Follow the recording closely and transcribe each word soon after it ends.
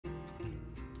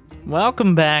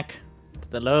Welcome back to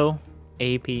the Low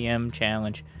APM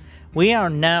Challenge. We are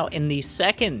now in the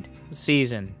second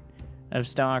season of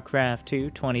StarCraft 2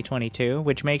 2022,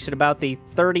 which makes it about the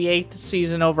 38th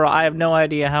season overall. I have no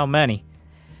idea how many.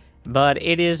 But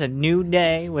it is a new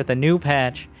day with a new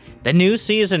patch. The new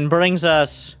season brings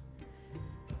us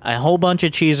a whole bunch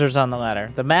of cheesers on the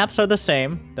ladder. The maps are the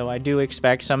same, though I do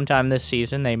expect sometime this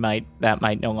season that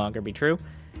might no longer be true.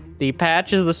 The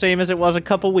patch is the same as it was a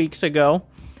couple weeks ago.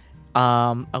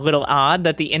 A little odd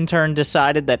that the intern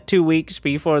decided that 2 weeks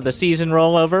before the season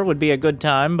rollover would be a good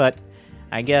time, but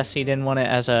I guess he didn't want it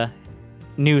as a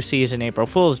new season April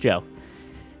Fool's joke.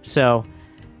 So,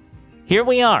 here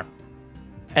we are.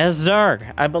 As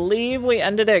Zerg, I believe we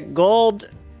ended at gold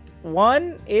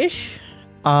 1-ish?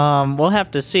 We'll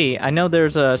have to see. I know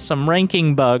there's some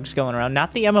ranking bugs going around.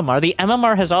 Not the MMR. The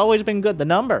MMR has always been good. The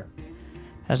number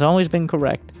has always been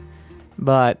correct.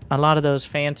 But a lot of those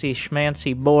fancy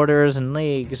schmancy borders and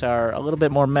leagues are a little bit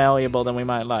more malleable than we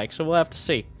might like. So we'll have to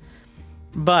see.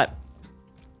 But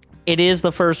it is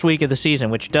the first week of the season,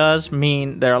 which does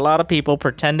mean there are a lot of people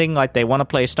pretending like they want to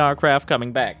play StarCraft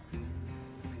coming back.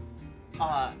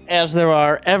 As there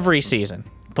are every season.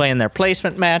 Playing their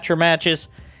placement match or matches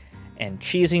and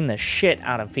cheesing the shit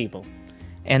out of people.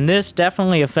 And this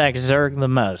definitely affects Zerg the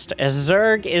most, as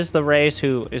Zerg is the race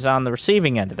who is on the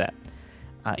receiving end of that.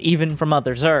 Even from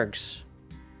other Zergs,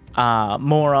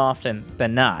 more often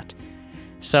than not.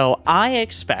 So I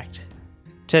expect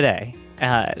today,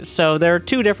 so there are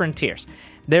two different tiers.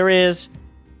 There is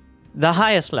the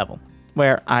highest level,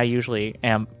 where I usually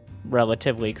am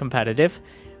relatively competitive,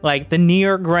 like the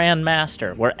near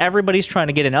Grandmaster, where everybody's trying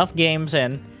to get enough games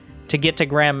in to get to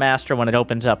Grandmaster when it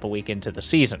opens up a week into the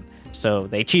season. So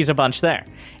they cheese a bunch there.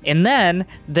 And then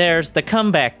there's the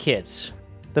comeback kids.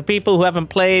 The people who haven't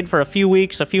played for a few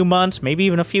weeks, a few months, maybe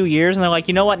even a few years, and they're like,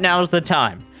 you know what, now's the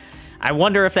time. I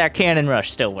wonder if that cannon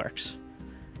rush still works.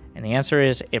 And the answer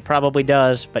is, it probably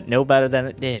does, but no better than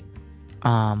it did.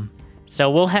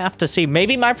 So we'll have to see.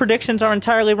 Maybe my predictions are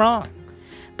entirely wrong.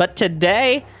 But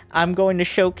today, I'm going to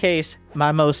showcase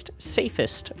my most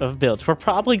safest of builds. We're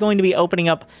probably going to be opening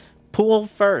up pool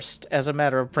first, as a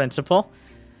matter of principle.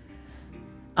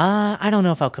 I don't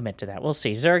know if I'll commit to that. We'll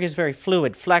see. Zerg is very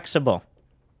fluid, flexible.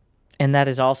 And that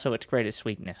is also its greatest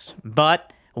weakness.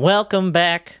 But welcome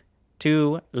back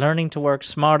to learning to work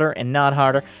smarter and not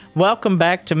harder. Welcome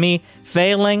back to me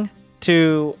failing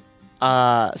to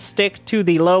stick to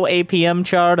the low APM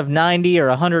chart of 90 or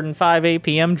 105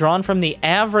 APM drawn from the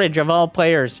average of all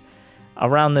players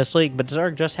around this league. But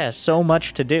Zerg just has so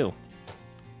much to do.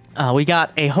 We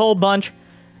got a whole bunch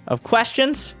of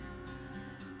questions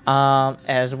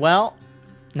as well.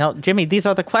 Now, Jimmy, these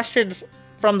are the questions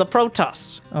from the Pro Tour.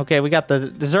 Okay, we got the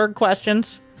Zerg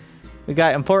questions. We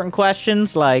got important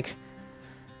questions like,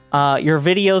 your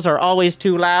videos are always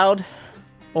too loud,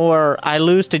 or I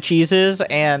lose to cheeses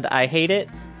and I hate it,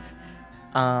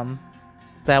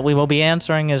 that we will be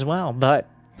answering as well. But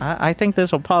I think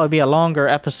this will probably be a longer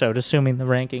episode, assuming the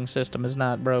ranking system is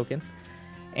not broken.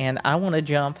 And I want to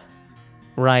jump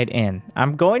right in.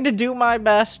 I'm going to do my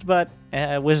best, but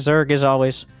with Zerg as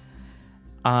always,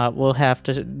 we'll have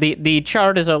to... The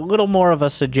chart is a little more of a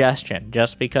suggestion,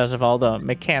 just because of all the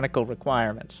mechanical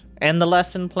requirements. And the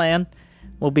lesson plan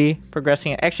will be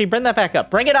progressing. Actually, bring that back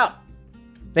up. Bring it up!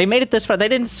 They made it this far. They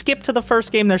didn't skip to the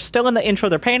first game. They're still in the intro.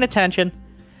 They're paying attention.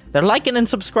 They're liking and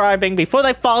subscribing before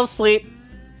they fall asleep.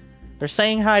 They're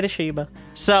saying hi to Sheba.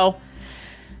 So,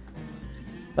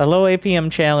 the low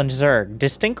APM challenge Zerg.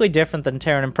 Distinctly different than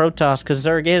Terran and Protoss, because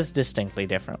Zerg is distinctly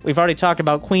different. We've already talked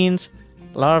about Queens,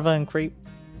 Larva, and Creep.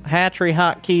 Hatchery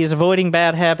hotkeys, avoiding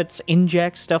bad habits,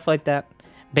 inject, stuff like that.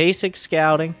 Basic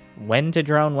scouting, when to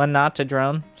drone, when not to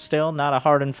drone. Still not a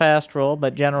hard and fast rule,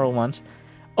 but general ones.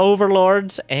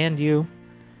 Overlords, and you.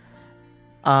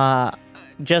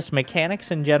 Just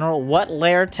mechanics in general. What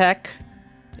lair tech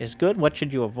is good? What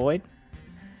should you avoid?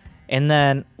 And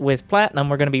then with Platinum,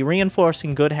 we're going to be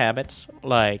reinforcing good habits,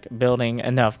 like building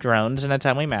enough drones in a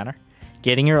timely manner,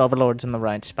 getting your overlords in the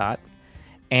right spot,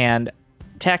 and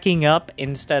teching up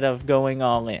instead of going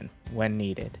all in when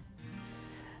needed.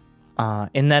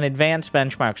 And then advanced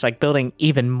benchmarks, like building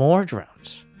even more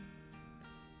drones,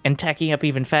 and teching up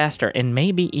even faster, and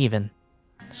maybe even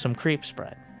some creep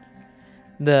spread.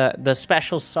 The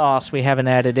special sauce we haven't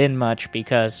added in much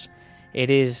because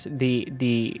it is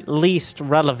the least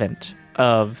relevant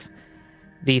of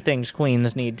the things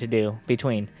queens need to do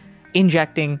between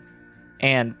injecting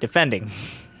and defending.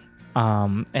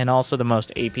 And also the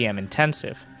most APM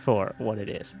intensive for what it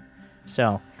is.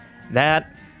 So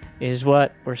that is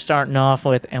what we're starting off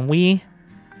with, and we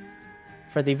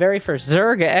for the very first.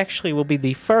 Zerg actually will be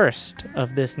the first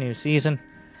of this new season.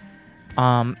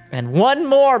 And one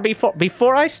more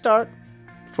before I start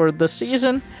for the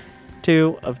season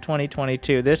 2 of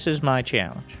 2022. This is my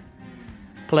challenge.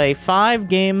 Play 5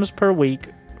 games per week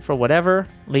for whatever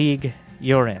league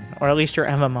you're in, or at least your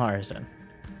MMR is in.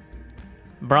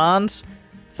 Bronze,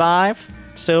 5,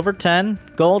 silver, 10,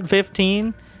 gold,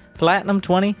 15, platinum,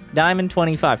 20, diamond,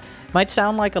 25. Might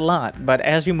sound like a lot, but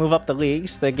as you move up the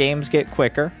leagues, the games get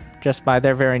quicker, just by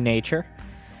their very nature.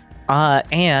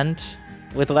 And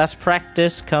with less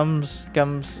practice comes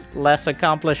less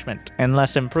accomplishment and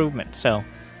less improvement. So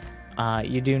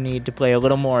you do need to play a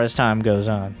little more as time goes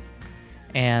on.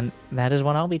 And that is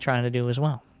what I'll be trying to do as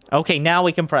well. Okay, now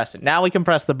we can press it. Now we can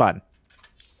press the button.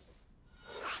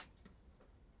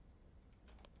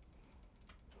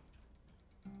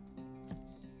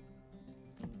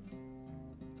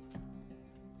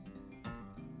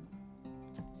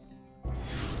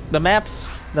 The maps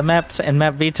and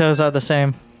map vetoes are the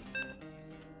same.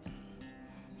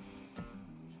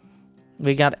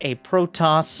 We got a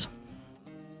Protoss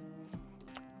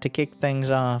to kick things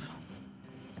off.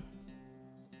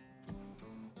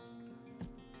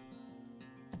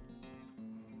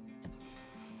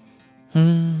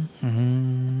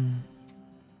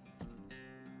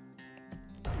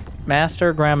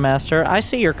 Master, Grandmaster, I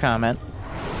see your comment.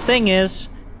 Thing is,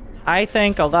 I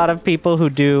think a lot of people who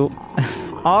do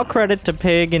all credit to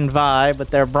Pig and Vi,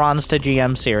 but they're bronze to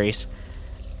GM series.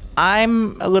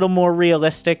 I'm a little more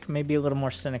realistic, maybe a little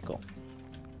more cynical.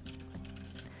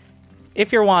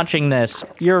 If you're watching this,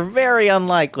 you're very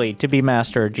unlikely to be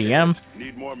Master or GM.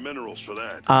 Need more minerals for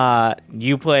that.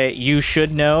 You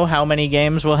should know how many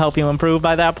games will help you improve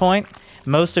by that point.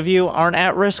 Most of you aren't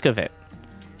at risk of it.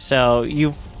 So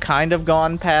you've kind of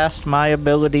gone past my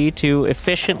ability to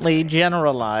efficiently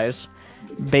generalize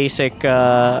basic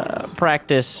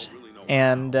practice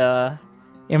and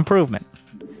improvement.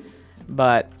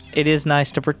 But it is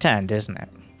nice to pretend, isn't it?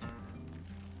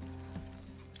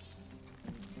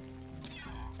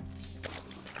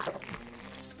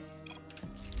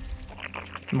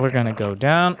 We're gonna go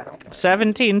down.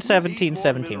 17, 17,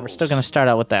 17. We're still gonna start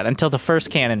out with that until the first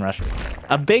cannon rush.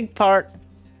 A big part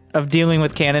of dealing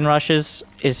with cannon rushes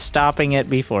is stopping it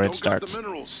before it starts.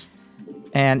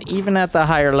 And even at the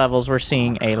higher levels, we're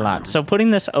seeing a lot. So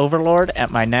putting this Overlord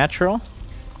at my natural,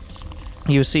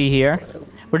 you see here,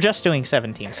 we're just doing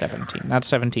 17, 17, not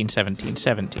 17, 17,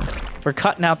 17. We're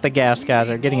cutting out the gas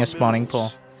geyser, getting a spawning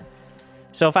pool.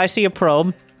 So if I see a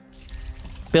probe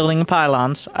building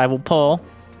pylons, I will pull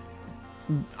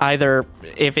either,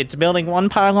 if it's building one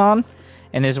pylon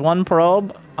and is one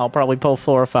probe, I'll probably pull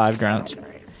 4 or 5 drones.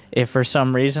 If for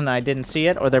some reason I didn't see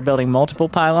it, or they're building multiple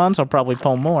pylons, I'll probably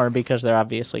pull more because they're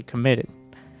obviously committed.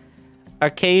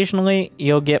 Occasionally,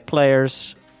 you'll get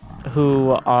players who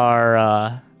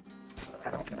are,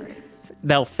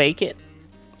 they'll fake it,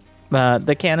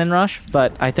 the cannon rush,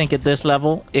 but I think at this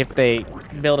level, if they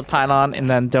build a pylon and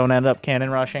then don't end up cannon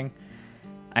rushing,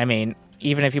 I mean,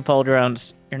 even if you pull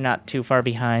drones, you're not too far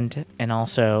behind, and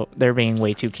also, they're being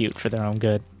way too cute for their own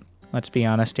good. Let's be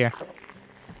honest here.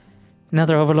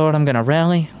 Another Overlord, I'm gonna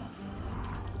rally.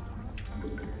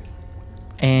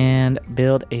 And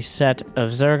build a set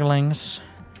of Zerglings.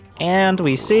 And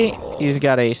we see he's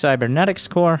got a Cybernetics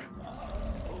core.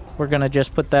 We're gonna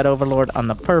just put that Overlord on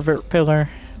the Pervert pillar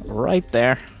right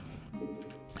there.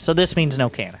 So this means no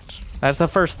cannons. That's the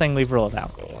first thing we've ruled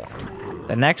out.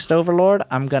 The next Overlord,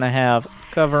 I'm gonna have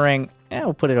covering... Yeah,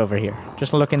 we'll put it over here.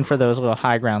 Just looking for those little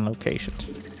high ground locations.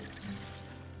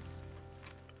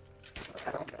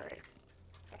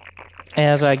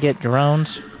 As I get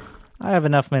drones, I have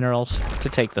enough minerals to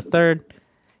take the third.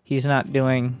 He's not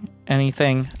doing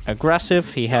anything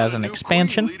aggressive. He has an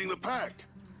expansion.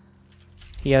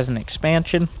 He has an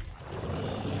expansion.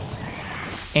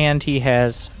 And he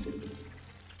has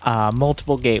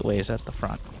multiple gateways at the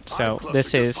front. So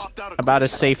this is about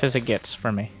as safe as it gets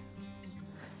for me.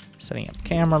 Setting up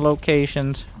camera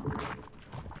locations.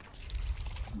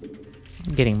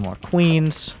 Getting more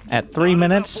queens at 3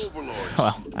 minutes.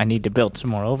 Well, I need to build some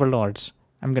more Overlords.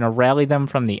 I'm going to rally them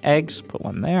from the eggs. Put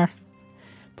one there.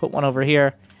 Put one over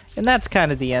here. And that's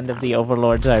kind of the end of the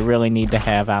Overlords I really need to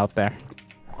have out there.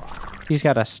 He's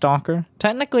got a Stalker.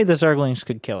 Technically, the Zerglings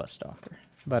could kill a Stalker.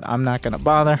 But I'm not going to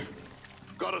bother.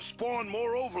 Gotta spawn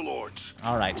more Overlords.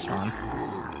 Alright, Swan.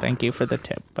 Thank you for the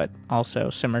tip, but also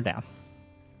simmer down.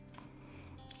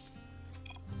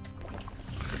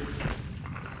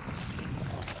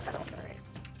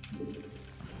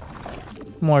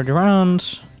 More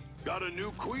drones. Got a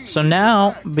new queen. So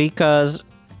now, because,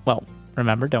 well,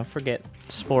 remember, don't forget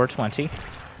Spore 20.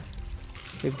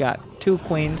 We've got 2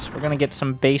 queens. We're gonna get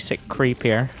some basic creep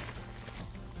here.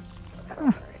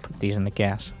 Put these in the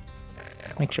gas.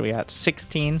 Make sure we got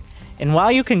 16. And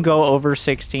while you can go over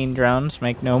 16 drones,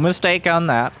 make no mistake on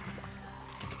that.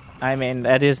 I mean,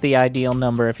 that is the ideal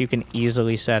number if you can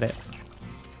easily set it.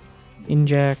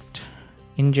 Inject.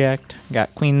 Inject.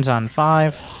 Got queens on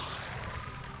 5.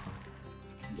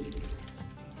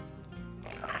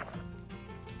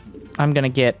 I'm gonna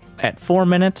get at 4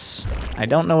 minutes. I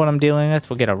don't know what I'm dealing with.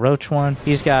 We'll get a roach one.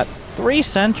 He's got 3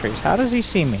 sentries. How does he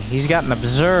see me? He's got an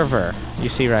observer. You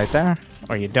see right there?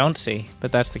 Or you don't see,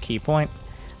 but that's the key point.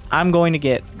 I'm going to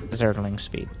get Zergling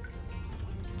speed.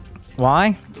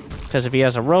 Why? Because if he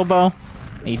has a robo,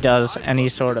 he does any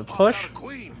sort of push,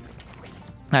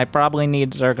 I probably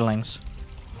need Zerglings.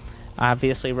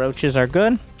 Obviously, roaches are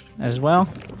good as well.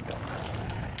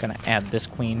 Gonna add this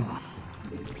queen.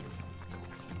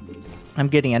 I'm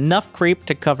getting enough creep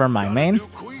to cover my main.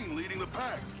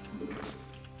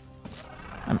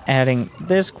 I'm adding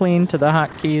this queen to the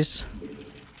hotkeys.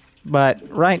 But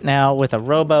right now, with a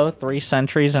robo, 3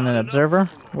 sentries, and an observer,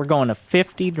 we're going to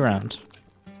 50 drones.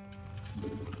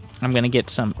 I'm going to get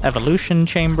some evolution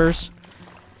chambers.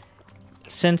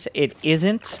 Since it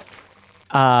isn't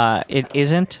a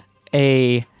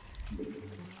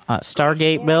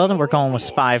Stargate build, we're going with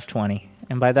 520.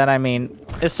 And by that I mean,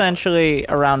 essentially,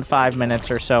 around 5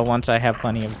 minutes or so, once I have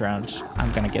plenty of drones,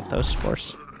 I'm going to get those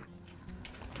spores.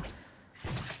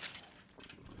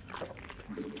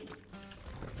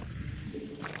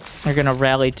 We're going to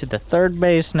rally to the 3rd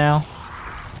base now.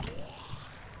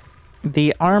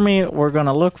 The army we're going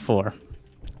to look for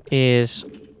is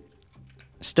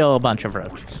still a bunch of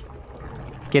roaches.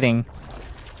 Getting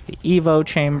the Evo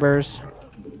chambers.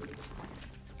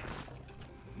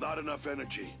 Not enough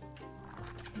energy.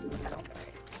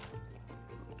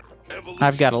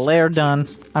 I've got a lair done.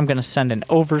 I'm going to send an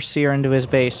overseer into his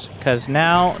base, because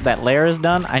now that lair is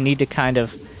done, I need to kind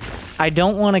of... I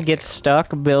don't want to get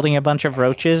stuck building a bunch of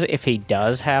roaches if he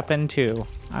does happen to,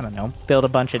 I don't know, build a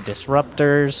bunch of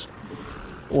disruptors.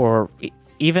 Or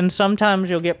even sometimes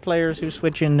you'll get players who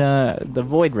switch into the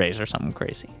Void Rays or something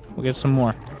crazy. We'll get some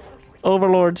more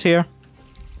Overlords here.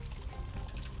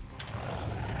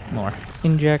 More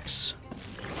injects.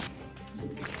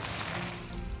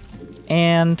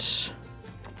 And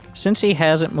since he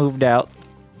hasn't moved out,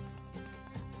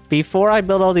 before I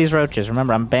build all these roaches,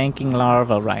 remember I'm banking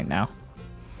larva right now.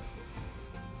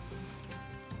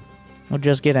 We'll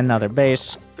just get another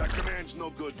base. That command's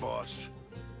no good, boss.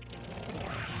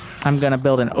 I'm gonna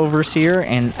build an overseer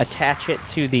and attach it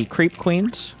to the creep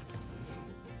queens.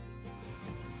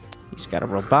 He's got a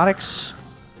robotics,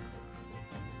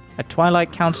 a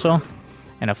Twilight Council,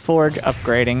 and a forge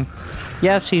upgrading.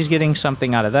 Yes, he's getting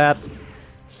something out of that.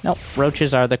 Nope,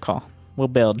 roaches are the call. We'll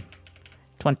build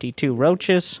 22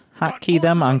 roaches, hotkey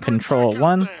them on control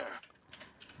 1.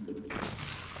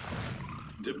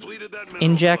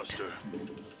 Inject.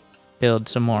 Build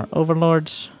some more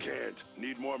overlords. Can't.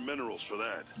 Need more minerals for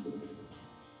that.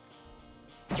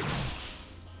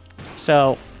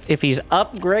 So, if he's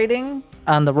upgrading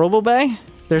on the Robo Bay,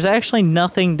 there's actually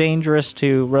nothing dangerous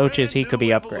to roaches he could be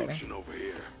upgrading.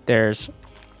 There's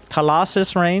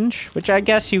Colossus range, which I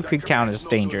guess you could count as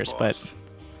dangerous, but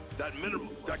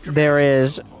there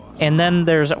is, and then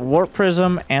there's Warp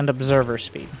Prism and Observer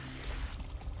Speed.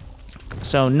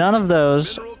 So none of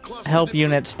those help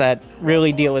units that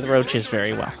really deal with roaches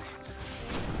very well.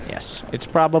 Yes, it's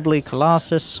probably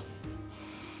Colossus.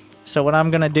 So what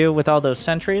I'm going to do with all those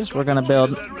sentries, we're going to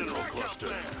build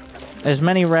as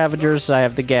many Ravagers as I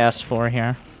have the gas for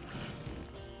here.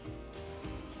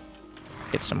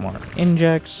 Get some more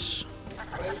injects.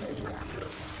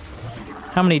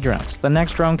 How many drones? The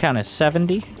next drone count is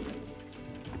 70.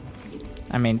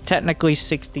 I mean, technically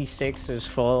 66 is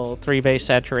full 3-base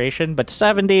saturation, but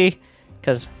 70,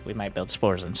 because we might build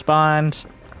spores and spawns.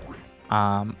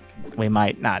 We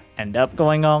might not end up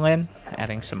going all in,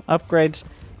 adding some upgrades.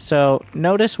 So,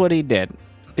 notice what he did.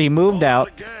 He moved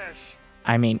out.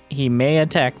 I mean, he may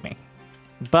attack me,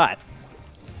 but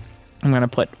I'm going to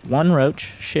put 1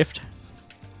 roach, shift,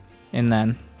 and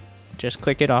then just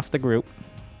click it off the group.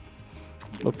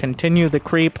 We'll continue the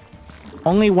creep.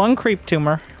 Only 1 creep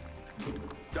tumor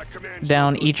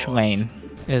down each lane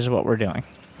is what we're doing.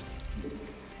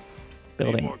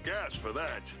 Building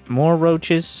more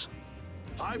roaches.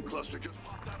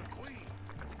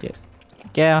 Get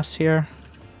gas here.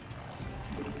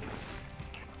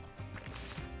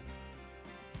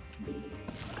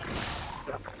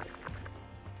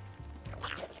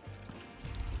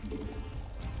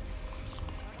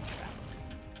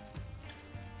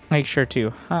 Make sure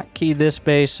to hotkey this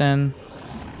basin.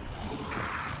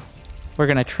 We're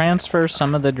gonna transfer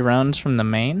some of the drones from the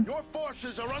main. Your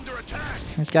forces are under attack.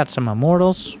 He's got some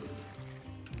immortals.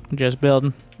 Just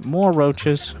build more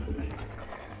roaches.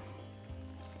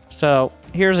 So,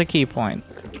 here's a key point.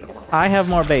 I have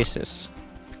more bases.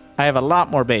 I have a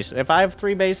lot more bases. If I have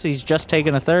 3 bases, he's just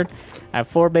taken a third. I have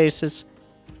 4 bases.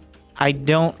 I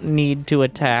don't need to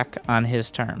attack on his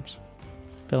terms.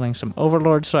 Building some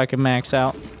overlords so I can max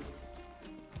out.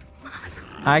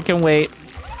 I can wait.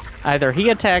 Either he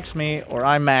attacks me or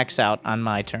I max out on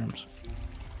my terms.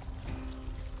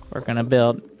 We're gonna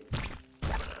build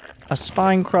a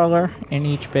spine crawler in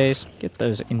each base. Get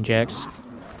those injects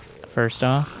first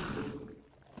off.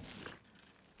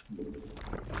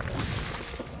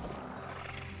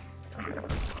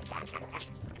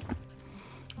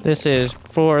 This is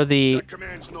for the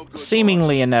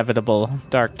seemingly inevitable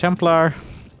Dark Templar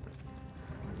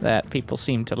that people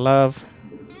seem to love.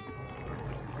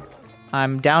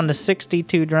 I'm down to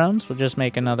 62 drones. We'll just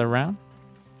make another round.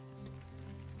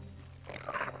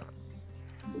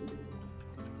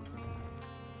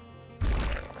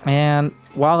 And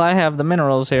while I have the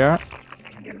minerals here,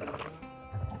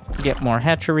 get more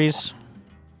hatcheries.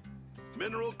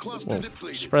 Mineral cluster We'll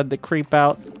depleted. spread the creep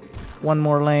out. One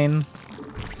more lane.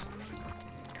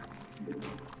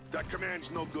 That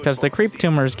command's no good. Because the boss. creep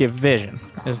tumors give vision,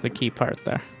 is the key part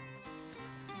there.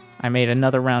 I made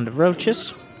another round of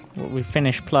roaches. We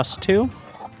finished +2.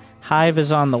 Hive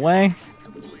is on the way.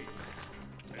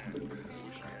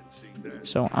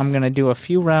 So I'm going to do a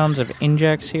few rounds of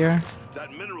injects here.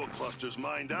 That mineral cluster's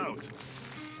mined out.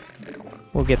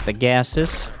 We'll get the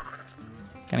gases.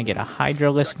 Gonna get a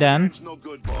hydralist done. Command's no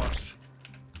good, boss.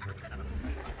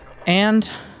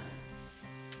 And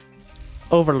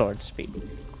overlord speed.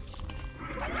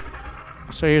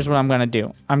 So here's what I'm gonna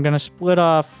do. I'm gonna split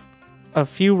off a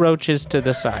few roaches to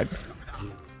the side.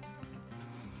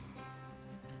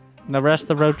 The rest of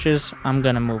the roaches, I'm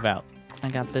gonna move out. I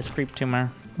got this creep tumor.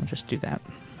 I'll just do that.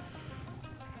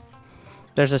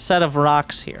 There's a set of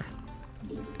rocks here.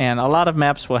 And a lot of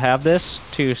maps will have this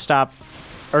to stop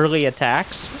early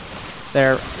attacks.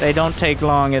 They don't take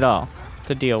long at all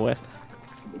to deal with.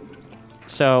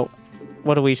 So,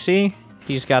 what do we see?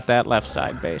 He's got that left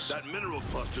side base. That mineral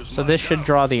cluster's So mined this should out.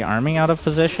 draw the army out of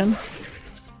position.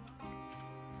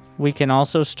 We can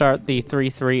also start the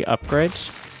 3-3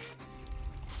 upgrades.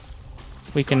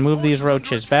 We can move these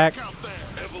roaches back.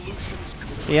 Evolution's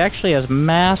complete. He actually has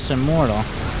mass immortal.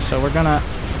 So we're gonna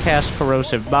cast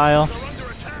corrosive bile. They're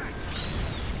under attack.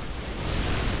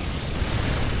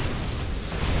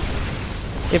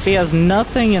 If he has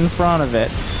nothing in front of it,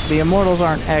 the immortals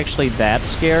aren't actually that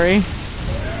scary.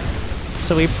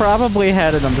 So he probably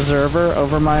had an observer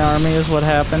over my army is what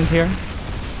happened here.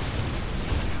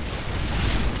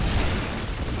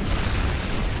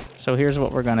 So here's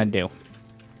what we're gonna do.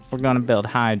 We're gonna build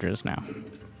hydras now.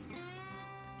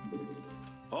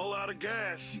 All out of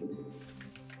gas.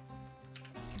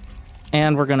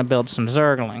 And we're gonna build some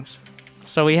zerglings.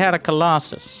 So we had a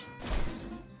colossus,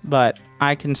 but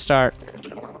I can start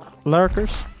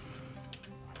lurkers.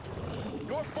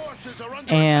 Your forces are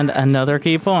under And attack. another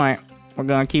key point, we're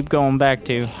gonna keep going back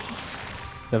to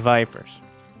the vipers.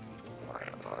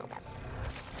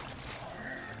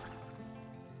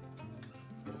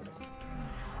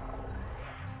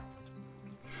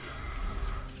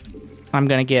 I'm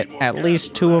gonna get at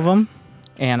least 2 of them,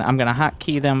 and I'm gonna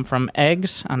hotkey them from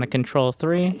eggs on the control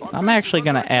 3. I'm actually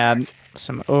gonna add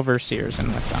some overseers in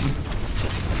with them.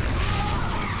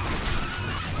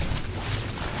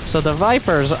 So the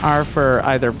vipers are for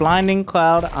either blinding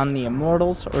cloud on the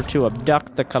immortals or to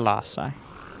abduct the colossi.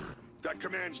 That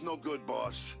command's no good,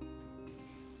 boss.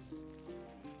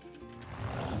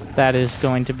 That is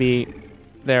going to be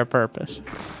their purpose.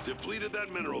 Depleted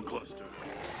that mineral cluster.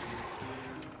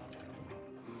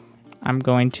 I'm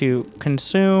going to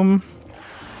consume,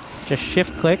 just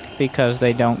shift click because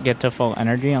they don't get to full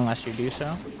energy unless you do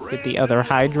so. Get the other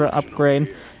Hydra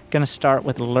upgrade. Gonna start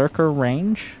with lurker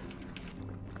range.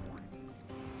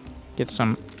 Get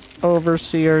some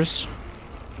overseers.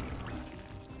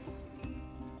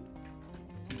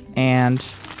 And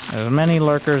as many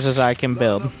lurkers as I can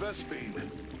build. Enough Vespine.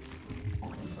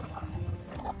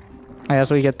 As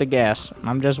we get the gas.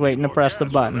 I'm just waiting to More press the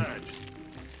gas button. for that.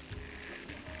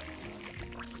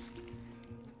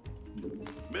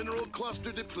 Mineral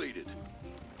cluster depleted.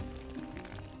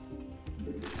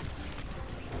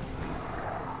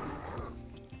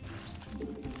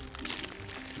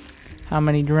 How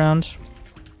many drones?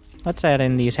 Let's add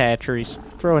in these hatcheries.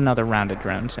 Throw another round of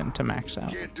drones in to max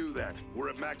out. Can't do that. We're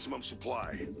at maximum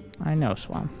supply. I know,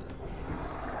 Swam.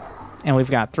 And we've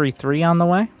got 3-3 on the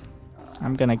way.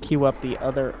 I'm gonna queue up the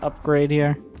other upgrade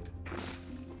here.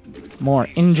 More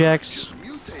injects. Just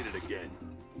mutated again.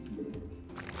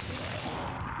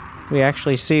 We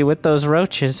actually see with those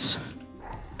roaches.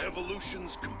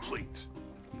 Evolution's complete.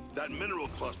 That mineral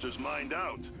cluster's mined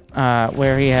out.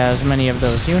 Where he has many of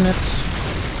those units.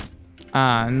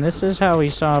 And this is how we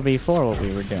saw before what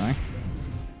we were doing.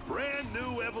 Brand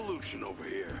new evolution over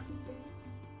here.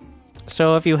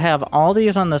 So if you have all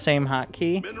these on the same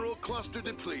hotkey, Mineral cluster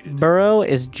depleted. burrow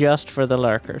is just for the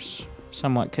lurkers,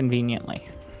 somewhat conveniently.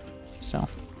 So.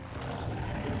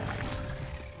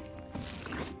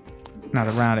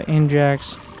 Another round of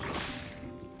injects.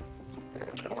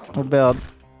 We'll build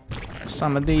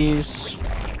some of these.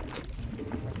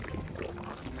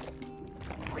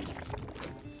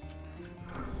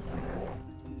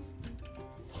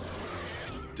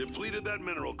 Depleted that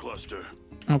mineral cluster.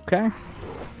 Okay.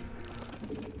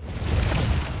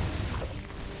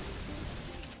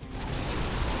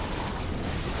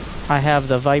 I have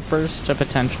the Vipers to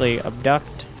potentially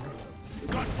abduct.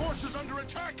 Got forces under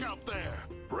attack out there.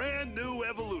 Brand new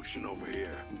evolution over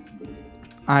here.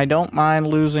 I don't mind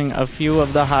losing a few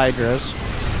of the Hydras.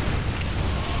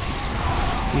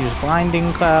 Use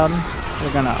Blinding Cloud.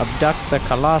 We're gonna abduct the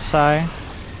Colossi.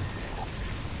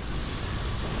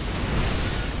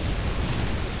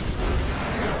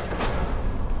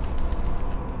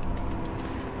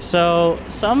 So,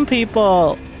 some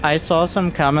people, I saw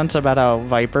some comments about how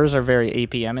Vipers are very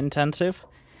APM intensive,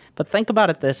 but think about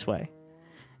it this way.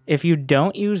 If you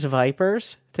don't use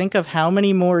Vipers, think of how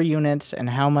many more units and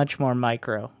how much more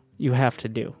micro you have to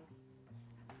do.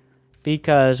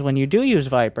 Because when you do use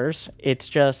Vipers, it's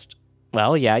just,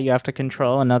 well, yeah, you have to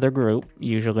control another group,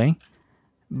 usually,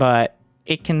 but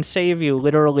it can save you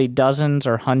literally dozens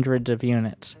or hundreds of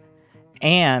units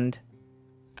and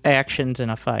actions in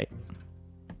a fight.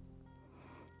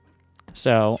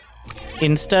 So,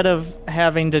 instead of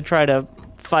having to try to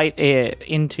fight it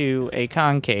into a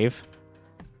concave,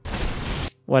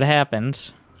 what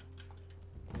happens?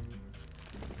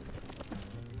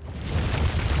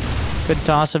 Could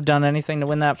Toss have done anything to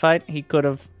win that fight? He could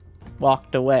have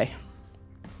walked away.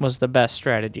 Was the best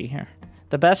strategy here.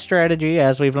 The best strategy,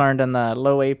 as we've learned in the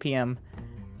low APM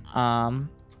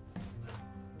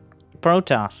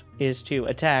Protoss, is to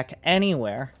attack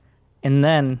anywhere and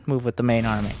then move with the main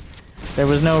army. There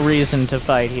was no reason to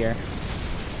fight here.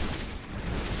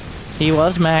 He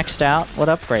was maxed out. What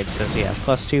upgrades does he have?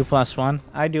 +2, +1.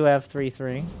 I do have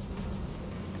 3/3.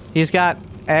 He's got...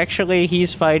 Actually,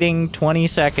 he's fighting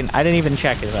 22nd. I didn't even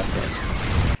check his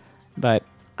upgrade. But,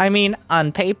 I mean,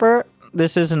 on paper,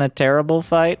 this isn't a terrible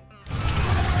fight.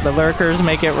 The lurkers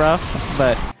make it rough,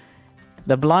 but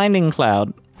the Blinding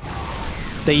Cloud,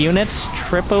 the units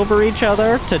trip over each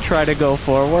other to try to go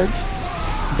forward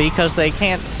because they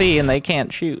can't see and they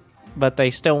can't shoot, but they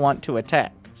still want to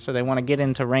attack. So they want to get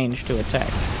into range to attack,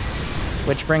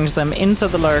 which brings them into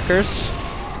the lurkers.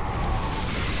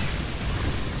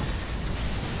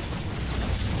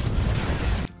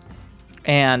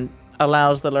 And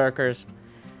allows the lurkers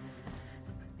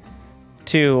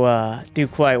to do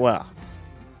quite well.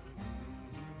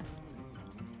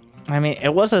 I mean,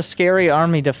 it was a scary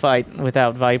army to fight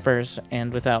without Vipers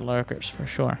and without lurkers, for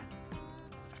sure.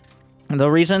 The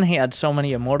reason he had so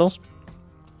many immortals,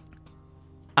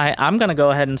 I'm going to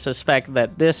go ahead and suspect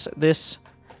that this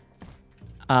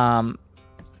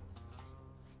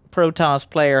Protoss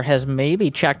player has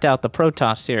maybe checked out the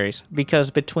Protoss series,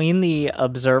 because between the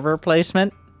observer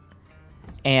placement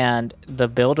and the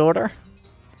build order,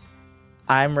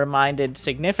 I'm reminded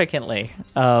significantly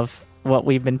of what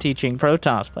we've been teaching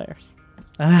Protoss players.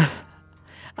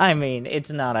 I mean,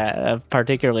 it's not a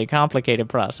particularly complicated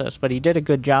process, but he did a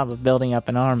good job of building up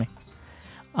an army.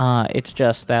 It's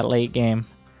just that late game.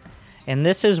 And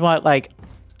this is what, like,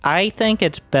 I think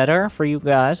it's better for you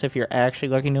guys, if you're actually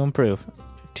looking to improve,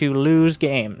 to lose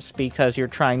games because you're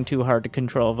trying too hard to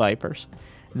control Vipers,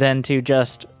 than to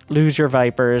just lose your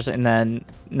Vipers and then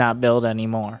not build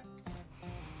anymore.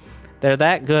 They're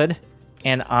that good,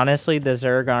 and honestly, the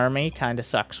Zerg army kind of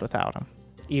sucks without them.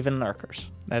 Even lurkers.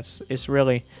 It's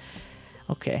really...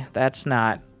 Okay, that's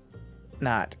not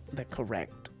the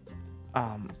correct...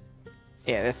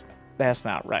 Yeah, that's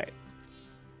not right.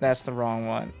 That's the wrong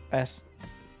one. That's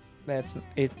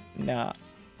it. No.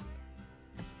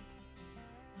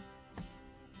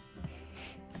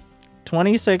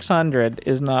 2600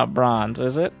 is not bronze,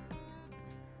 is it?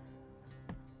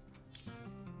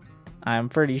 I'm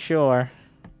pretty sure.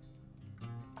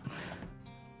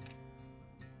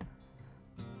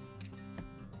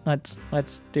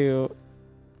 Let's do...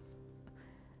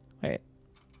 Wait.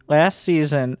 Last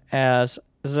season as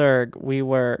Zerg, we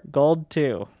were gold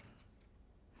 2.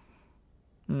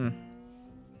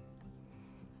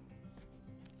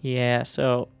 Yeah,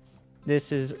 so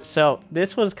this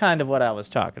was kind of what I was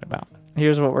talking about.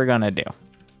 Here's what we're gonna do.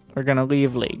 We're gonna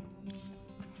leave League.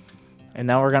 And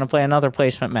now we're gonna play another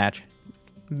placement match.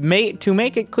 To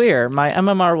make it clear, my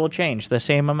MMR will change the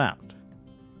same amount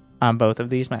on both of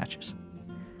these matches.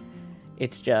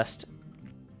 It's just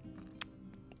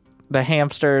the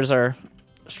hamsters are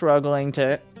struggling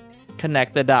to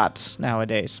connect the dots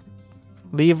nowadays.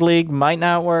 Leave League might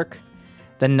not work.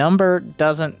 The number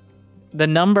doesn't. The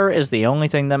number is the only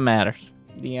thing that matters.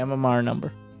 The MMR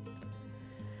number.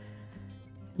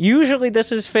 Usually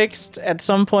this is fixed at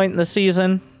some point in the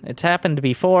season. It's happened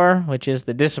before, which is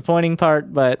the disappointing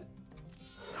part, but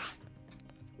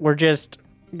we're just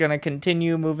gonna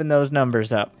continue moving those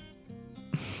numbers up.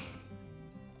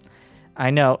 I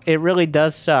know, it really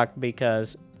does suck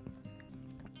because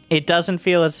it doesn't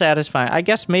feel as satisfying. I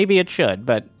guess maybe it should,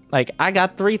 but like, I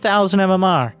got 3,000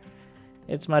 MMR.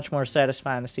 It's much more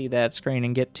satisfying to see that screen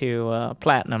and get to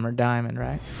platinum or diamond,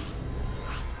 right?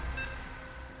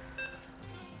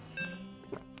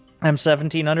 I'm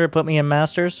 1700, put me in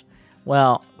Masters.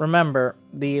 Well, remember,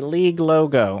 the League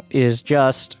logo is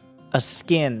just a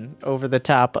skin over the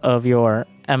top of your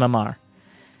MMR.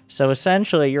 So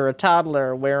essentially, you're a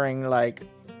toddler wearing, like,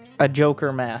 a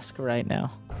Joker mask right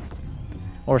now.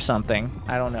 Or something.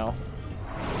 I don't know.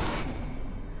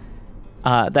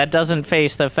 That doesn't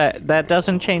change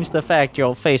the fact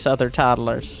you'll face other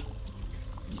toddlers.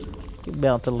 Be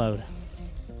able to load.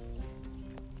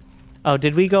 Oh,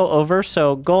 did we go over?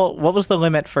 So gold. What was the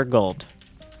limit for gold?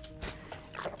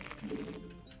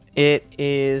 It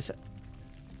is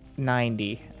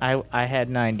 90. I had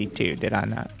 92. Did I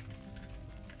not?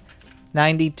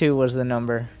 92 was the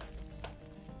number,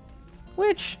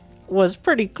 which was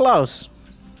pretty close.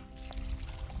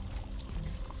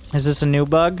 Is this a new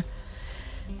bug?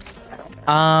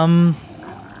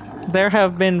 There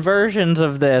have been versions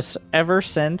of this ever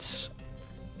since,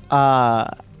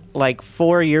 like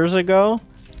 4 years ago.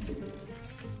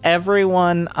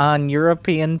 Everyone on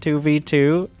European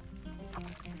 2v2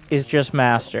 is just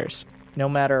Masters. No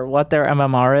matter what their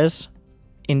MMR is,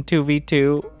 in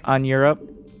 2v2 on Europe,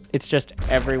 it's just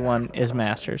everyone is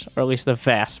Masters, or at least the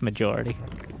vast majority.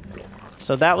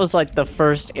 So that was like the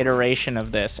first iteration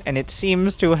of this, and it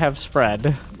seems to have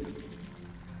spread.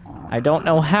 I don't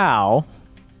know how,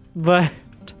 but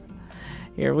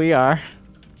here we are.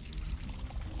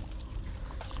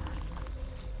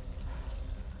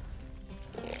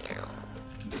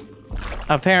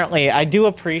 Apparently, I do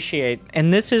appreciate,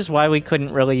 and this is why we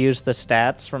couldn't really use the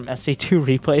stats from SC2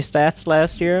 replay stats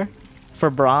last year for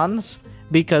bronze,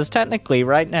 because technically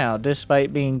right now,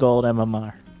 despite being gold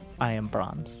MMR, I am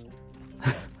bronze.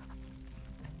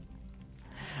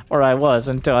 Or I was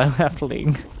until I left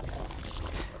League.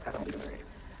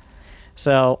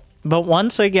 So, but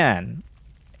once again,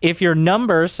 if your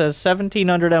number says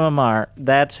 1700 MMR,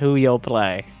 that's who you'll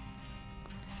play.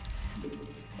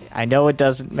 I know it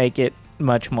doesn't make it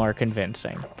much more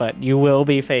convincing, but you will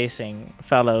be facing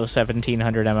fellow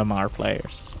 1700 MMR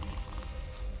players.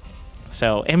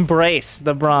 So embrace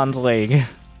the Bronze League,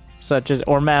 such as,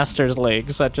 or Masters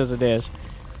League, such as it is.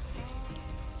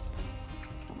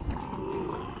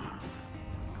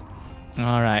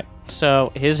 Alright,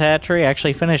 so his hatchery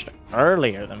actually finished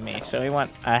earlier than me, so he went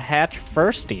a hatch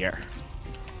first year.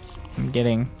 I'm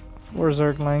getting 4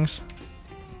 Zerglings.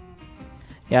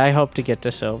 Yeah, I hope to get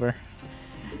to silver.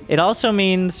 It also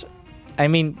means, I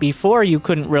mean, before you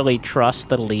couldn't really trust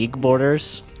the League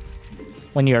borders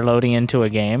when you're loading into a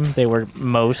game. They were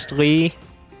mostly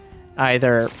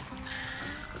either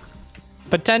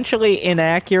potentially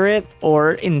inaccurate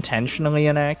or intentionally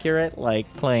inaccurate,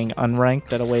 like playing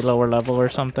unranked at a way lower level or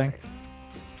something.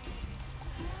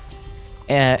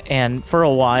 And for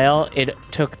a while, it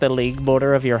took the League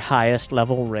border of your highest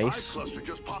level race.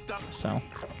 So,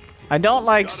 I don't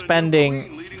like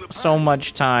spending so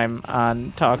much time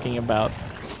on talking about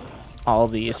all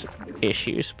these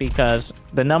issues, because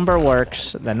the number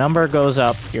works, the number goes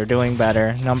up, you're doing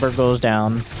better, number goes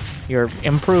down, you're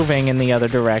improving in the other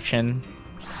direction.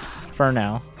 For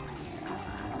now.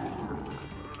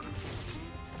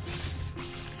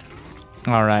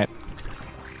 All right.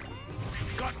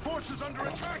 Got forces under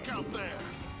attack out there.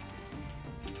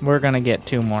 We're gonna get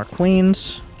 2 more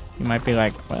queens. You might be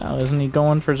like, well, isn't he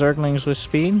going for Zerglings with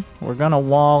speed? We're gonna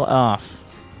wall off,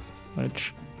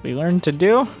 which we learned to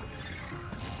do.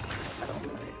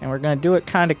 And we're gonna do it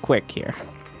kind of quick here.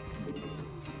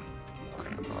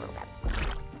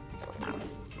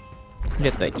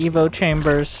 Get the Evo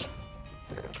chambers.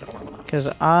 Because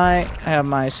I have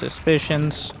my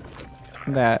suspicions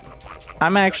that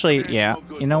I'm actually, yeah,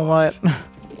 you know what?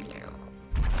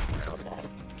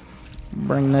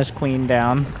 bring this queen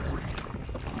down.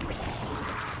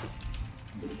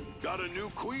 Got a new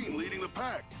queen leading the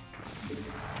pack.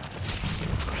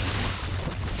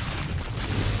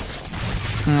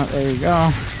 Oh, there you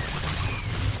go.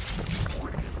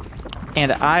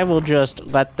 And I will just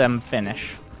let them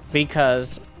finish,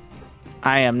 because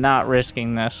I am not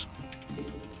risking this.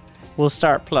 We'll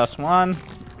start +1,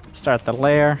 start the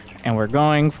lair, and we're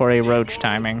going for a roach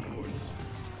timing.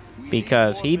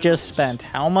 Because he just spent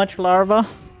how much larva?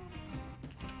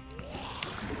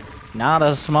 Not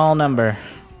a small number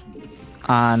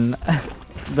on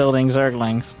building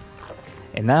Zerglings.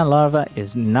 And that larva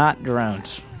is not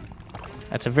drones.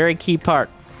 That's a very key part.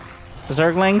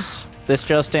 Zerglings, this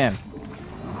just in.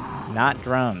 Not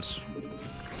drones.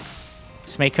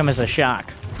 This may come as a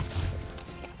shock.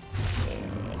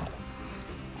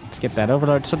 Let's get that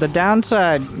overlord. So the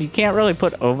downside, you can't really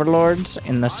put overlords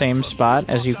in the same spot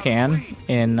as you can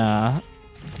in other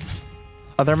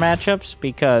matchups,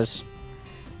 because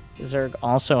Zerg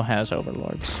also has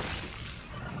overlords.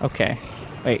 Okay.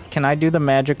 Wait, can I do the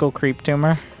magical creep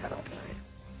tumor?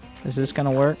 Is this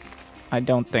gonna work? I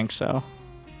don't think so.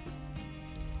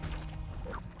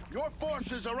 Your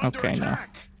forces are under Okay, no.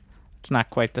 attack. It's not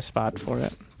quite the spot for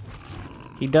it.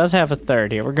 He does have a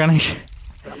third here. We're gonna...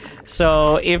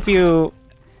 So, if you...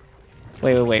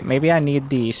 Wait. Maybe I need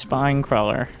the spine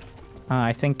crawler.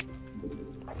 I think...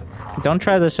 Don't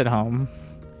try this at home.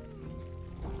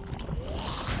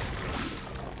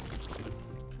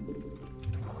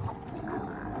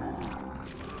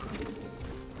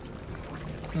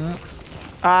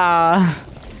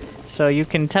 So you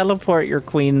can teleport your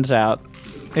queens out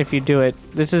if you do it.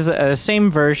 This is the same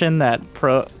version that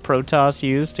Protoss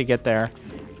used to get their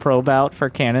probe out for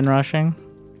cannon rushing.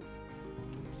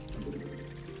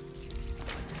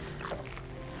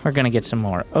 We're gonna get some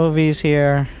more OVs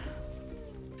here.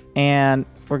 And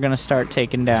we're gonna start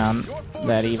taking down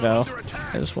that Evo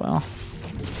as well.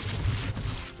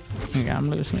 Okay, I'm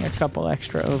losing a couple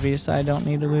extra OVs that I don't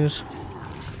need to lose.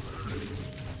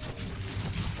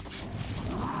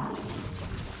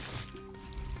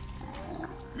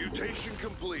 Mutation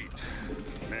complete.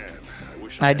 Man, I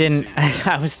wish I didn't.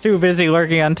 I was too busy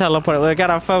working on teleport. I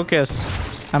gotta focus.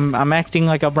 I'm acting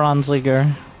like a bronze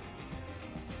leaguer.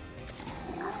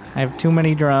 I have too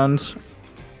many drones.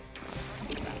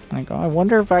 I go, I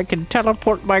wonder if I can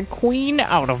teleport my queen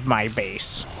out of my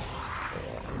base.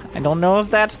 I don't know if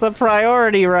that's the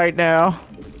priority right now.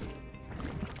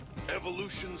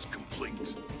 Evolution's complete.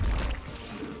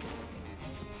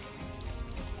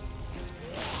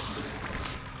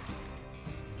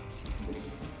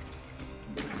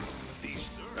 These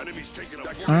enemies taking up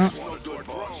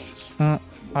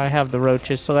I have the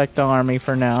roaches. Select the army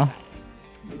for now.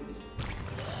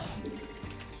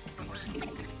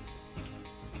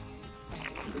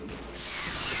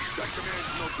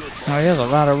 Oh, he has a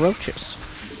lot of roaches.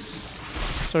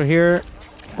 So here,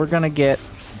 we're gonna get...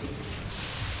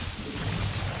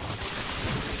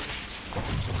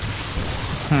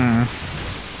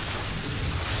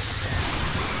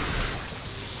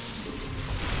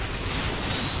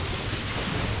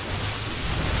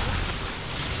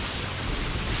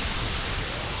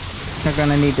 We're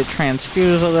gonna need to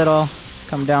transfuse a little,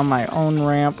 come down my own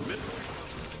ramp.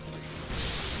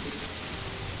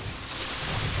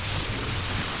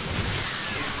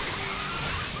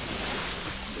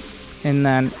 And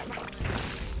then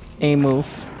a move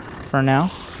for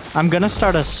now. I'm gonna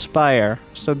start a Spire.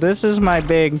 So this is my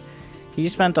big... He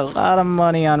spent a lot of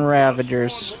money on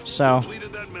Ravagers, so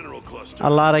a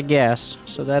lot of gas.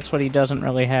 So that's what he doesn't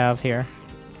really have here.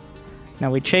 Now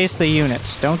we chase the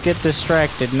units. Don't get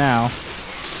distracted now.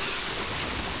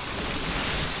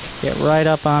 Get right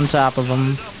up on top of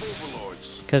him,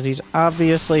 because he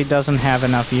obviously doesn't have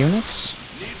enough units.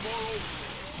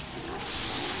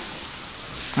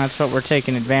 That's what we're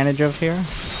taking advantage of here.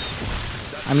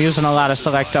 I'm using a lot of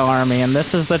Select Army, and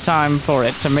this is the time for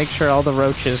it, to make sure all the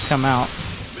roaches come out.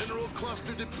 mineral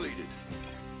cluster depleted.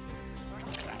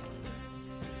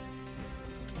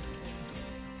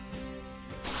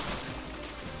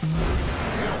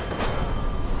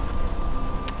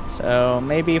 So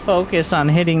maybe focus on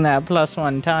hitting that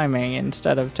 +1 timing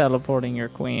instead of teleporting your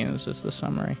queens, is the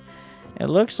summary. It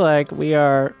looks like we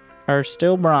are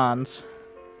still bronze.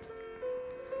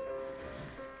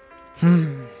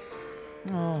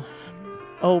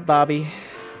 Oh, Bobby.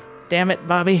 Damn it,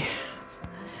 Bobby.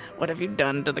 What have you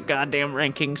done to the goddamn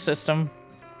ranking system?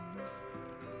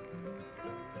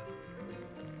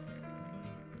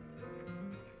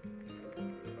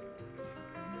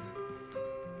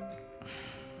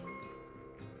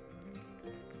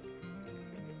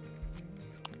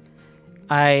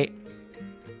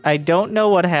 I don't know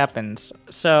what happens.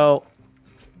 So,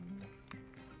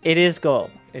 it is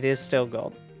gold. It is still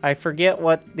gold. I forget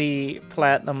what the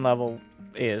platinum level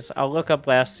is. I'll look up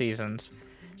last season's.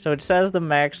 So it says the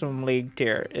maximum league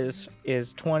tier is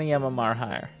 20 MMR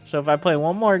higher. So if I play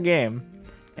one more game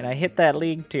and I hit that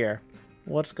league tier,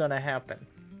 what's gonna happen?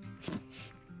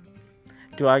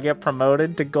 Do I get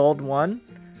promoted to gold 1?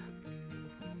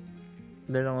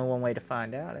 There's only one way to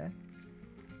find out, eh?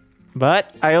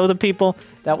 But I owe the people.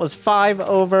 That was 5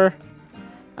 over.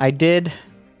 I did,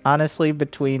 honestly,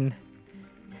 between...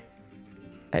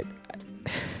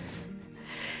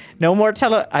 No more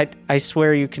I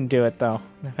swear you can do it, though.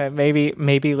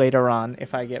 Maybe later on,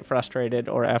 if I get frustrated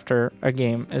or after a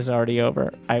game is already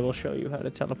over, I will show you how to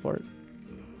teleport.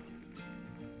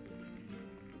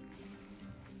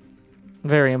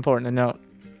 Very important to note.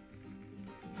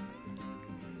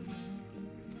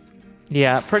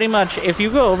 Yeah, pretty much, if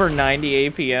you go over 90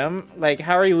 APM, like,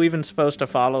 how are you even supposed to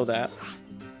follow that?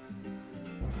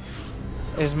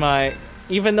 Is my...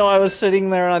 Even though I was sitting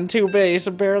there on 2 base,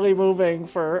 barely moving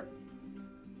for...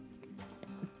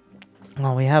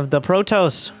 Oh, we have the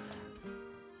Protoss.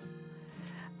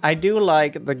 I do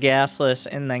like the gasless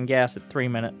and then gas at 3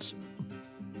 minutes.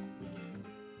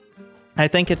 I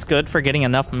think it's good for getting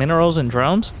enough minerals and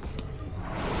drones.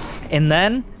 And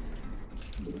then,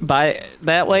 by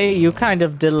that way, you kind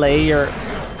of delay your...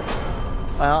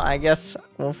 Well, I guess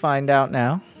we'll find out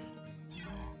now.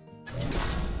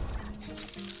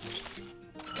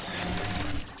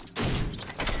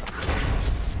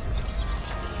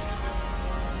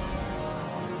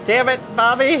 Damn it,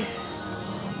 Bobby!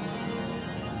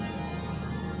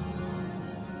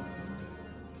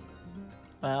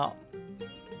 Well...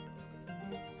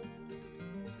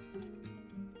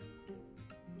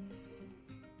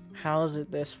 How is it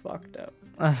this fucked up?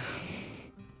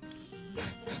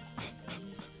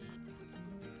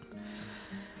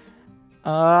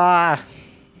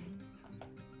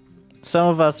 Some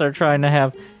of us are trying to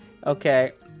have...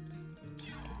 Okay.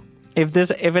 If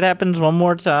it happens one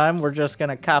more time, we're just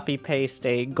gonna copy paste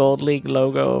a Gold League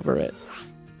logo over it.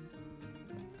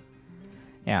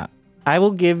 Yeah. I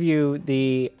will give you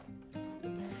the...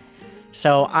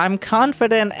 So I'm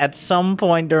confident at some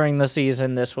point during the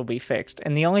season this will be fixed.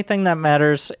 And the only thing that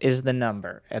matters is the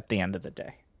number at the end of the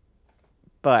day.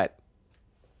 But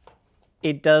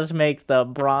it does make the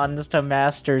Bronze to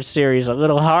Masters series a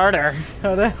little harder.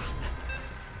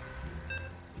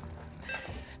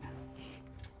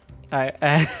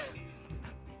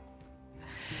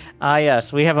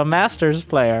 Yes, we have a Masters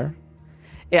player.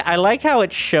 Yeah, I like how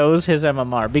it shows his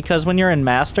MMR, because when you're in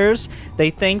Masters,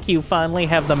 they think you finally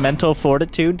have the mental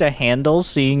fortitude to handle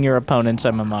seeing your opponent's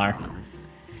MMR.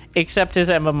 Except his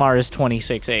MMR is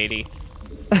 2680.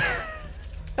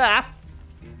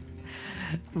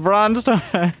 Bronze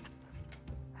to...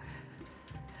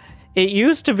 It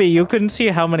used to be you couldn't see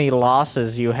how many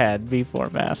losses you had before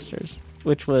Masters,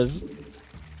 which was...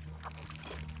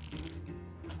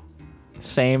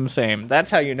 Same. That's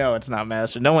how you know it's not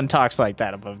Master. No one talks like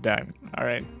that above Diamond.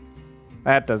 Alright.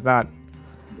 That does not.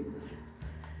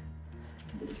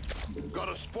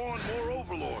 Gotta spawn more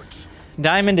overlords.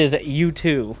 Diamond is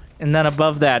U2. And then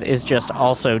above that is just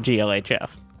also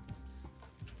GLHF.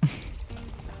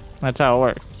 That's how it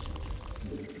works.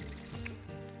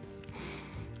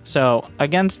 So,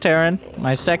 against Terran,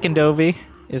 my second Ovi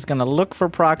is gonna look for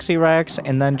proxy racks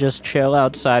and then just chill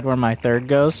outside where my third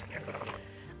goes.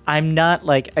 I'm not,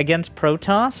 like, against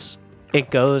Protoss,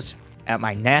 it goes at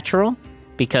my natural,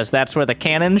 because that's where the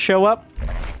cannons show up.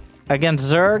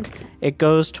 Against Zerg, it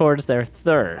goes towards their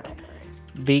third,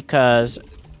 because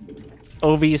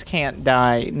OVs can't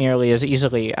die nearly as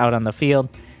easily out on the field,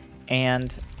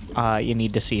 and you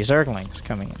need to see Zerglings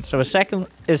coming in. So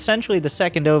essentially the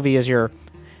second OV is your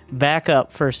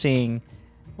backup for seeing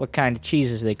what kind of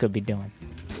cheeses they could be doing.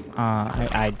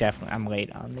 I'm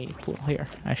late on the pool here.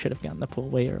 I should have gotten the pool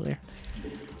way earlier.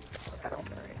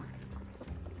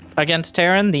 Against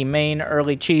Terran, the main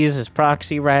early cheese is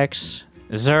Proxy Rex.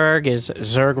 Zerg is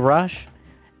Zerg Rush.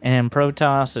 And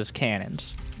Protoss is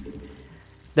Cannons.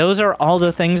 Those are all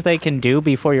the things they can do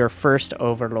before your first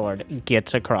Overlord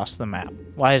gets across the map.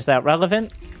 Why is that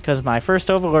relevant? Because my first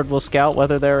Overlord will scout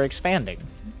whether they're expanding.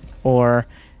 Or...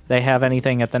 they have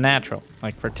anything at the natural.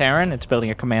 Like for Terran, it's building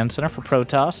a command center. For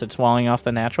Protoss, it's walling off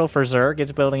the natural. For Zerg,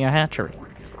 it's building a hatchery.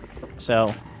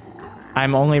 So,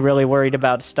 I'm only really worried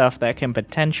about stuff that can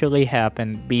potentially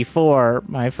happen before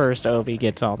my first OV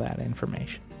gets all that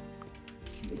information.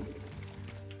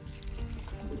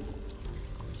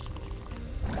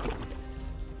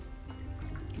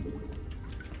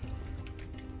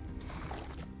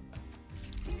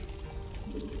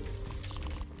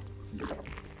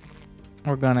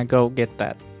 we're gonna go get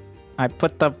that. I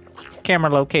put the camera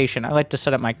location. I like to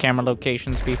set up my camera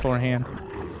locations beforehand.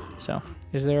 So,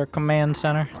 is there a command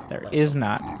center? There is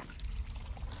not.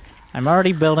 I'm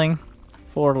already building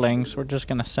 4 links. We're just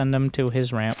gonna send them to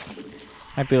his ramp.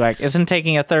 I'd be like, isn't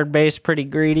taking a 3rd base pretty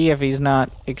greedy if he's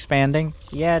not expanding?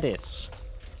 Yeah, it is.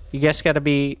 You guys gotta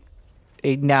be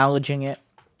acknowledging it.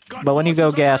 But when you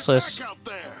go gasless...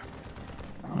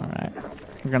 Alright.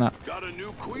 We're gonna...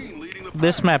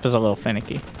 This map is a little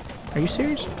finicky. Are you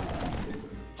serious?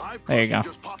 There you go.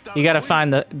 You gotta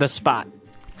find the spot.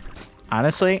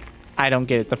 Honestly, I don't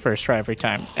get it the first try every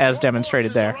time, as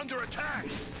demonstrated there.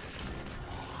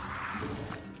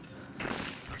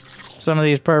 Some of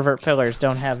these pervert pillars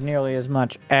don't have nearly as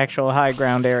much actual high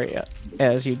ground area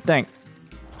as you'd think.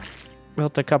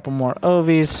 Built a couple more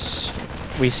OVs.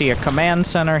 We see a command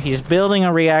center. He's building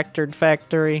a reactor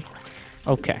factory.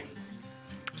 Okay.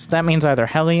 So that means either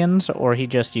Hellions or he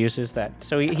just uses that.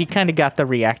 So he kind of got the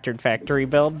reactor factory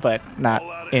build, but not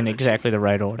in exactly the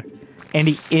right order. And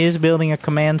he is building a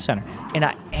command center. And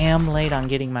I am late on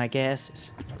getting my gases.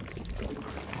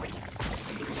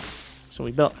 So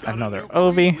we built another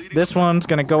OV. This one's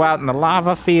going to go out in the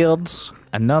lava fields.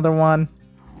 Another one.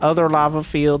 Other lava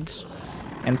fields.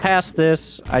 And past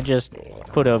this, I just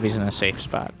put OVs in a safe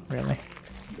spot, really.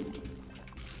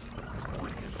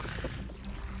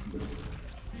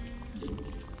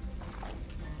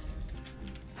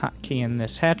 Hotkey in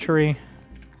this hatchery.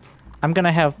 I'm going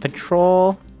to have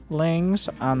patrollings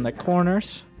on the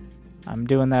corners. I'm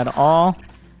doing that all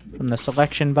from the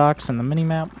selection box and the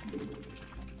minimap.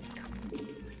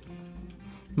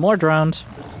 More drones.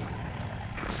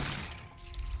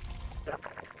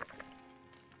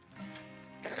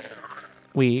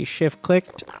 We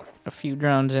shift-clicked a few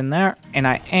drones in there, and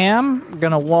I am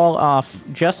gonna wall off,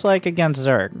 just like against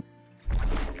Zerg,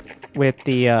 with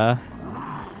the,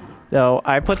 though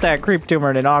I put that creep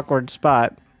tumor in an awkward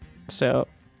spot, so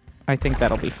I think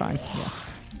that'll be fine, yeah.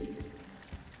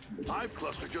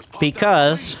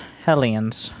 Because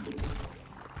Hellions.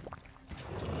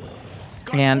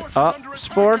 And, oh,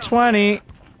 Spore 20!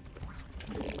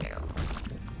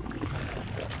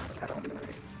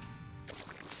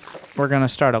 We're gonna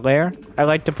start a lair. I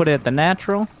like to put it at the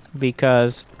natural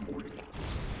because...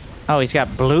 Oh, he's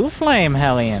got blue flame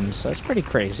Hellions. That's pretty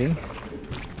crazy.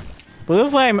 Blue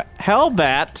flame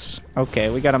Hellbats. Okay,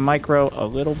 we gotta micro a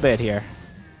little bit here.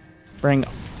 Bring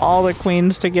all the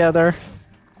queens together.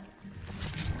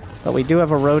 But we do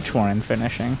have a Roach Warren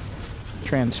finishing.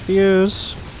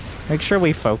 Transfuse. Make sure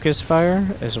we focus fire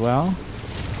as well.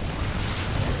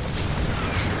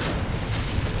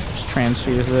 Just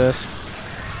transfuse this.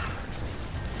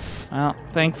 Well,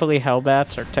 thankfully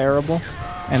Hellbats are terrible,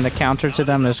 and the counter to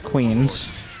them is queens.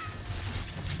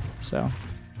 So,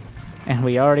 and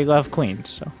we already love queens,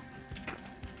 so.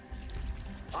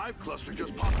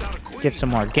 Get some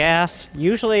more gas.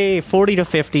 Usually 40 to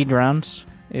 50 drones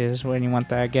is when you want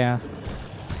that gas.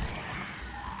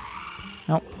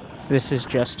 Nope, this is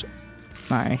just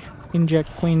my inject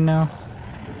queen now.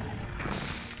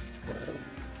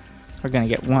 We're gonna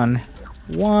get one.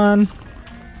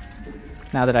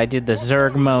 Now that I did the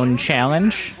Zerg Moan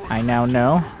challenge, I now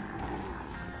know.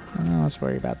 Let's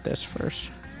worry about this first.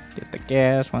 Get the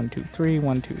gas. 1, 2, 3.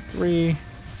 1, 2, 3.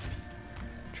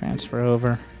 Transfer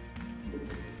over.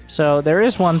 So there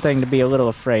is one thing to be a little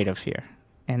afraid of here,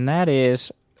 and that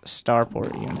is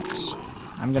starport units.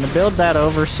 I'm going to build that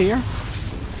overseer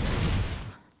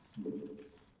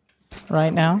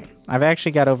right now. I've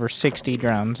actually got over 60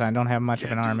 drones. I don't have much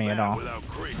of an army at all.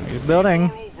 He's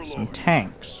building some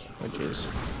tanks, which is...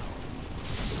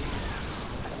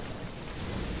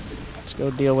 Let's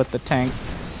go deal with the tank.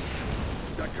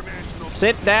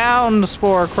 Sit down,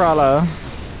 Spore Crawler.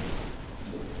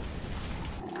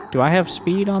 Do I have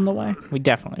speed on the way? We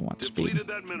definitely want speed.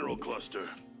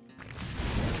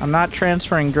 I'm not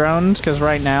transferring drones because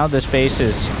right now this base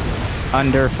is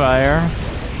under fire.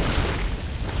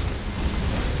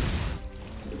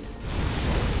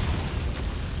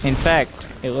 In fact,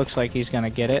 it looks like he's gonna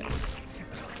get it.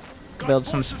 Build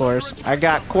some spores. I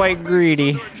got quite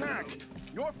greedy.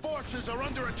 Your forces are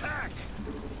under attack.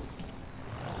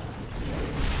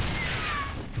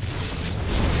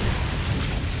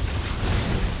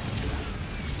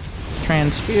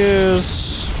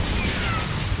 Transfuse.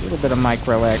 A little bit of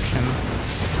micro action.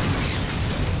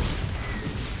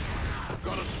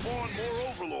 Gotta spawn more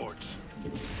overlords.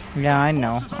 Yeah, I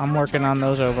know. I'm working on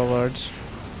those overlords.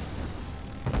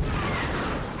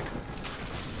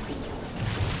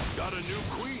 Got a new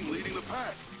queen leading the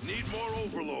pack. Need more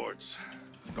overlords.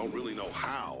 Don't really know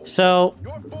how. So,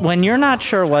 when you're not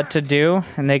sure what to do,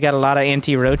 and they got a lot of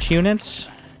anti-roach units,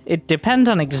 It depends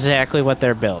on exactly what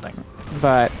they're building,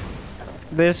 but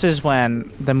this is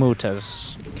when the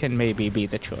mutas can maybe be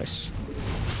the choice.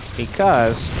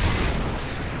 Because,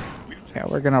 yeah,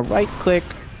 we're gonna right-click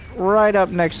right up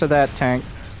next to that tank.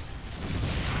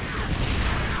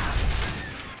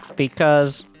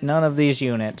 Because none of these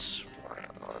units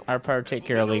are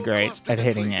particularly great at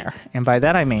hitting air. And by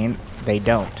that I mean, they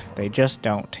don't. They just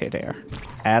don't hit air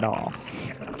at all.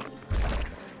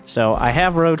 So I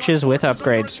have roaches with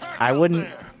upgrades.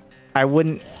 I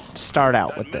wouldn't start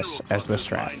out with this as the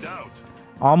strat.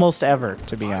 Almost ever,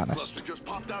 to be honest.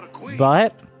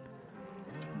 But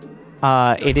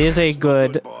it is a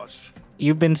good...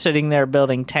 You've been sitting there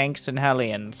building tanks and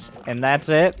Hellions, and that's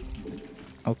it?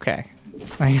 Okay.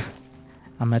 I'm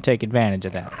gonna take advantage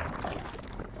of that.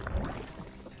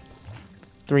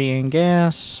 3 in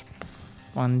gas.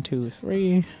 1, 2,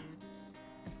 3.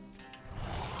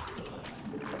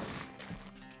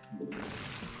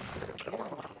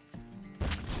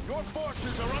 Your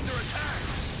forces are under attack.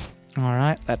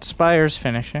 Alright, that spire's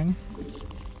finishing.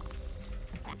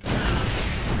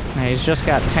 Now he's just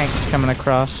got tanks coming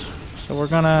across. So we're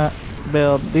gonna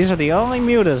build... These are the only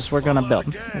mutas we're gonna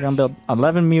build. We're gonna build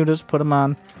 11 mutas, put them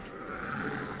on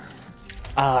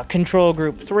control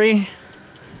group 3.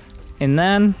 And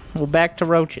then we'll back to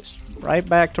roaches. Right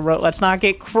back to roach. Let's not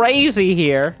get crazy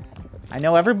here. I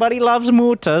know everybody loves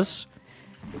mutas,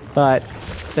 but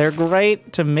they're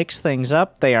great to mix things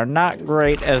up. They are not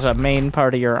great as a main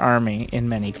part of your army in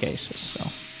many cases. So.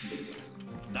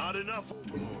 Not enough.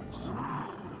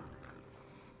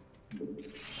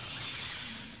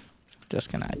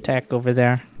 Just gonna attack over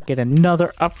there. Get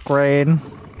another upgrade. Need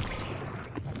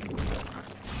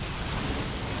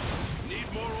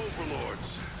more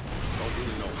overlords. Don't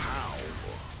really know how or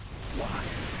why.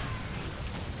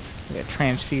 Get a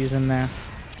transfuse in there.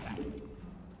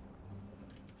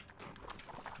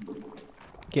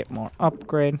 Get more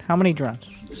upgrade. How many drones?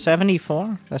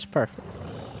 74? That's perfect.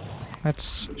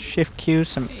 Let's shift Q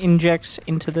some injects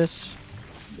into this.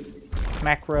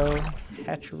 Macro,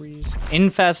 hatcheries,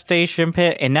 infestation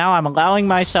pit, and now I'm allowing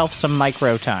myself some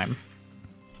micro time.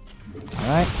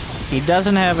 Alright. He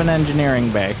doesn't have an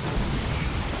engineering bay.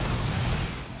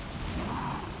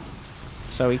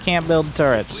 So he can't build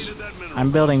turrets.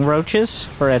 I'm building roaches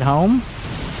for at home.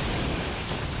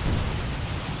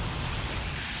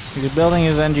 He's building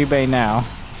his NG bay now.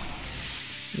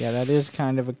 Yeah, that is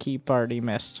kind of a key part he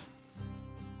missed.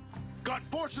 Got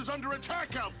forces under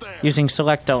attack out there. Using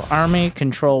Selecto Army,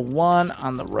 control 1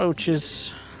 on the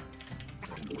roaches.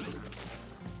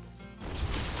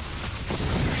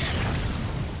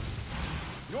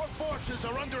 Your forces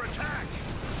are under attack.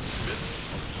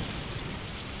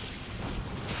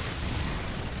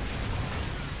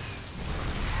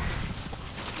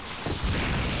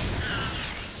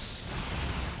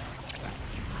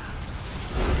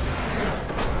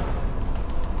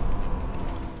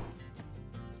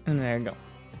 And there you go.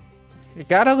 It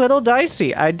got a little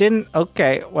dicey. I didn't...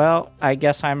 Okay, well, I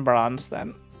guess I'm bronze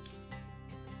then.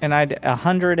 And I did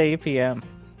 100 APM.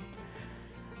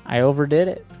 I overdid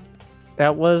it.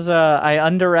 That was... I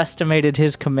underestimated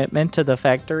his commitment to the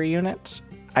factory units.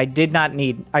 I did not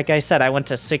need... Like I said, I went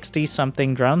to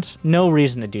 60-something drones. No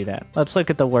reason to do that. Let's look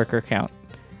at the worker count.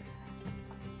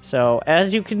 So,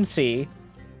 as you can see,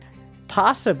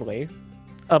 possibly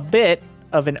a bit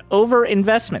of an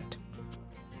overinvestment.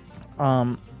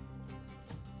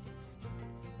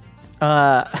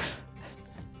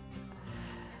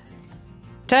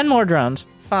 10 more drones,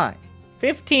 fine.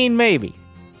 15 maybe.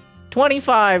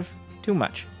 25, too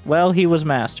much. Well, he was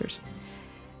masters.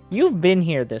 You've been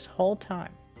here this whole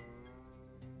time.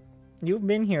 You've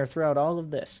been here throughout all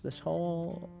of this. This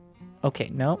whole...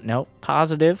 Okay, no.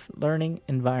 Positive learning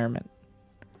environment.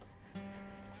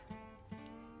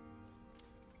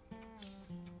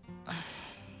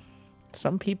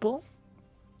 Some people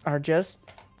are just...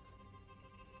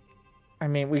 I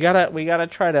mean, we gotta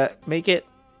try to make it...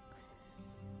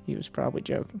 He was probably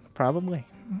joking. Probably.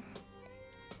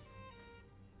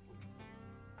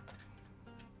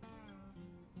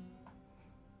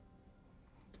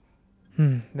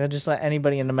 They'll just let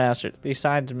anybody into Masters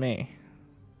besides me.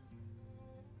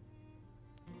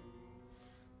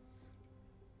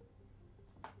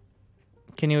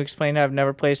 Can you explain how I've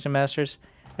never placed in Masters?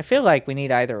 I feel like we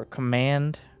need either a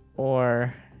command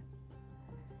or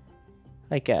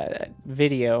like a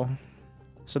video.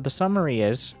 So the summary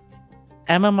is,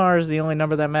 MMR is the only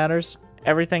number that matters.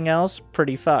 Everything else,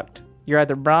 pretty fucked. You're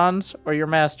either bronze or you're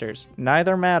masters.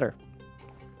 Neither matter.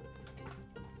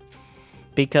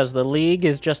 Because the league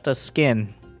is just a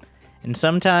skin. And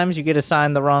sometimes you get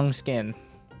assigned the wrong skin.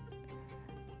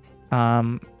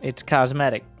 It's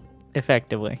cosmetic.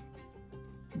 effectively.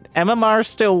 MMR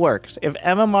still works. If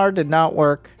MMR did not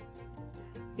work,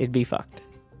 it'd be fucked.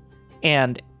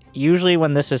 And usually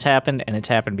when this has happened, and it's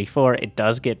happened before, it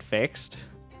does get fixed.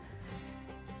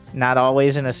 Not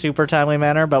always in a super timely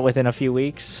manner, but within a few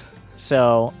weeks.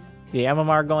 So the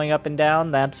MMR going up and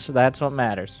down, that's what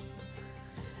matters.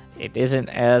 It isn't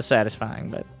as satisfying,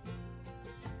 but...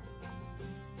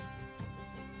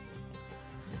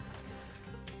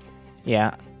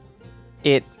 yeah.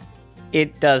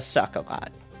 It does suck a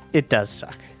lot. It does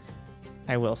suck.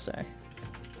 I will say.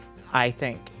 I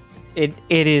think it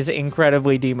is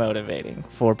incredibly demotivating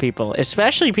for people,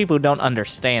 especially people who don't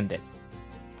understand it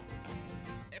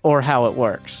or how it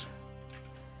works.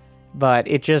 But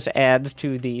it just adds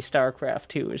to the StarCraft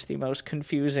 2 is the most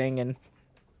confusing and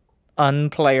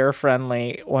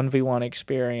unplayer-friendly 1v1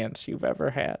 experience you've ever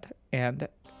had. And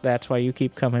that's why you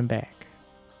keep coming back.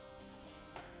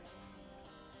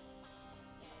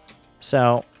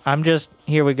 So,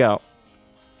 here we go.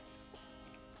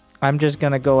 I'm just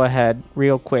gonna go ahead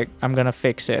real quick. I'm gonna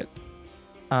fix it.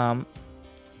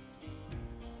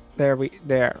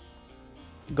 There.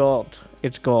 Gold.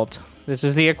 It's gold. This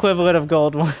is the equivalent of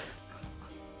gold one.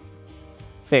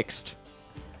 Fixed.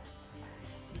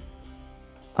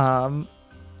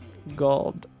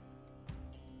 Gold.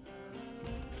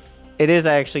 It is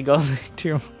actually gold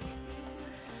too.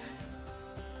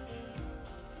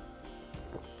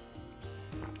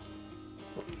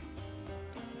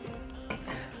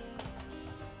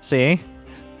 See?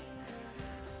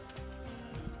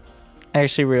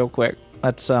 Actually, real quick,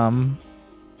 let's what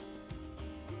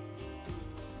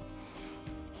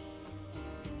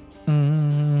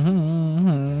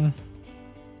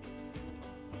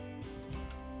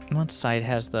site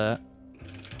has the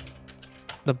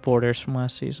borders from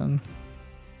last season?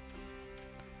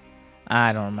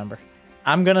 I don't remember.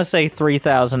 I'm gonna say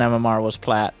 3,000 MMR was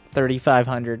Plat,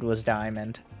 3,500 was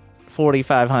Diamond,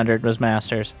 4,500 was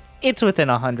Masters. It's within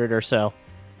 100 or so.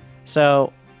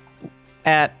 So,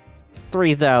 at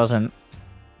 3,000,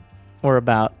 or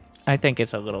about, I think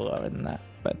it's a little lower than that,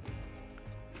 but...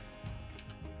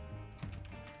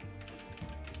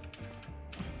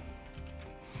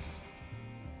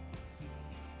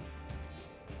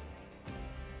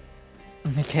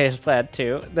 Okay, it's Plat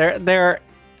 2. The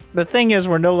thing is,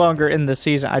 we're no longer in the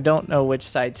season. I don't know which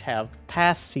sites have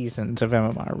past seasons of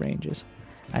MMR ranges.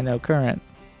 I know current.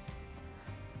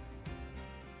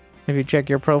 If you check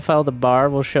your profile, the bar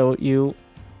will show you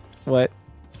what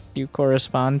you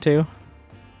correspond to.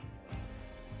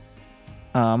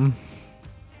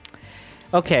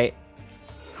 Okay.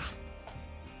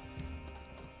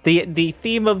 The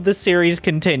theme of the series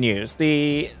continues.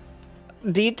 The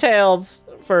details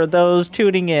for those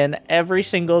tuning in every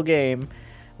single game,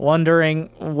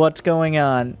 wondering what's going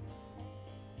on,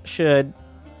 I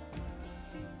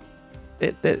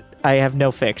have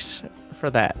no fix for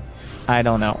that. I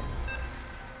don't know.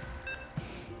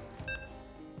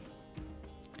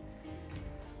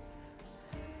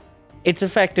 It's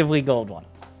effectively gold 1.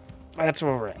 That's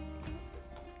where we're at.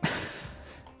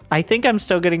 I think I'm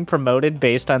still getting promoted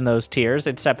based on those tiers,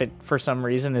 except it, for some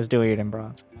reason, is doing it in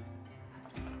bronze.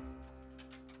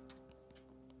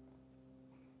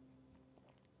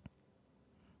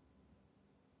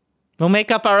 We'll make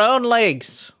up our own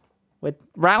leagues with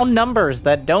round numbers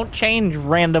that don't change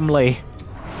randomly.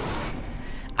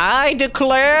 I do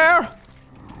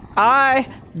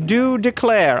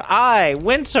declare,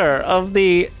 Winter of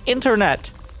the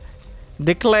Internet,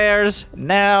 declares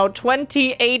now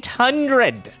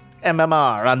 2,800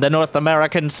 MMR on the North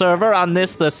American server on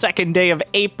this, the 2nd day of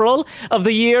April of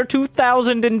the year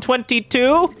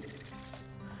 2022.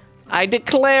 I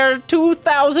declare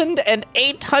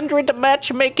 2,800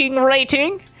 matchmaking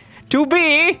rating to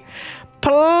be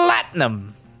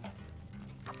platinum.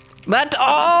 Let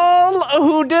all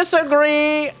who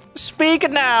disagree speak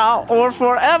now or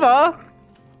forever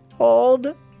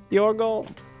hold your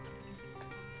gold.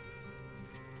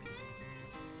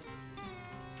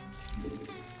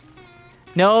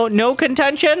 No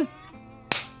contention.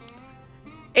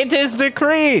 It is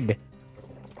decreed.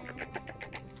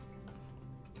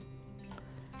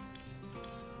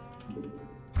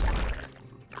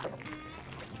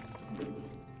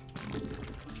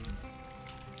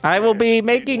 I will be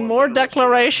making more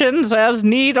declarations as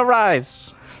need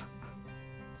arise.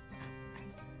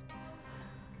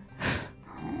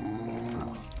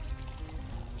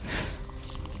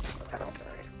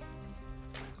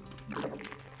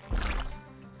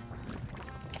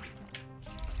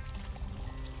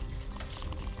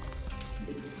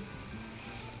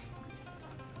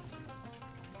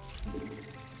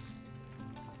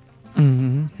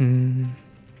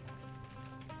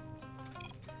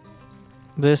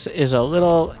 This is a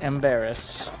little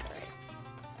embarrassed.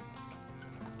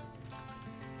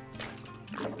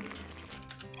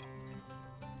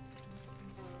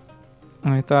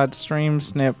 I thought stream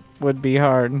snip would be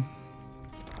hard.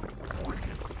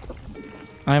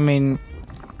 I mean,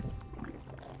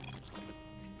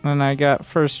 when I got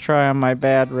first try on my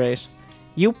bad race.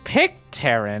 You picked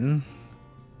Terran.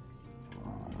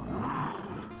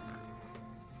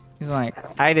 He's like,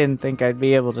 I didn't think I'd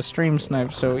be able to stream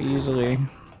snipe so easily.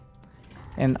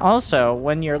 And also,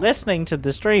 when you're listening to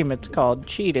the stream, it's called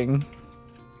cheating.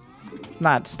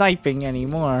 Not sniping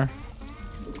anymore.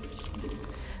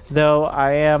 Though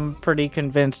I am pretty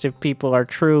convinced if people are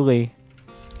truly...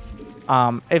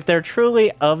 if they're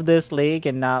truly of this league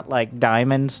and not like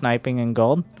diamond sniping and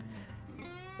gold,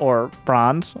 or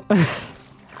bronze,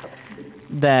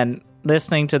 then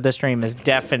listening to the stream is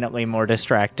definitely more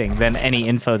distracting than any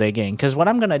info they gain. Because what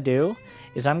I'm going to do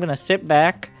is I'm going to sit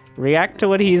back, react to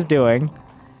what he's doing,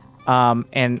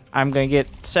 and I'm going to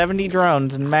get 70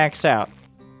 drones and max out.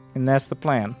 And that's the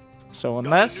plan. So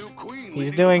unless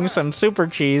he's doing some super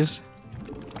cheese,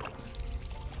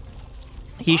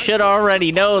 he should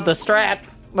already know the strat.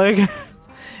 Like,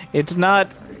 it's not.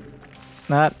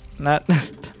 Don't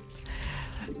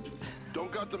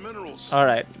got the minerals. All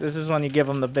right, this is when you give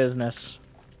him the business.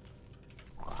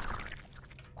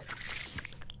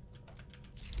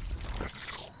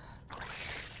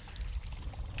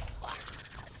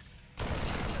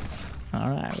 All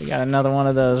right, we got another one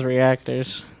of those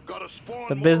reactors.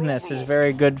 The business is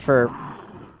very good for.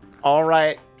 All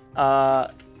right,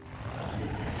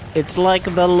 it's like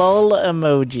the lol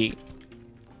emoji.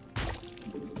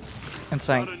 It's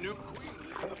like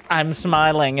I'm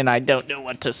smiling and I don't know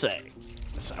what to say.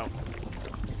 So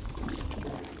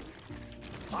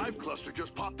Hive cluster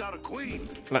just popped out a queen.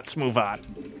 Let's move on.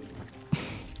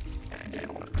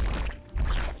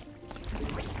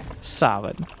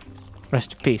 Solid.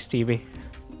 Rest in peace, TV.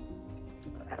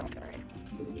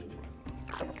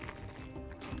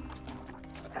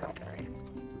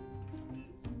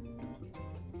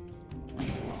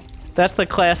 That's the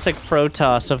classic pro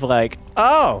toss of like,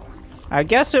 oh, I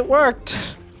guess it worked.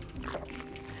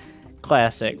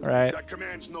 Classic, right? That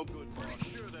command's no good, but I'm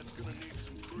sure that's gonna need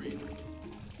some cream.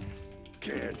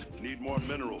 Can't. Need more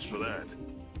minerals for that.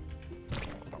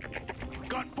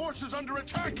 Got forces under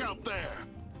attack out there.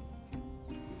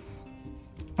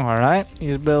 Alright,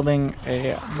 he's building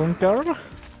a bunker.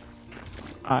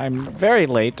 I'm very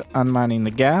late on mining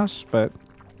the gas, but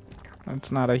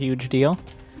that's not a huge deal.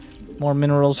 More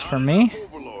minerals for me.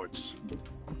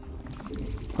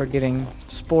 We're getting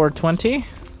Spore 20.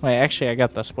 Wait, actually, I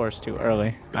got the spores too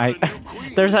early.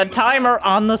 There's a timer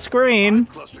on the screen.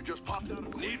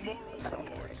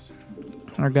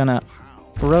 We're gonna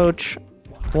Roach,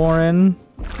 Warren,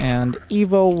 and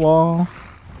Evo Wall.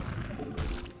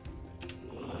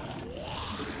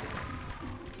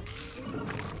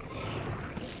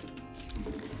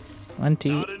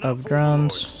 Plenty of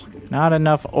drones. Not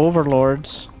enough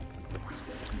overlords.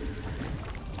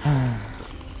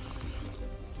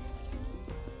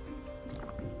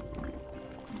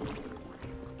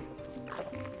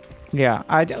 Yeah,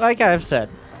 like I've said,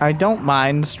 I don't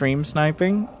mind stream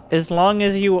sniping as long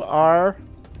as you are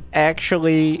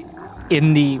actually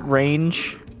in the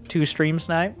range to stream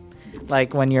snipe.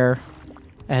 Like when you're,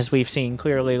 as we've seen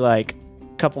clearly, like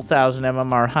a couple thousand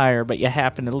MMR higher, but you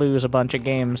happen to lose a bunch of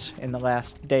games in the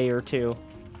last day or two.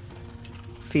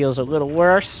 Feels a little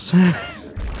worse.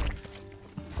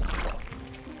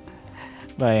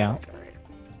 But yeah.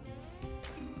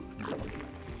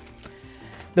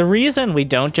 The reason we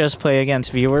don't just play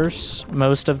against viewers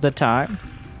most of the time,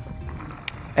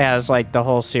 as like the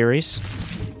whole series,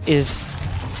 is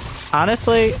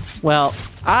honestly, well,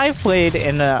 I've played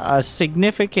in a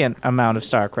significant amount of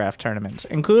StarCraft tournaments,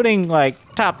 including like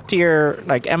top tier,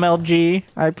 like MLG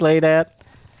I played at.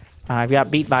 I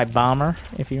got beat by Bomber,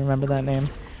 if you remember that name.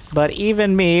 But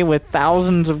even me, with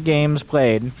thousands of games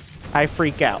played, I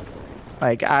freak out.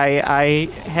 Like, I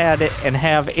had it and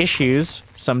have issues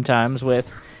sometimes with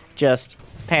just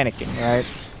panicking, right?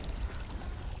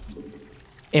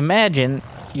 Imagine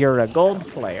you're a gold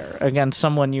player against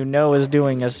someone you know is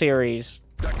doing a series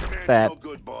that,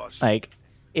 like,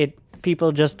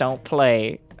 people just don't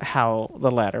play how the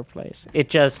ladder plays. It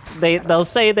just, they'll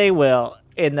say they will,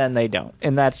 and then they don't.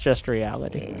 And that's just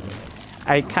reality.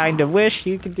 I kind of wish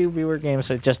you could do viewer games,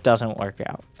 but it just doesn't work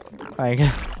out. Like...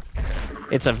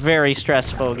 It's a very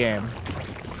stressful game.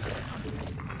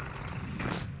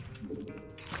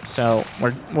 So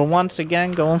we're once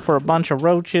again going for a bunch of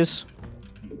roaches.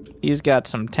 He's got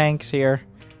some tanks here.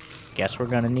 Guess we're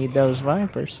gonna need those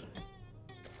Vipers.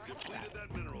 Completed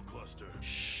that mineral cluster. cluster.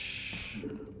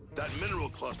 That mineral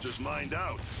cluster's mined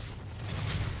out.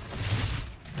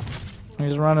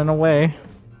 He's running away.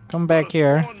 Come back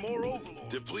here.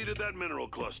 Depleted that mineral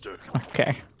cluster.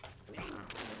 Okay.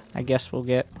 I guess we'll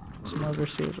get some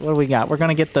overseers. What do we got? We're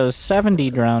gonna get those 70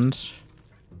 drones.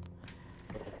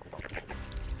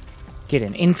 Get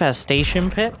an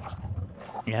infestation pit?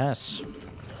 Yes.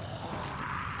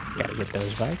 Gotta get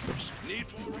those Vipers. Need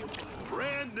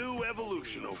brand new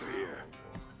evolution over here.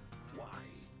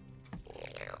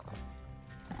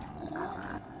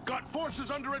 Got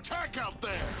forces under attack out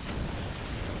there.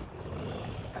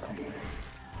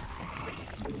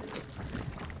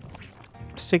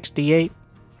 68.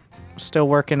 Still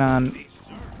working on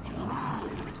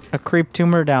a creep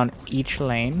tumor down each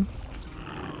lane.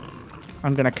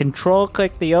 I'm gonna control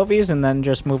click the OVs and then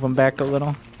just move them back a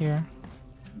little here.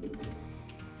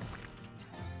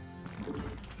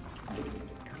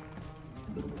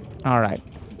 Alright.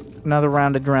 Another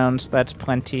round of drones, that's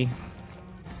plenty.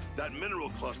 That mineral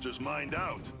cluster's mined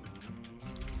out.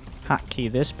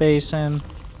 Hotkey this basin.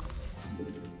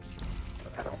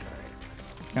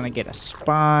 Gonna get a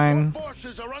spine.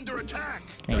 Forces are under attack.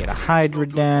 Gonna get a Hydra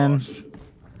Den.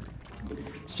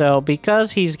 So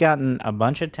because he's gotten a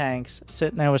bunch of tanks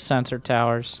sitting there with sensor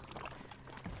towers,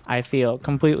 I feel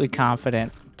completely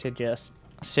confident to just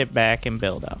sit back and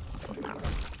build up.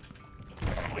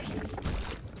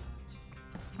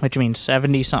 Which means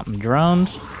 70-something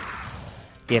drones.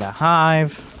 Get a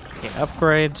hive. Get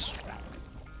upgrades.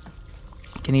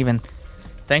 Can even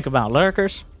think about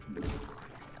lurkers.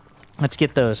 Let's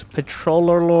get those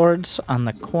patroller lords on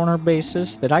the corner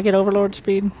bases. Did I get overlord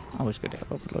speed? Always good to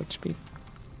have overlord speed.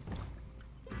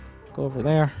 Go over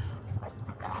there.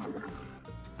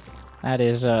 That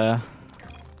is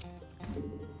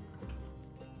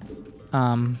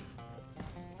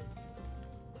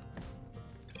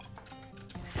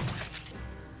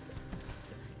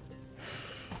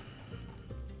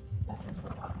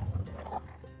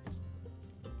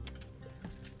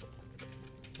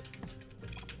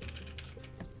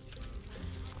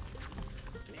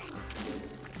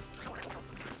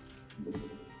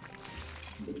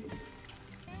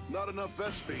Not enough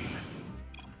Vespine.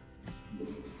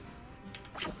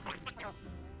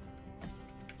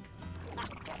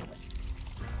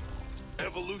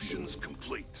 Evolution's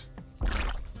complete.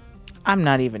 I'm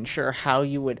not even sure how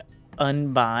you would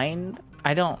unbind.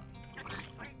 I don't.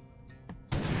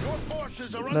 Your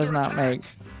forces are Does under not attack.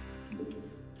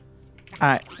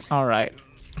 make. Alright.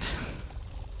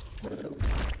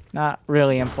 Not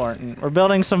really important. We're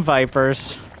building some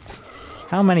Vipers.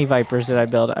 How many Vipers did I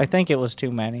build? I think it was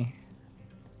too many.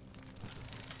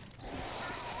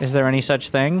 Is there any such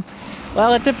thing?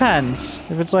 Well, it depends.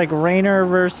 If it's like Reynor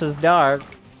versus Dark,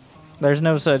 there's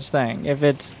no such thing. If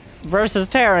it's versus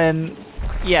Terran,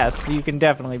 yes, you can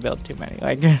definitely build too many.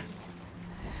 Like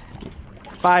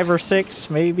 5 or 6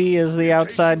 maybe is the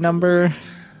outside number.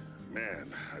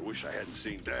 Man, I wish I hadn't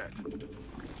seen that.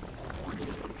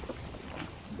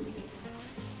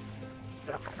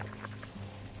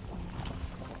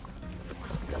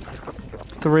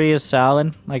 3 is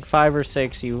solid. Like 5 or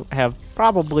 6, you have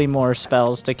probably more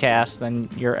spells to cast than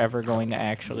you're ever going to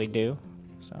actually do.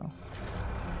 So.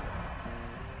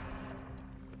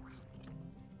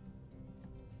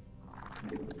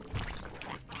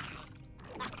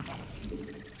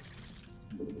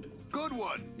 Good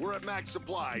one. We're at max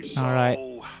supply. So... All right.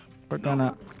 We're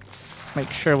gonna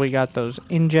make sure we got those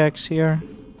injects here.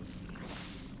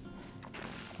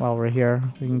 While we're here,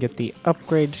 we can get the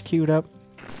upgrades queued up.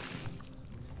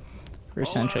 For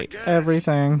essentially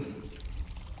everything.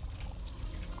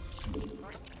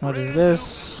 What is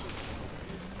this?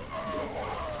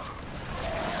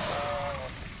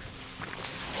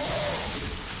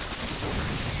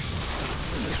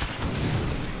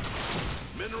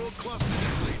 Mineral cluster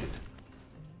depleted.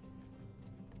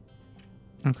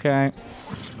 Okay.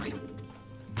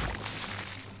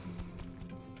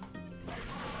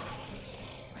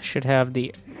 I should have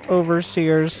the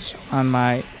overseers on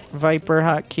my Viper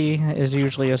hotkey is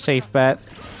usually a safe bet.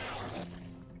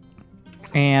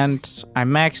 And I'm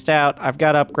maxed out. I've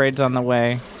got upgrades on the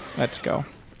way. Let's go.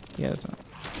 He has a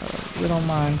little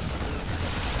mine.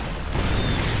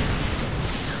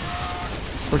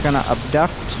 We're gonna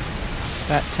abduct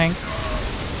that tank.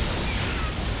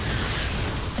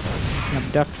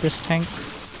 Abduct this tank.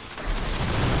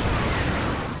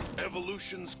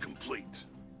 Evolution's complete.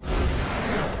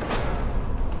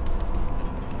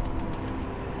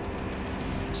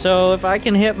 So if I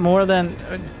can hit more than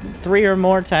 3 or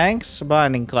more tanks,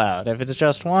 Binding Cloud. If it's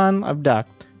just 1, abduct.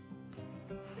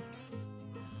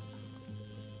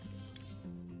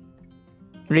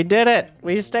 We did it!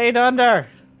 We stayed under!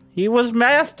 He was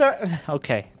master!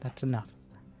 Okay, that's enough.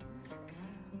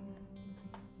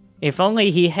 If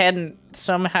only he hadn't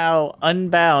somehow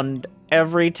unbound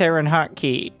every Terran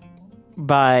hotkey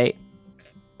by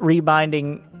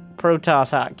rebinding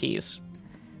Protoss hotkeys.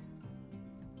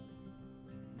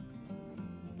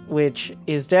 Which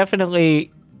is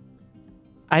definitely...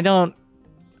 I'm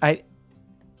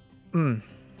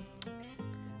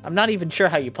not even sure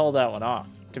how you pull that one off,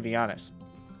 to be honest.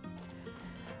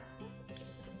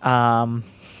 I'm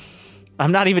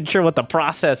not even sure what the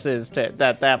process is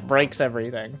that breaks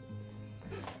everything.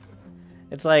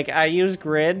 It's like, I use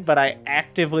grid, but I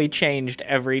actively changed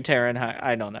every Terran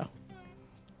I don't know.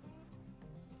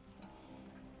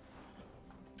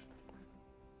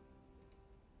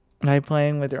 Are you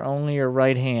playing with only your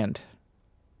right hand?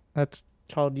 That's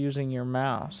called using your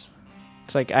mouse.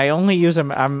 It's like, I only use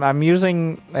them. I'm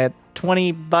using a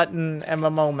 20-button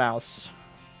MMO mouse.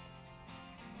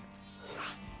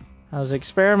 I was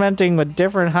experimenting with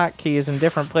different hotkeys in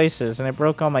different places, and it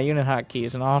broke all my unit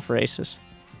hotkeys in off races.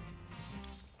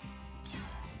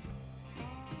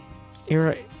 You're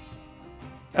right.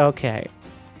 Okay.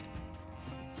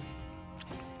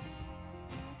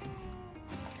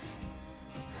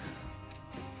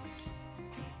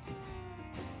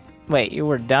 Wait, you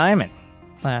were diamond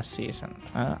last season.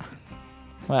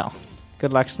 Well,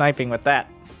 good luck sniping with that.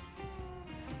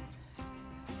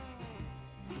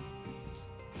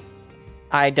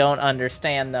 I don't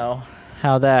understand, though,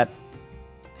 how that...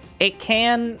 It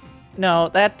can... No,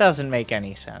 that doesn't make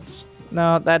any sense.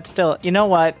 No, that's still... You know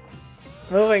what?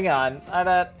 Moving on.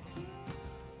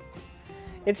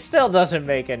 It still doesn't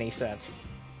make any sense.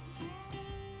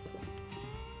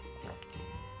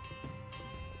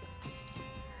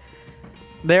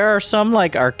 There are some,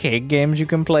 like, arcade games you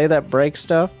can play that break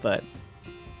stuff, but...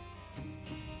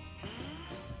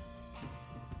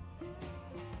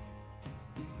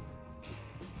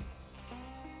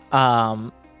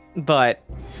 But...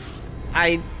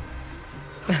 I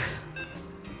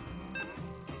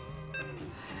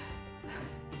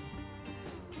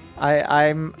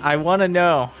want to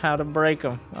know how to break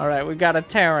them. Alright, we got a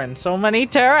Terran. So many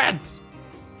Terrans!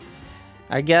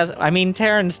 I mean,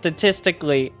 Terran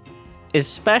statistically...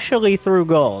 Especially through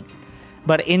gold.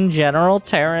 But in general,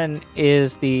 Terran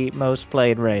is the most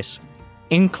played race.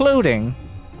 Including,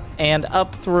 and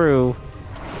up through,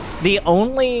 the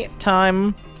only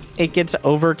time it gets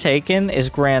overtaken is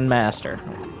Grandmaster.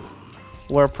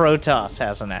 Where Protoss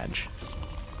has an edge.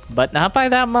 But not by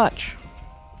that much.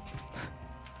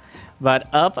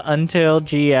 But up until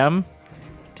GM,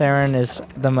 Terran is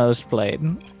the most played.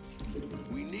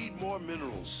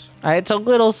 It's a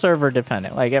little server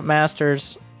dependent. Like at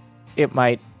Masters, it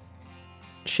might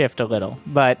shift a little.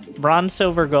 But Bronze,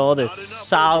 Silver, Gold is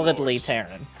solidly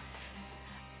Terran.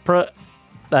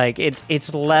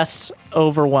 It's less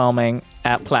overwhelming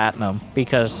at Platinum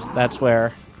because that's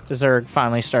where Zerg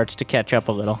finally starts to catch up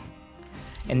a little.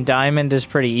 And Diamond is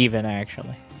pretty even,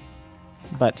 actually.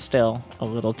 But still a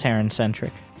little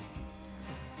Terran-centric.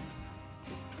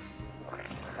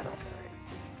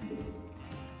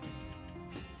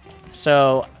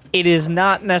 So, it is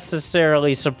not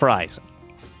necessarily surprising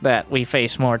that we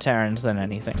face more Terrans than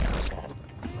anything else.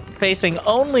 Facing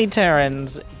only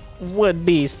Terrans would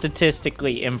be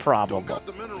statistically improbable.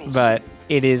 But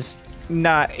it is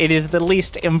not, it is the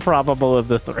least improbable of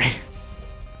the three.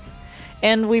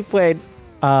 And we played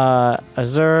a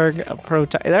Zerg, a Pro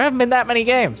Tour. There haven't been that many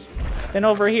games. Been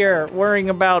over here worrying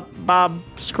about Bob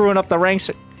screwing up the ranks.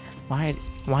 Why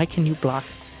can you block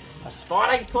a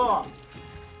spawning pool?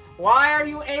 Why are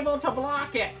you able to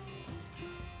block it?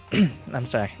 I'm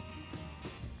sorry.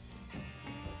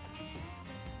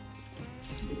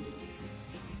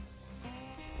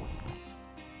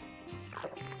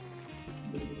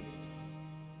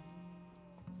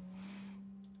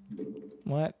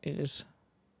 What is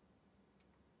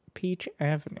Peach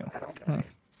Avenue?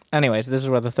 Anyways, this is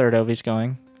where the third OV's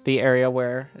going. The area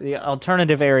where... The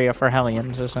alternative area for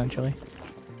Hellions, essentially.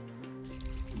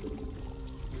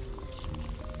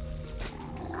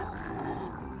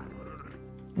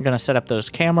 I'm gonna set up those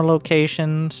camera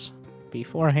locations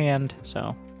beforehand.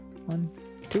 So, 1,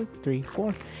 2, 3,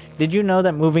 4. Did you know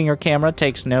that moving your camera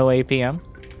takes no APM?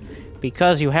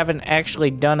 Because you haven't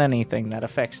actually done anything that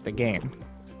affects the game.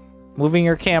 Moving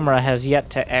your camera has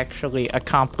yet to actually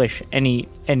accomplish any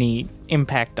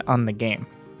impact on the game.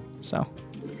 So,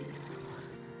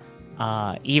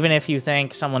 even if you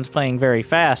think someone's playing very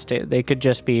fast, they could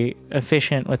just be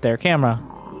efficient with their camera.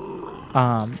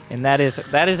 And that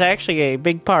is actually a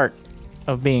big part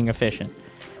of being efficient.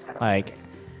 Like,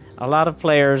 A lot of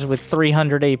players with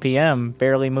 300 APM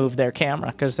barely move their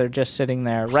camera because they're just sitting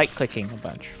there right-clicking a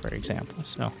bunch, for example.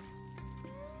 So,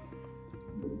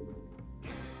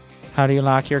 how do you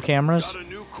lock your cameras?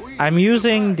 I'm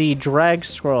using the drag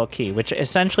scroll key, which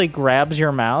essentially grabs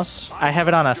your mouse. I have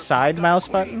it on a side mouse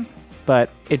button, but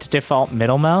it's default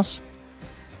middle mouse.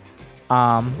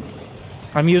 I'm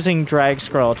using drag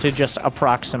scroll to just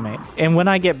approximate. And when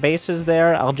I get bases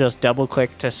there, I'll just double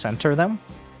click to center them.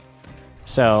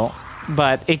 So,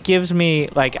 but it gives me,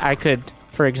 like, I could,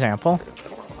 for example,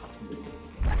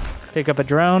 pick up a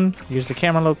drone, use the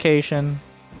camera location.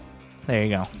 There you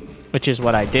go. Which is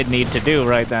what I did need to do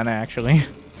right then, actually.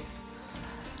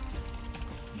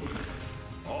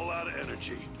 All out of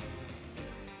energy.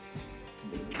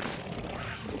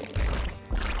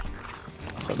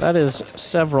 So that is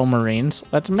several Marines.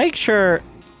 Let's make sure...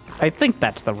 I think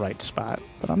that's the right spot,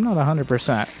 but I'm not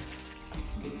 100%.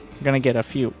 I'm gonna get a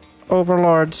few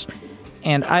Overlords.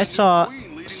 And I saw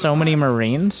so many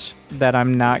Marines that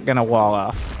I'm not gonna wall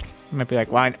off. You might be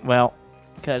like, why? Well,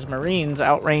 because Marines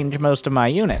outrange most of my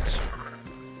units.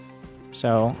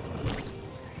 So...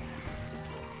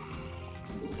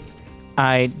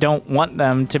 I don't want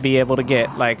them to be able to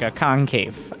get, like, a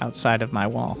concave outside of my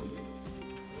wall.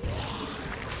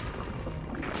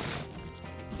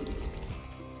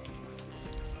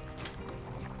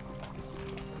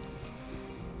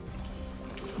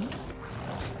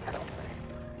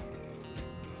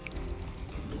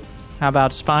 How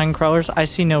about spine crawlers? I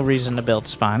see no reason to build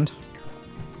spine.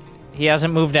 He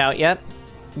hasn't moved out yet.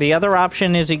 The other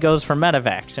option is he goes for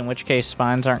medevacs, in which case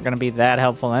spines aren't going to be that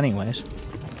helpful anyways.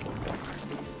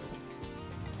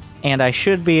 And I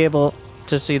should be able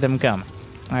to see them come.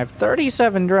 I have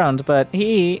 37 drones, but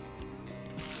he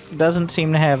doesn't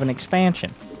seem to have an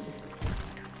expansion.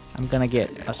 I'm going to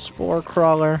get a spore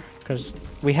crawler, because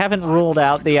we haven't ruled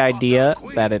out the idea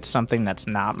that it's something that's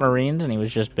not Marines, and he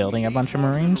was just building a bunch of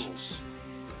Marines.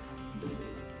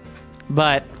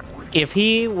 But if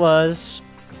he was...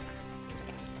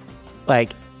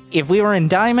 like, if we were in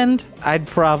Diamond, I'd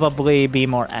probably be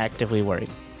more actively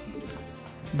worried.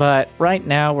 But right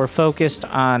now, we're focused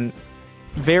on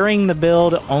varying the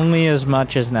build only as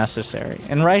much as necessary.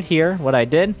 And right here, what I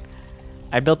did,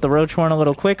 I built the Roach Horn a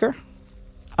little quicker.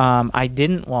 I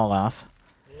didn't wall off.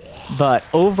 But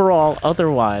overall,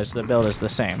 otherwise, the build is the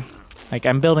same. Like,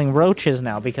 I'm building Roaches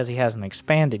now because he hasn't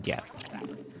expanded yet.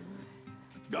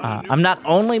 I'm not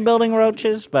only building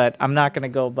Roaches, but I'm not going to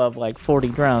go above, like, 40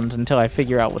 drones until I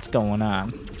figure out what's going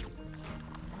on.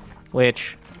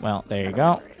 Which, well, there you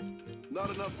go.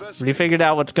 We figured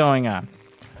out what's going on.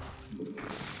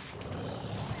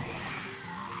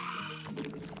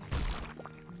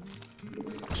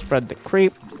 Spread the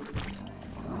creep.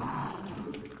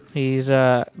 He's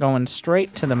going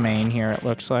straight to the main here, it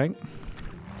looks like.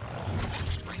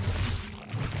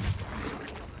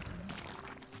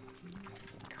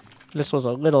 This was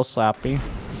a little sloppy.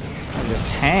 Just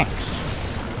tanks.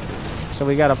 So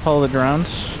we gotta pull the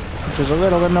drones, which is a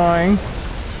little annoying.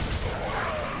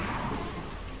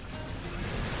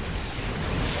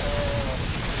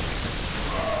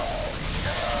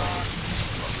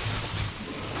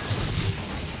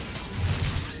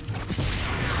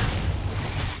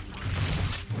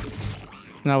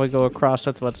 Now we go across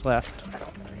with what's left.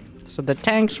 So the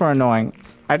tanks were annoying.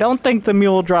 I don't think the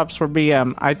mule drops were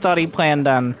BM. I thought he planned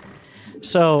on...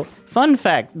 So, fun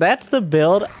fact, that's the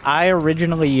build I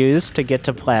originally used to get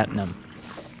to Platinum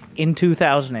in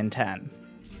 2010.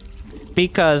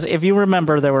 Because if you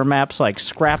remember, there were maps like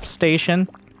Scrap Station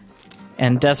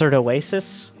and Desert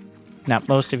Oasis. Now,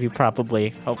 most of you probably,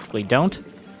 hopefully don't.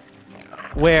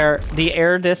 Where the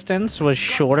air distance was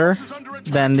shorter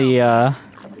than the...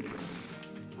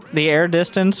 the air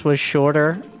distance was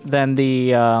shorter than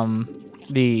the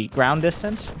ground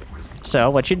distance.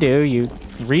 So what you do, you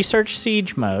research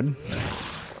siege mode.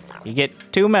 You get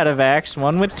 2 medevacs,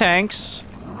 one with tanks,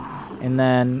 and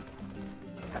then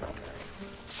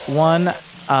 1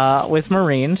 with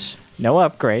Marines. No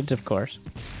upgrades, of course.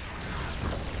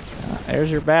 There's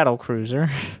your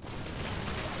Battlecruiser.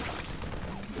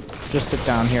 Just sit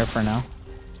down here for now.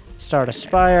 Start a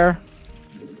spire.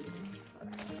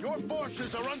 Your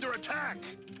forces are under attack.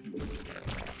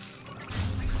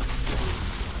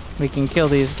 We can kill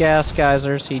these gas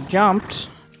geysers. He jumped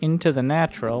into the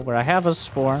natural, where I have a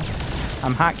spore.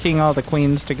 I'm hotkeying all the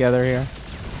queens together here.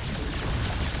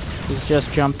 He's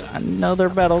just jumped another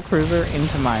Battlecruiser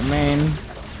into my main.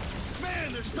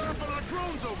 Man, they're stomping our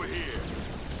drones over here.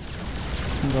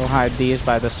 Go hide these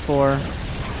by the spore.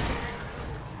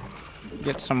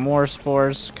 Get some more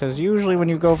spores, because usually when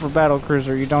you go for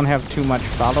Battlecruiser, you don't have too much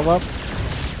follow-up.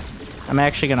 I'm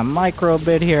actually gonna micro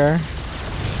bid here.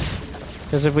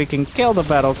 Because if we can kill the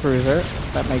Battlecruiser,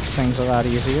 that makes things a lot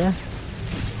easier.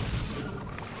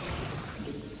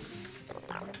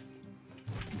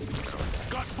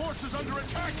 Got forces under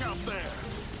attack out there.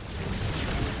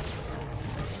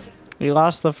 He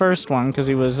lost the first one because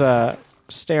he was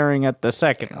staring at the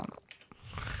second one.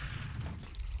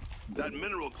 That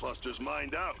mineral cluster's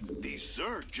mined out. These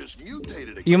Zerg just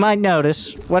mutated again. You might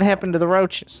notice what happened to the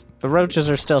roaches. The roaches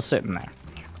are still sitting there.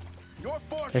 Your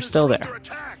forces They're still are there. under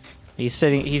attack. He's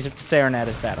staring at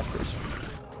his Battlecruiser.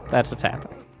 That's what's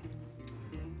happening.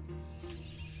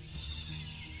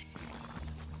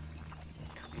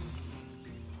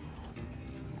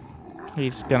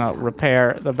 He's gonna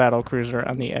repair the Battlecruiser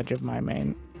on the edge of my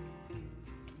main.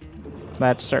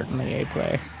 That's certainly a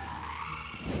play.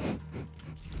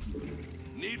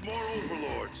 Need more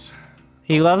overlords.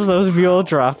 He loves those mule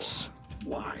drops.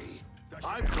 Why?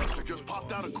 Hive cluster just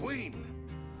popped out a queen.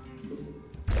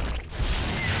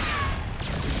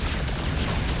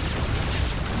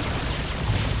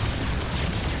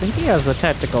 I think he has the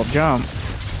tactical jump.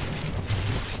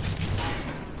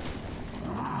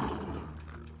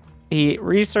 He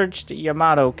researched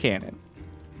Yamato cannon.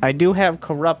 I do have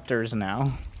corruptors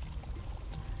now.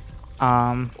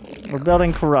 We're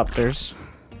building corruptors.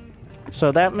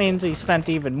 So that means he spent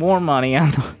even more money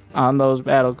on those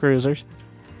battle cruisers.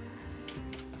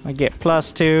 I get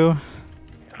 +2.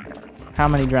 How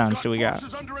many drones do we got?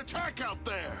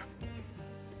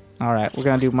 Alright, we're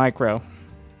gonna do micro.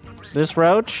 This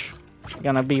roach,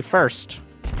 gonna be first.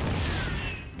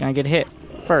 Gonna get hit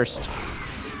first.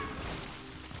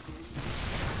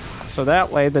 So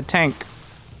that way the tank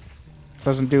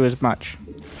doesn't do as much.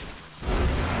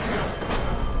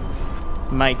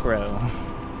 Micro.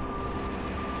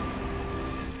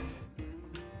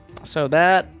 So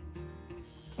that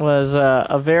was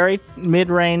a very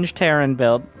mid-range Terran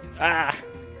build.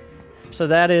 So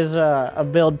that is a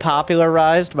build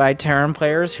popularized by Terran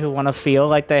players who want to feel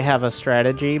like they have a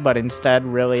strategy, but instead,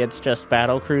 really, it's just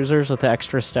battle cruisers with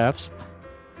extra steps.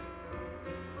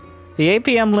 The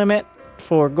APM limit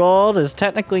for gold is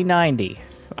technically 90.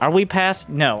 Are we past?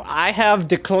 No. I have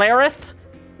declareth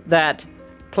that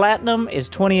platinum is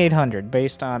 2,800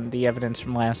 based on the evidence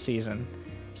from last season.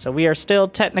 So we are still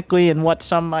technically in what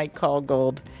some might call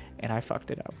gold, and I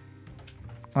fucked it up.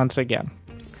 Once again.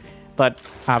 But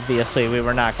obviously we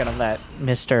were not going to let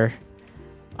Mr.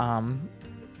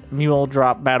 Mule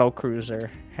Drop Battlecruiser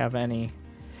have any...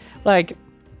 Like,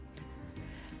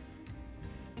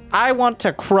 I want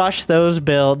to crush those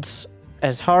builds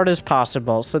as hard as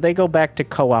possible so they go back to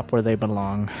co-op where they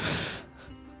belong.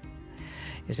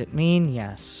 Is it mean?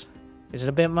 Yes. Is it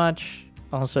a bit much?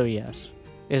 Also, yes.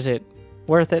 Is it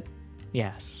worth it?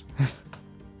 Yes.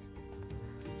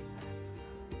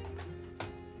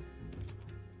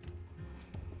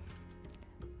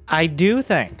 I do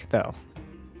think, though,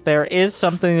 there is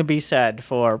something to be said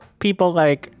for people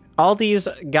like all these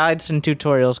guides and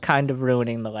tutorials kind of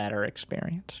ruining the ladder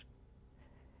experience.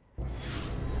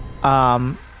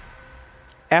 After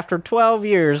 12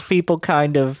 years, people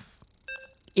kind of,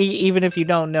 even if you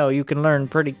don't know, you can learn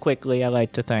pretty quickly, I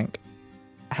like to think,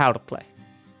 how to play,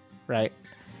 right?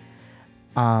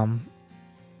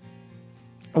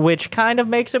 Which kind of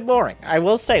makes it boring. I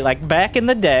will say, like, back in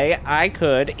the day, I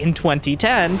could, in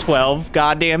 2010, 12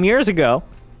 goddamn years ago,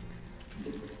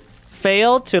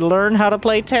 fail to learn how to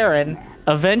play Terran,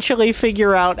 eventually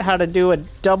figure out how to do a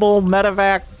double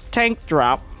medevac tank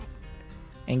drop,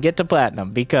 and get to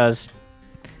platinum, because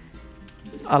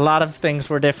a lot of things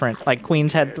were different. Like,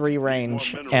 Queens had 3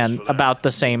 range and about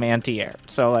the same anti-air.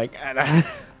 So, like,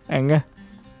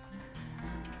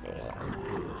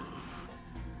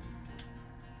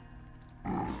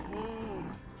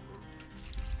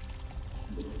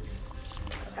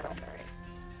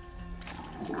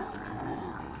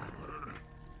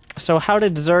 So how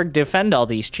did Zerg defend all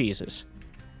these cheeses?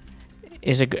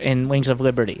 Is it in Wings of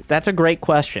Liberty? That's a great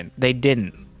question. They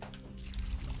didn't.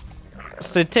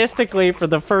 Statistically, for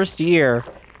the first year,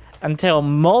 until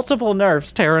multiple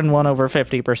nerfs, Terran won over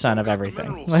 50% of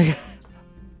everything. Like,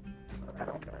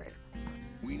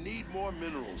 We need more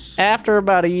minerals. after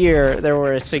about a year, there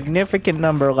were a significant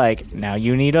number like, now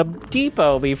you need a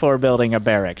depot before building a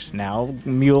barracks. Now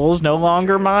mules no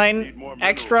longer mine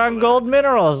extra on gold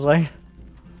minerals. Like,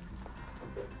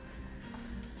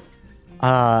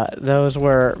 those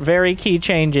were very key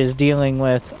changes dealing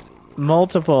with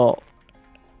multiple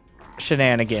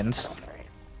shenanigans.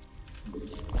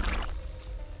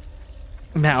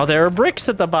 Now, there are bricks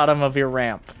at the bottom of your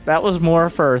ramp. That was more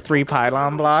for 3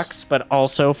 pylon blocks, but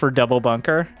also for double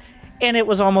bunker. And it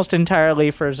was almost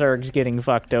entirely for Zergs getting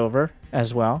fucked over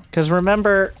as well. Because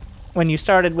remember, when you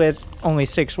started with only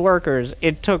 6 workers,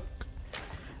 it took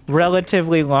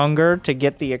relatively longer to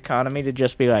get the economy to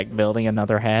just be like building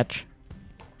another hatch.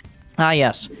 Ah,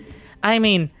 yes. I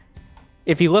mean,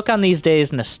 if you look on these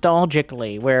days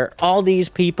nostalgically, where all these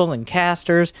people and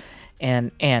casters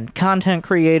and content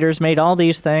creators made all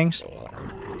these things,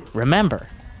 remember,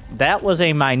 that was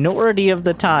a minority of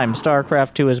the time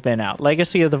StarCraft 2 has been out.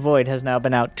 Legacy of the Void has now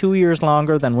been out 2 years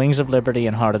longer than Wings of Liberty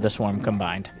and Heart of the Swarm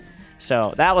combined.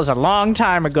 So, that was a long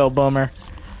time ago, Boomer.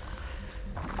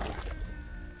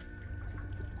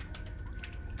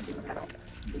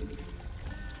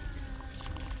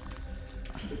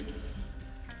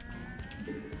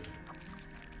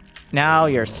 Now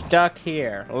you're stuck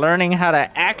here, learning how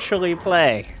to actually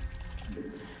play.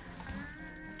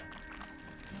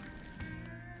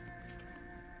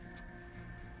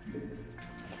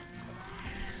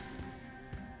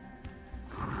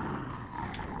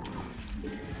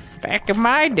 Back in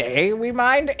my day, we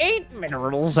mined 8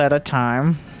 minerals at a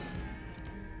time.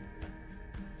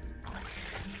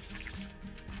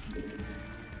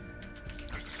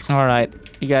 Alright,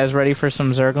 you guys ready for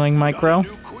some Zergling micro?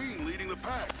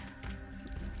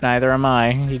 Neither am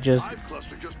I. He just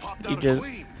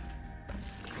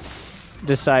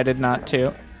decided not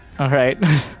to. Alright.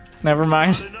 Never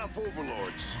mind.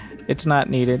 It's not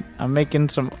needed. I'm making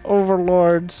some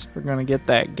overlords. We're gonna get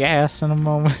that gas in a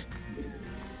moment.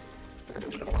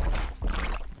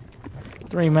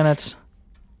 3 minutes.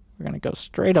 We're gonna go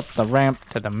straight up the ramp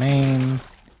to the main.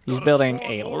 He's building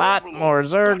a lot more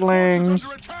Zerglings.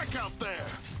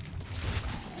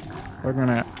 We're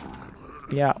gonna...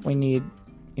 Yeah, we need...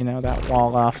 You know, that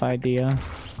wall off idea.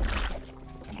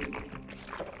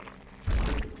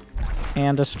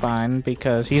 And a spine,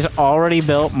 because he's already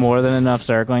built more than enough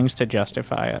Zerglings to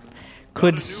justify it.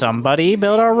 Could somebody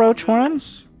build our Roach one?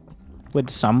 Would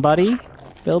somebody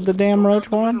build the damn Roach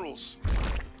one?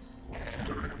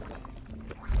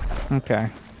 Okay.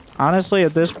 Honestly,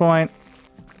 at this point...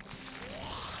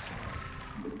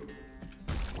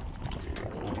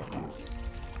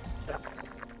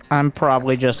 I'm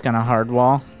probably just gonna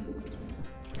hardwall.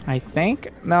 I think?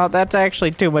 No, that's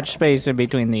actually too much space in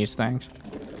between these things.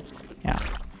 Yeah,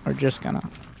 we're just gonna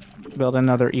build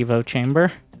another Evo chamber.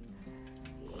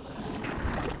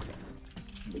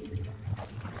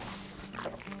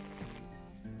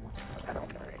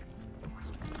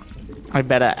 I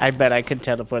bet I could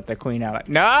teleport the queen out.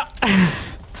 No!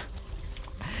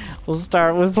 We'll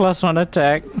start with +1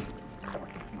 attack.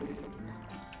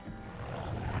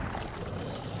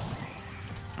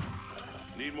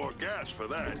 For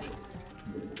that.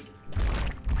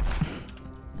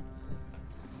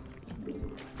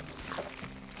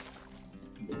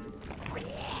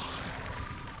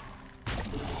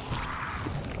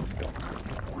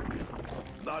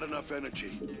 Not enough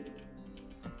energy.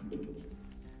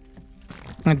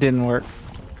 It didn't work.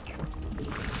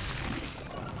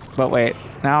 But wait,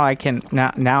 now I can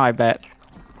now I bet.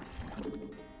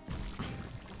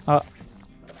 Oh.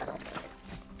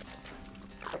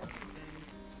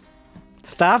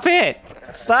 Stop it!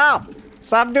 Stop!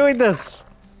 Stop doing this!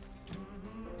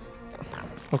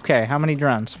 Okay, how many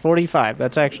drones? 45.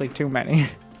 That's actually too many.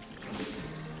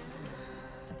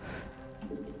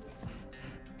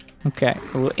 Okay,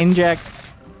 we'll inject...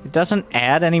 It doesn't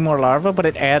add any more larvae, but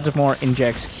it adds more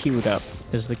injects queued up,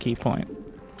 is the key point.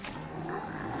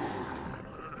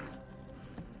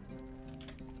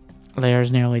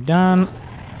 Layer's nearly done.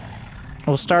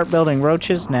 We'll start building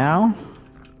roaches now.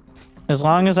 As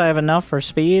long as I have enough for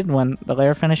speed when the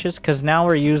layer finishes, because now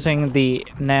we're using the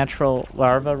natural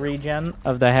larva regen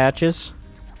of the hatches.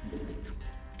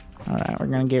 Alright, we're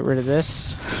going to get rid of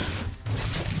this.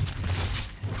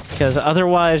 Because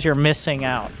otherwise you're missing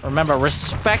out. Remember,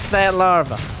 respect that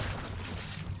larva.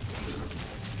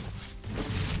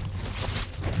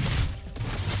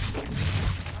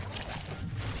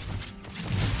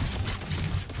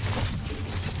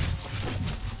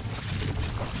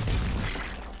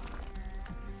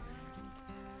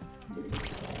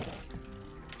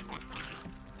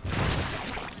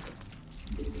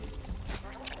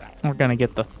 We're gonna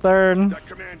get the third. That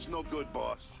command's no good,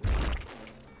 boss.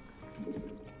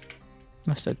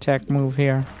 Let's attack move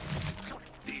here.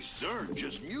 These Zerg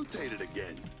just mutated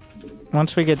again.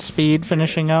 Once we get speed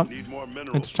finishing up,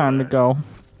 it's time to go.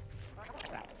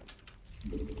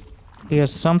 He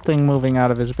has something moving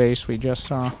out of his base we just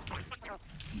saw.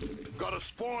 Gotta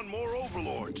spawn more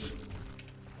overlords.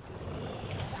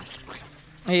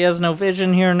 He has no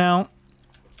vision here now.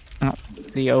 Oh,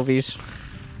 the Ovies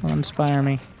will inspire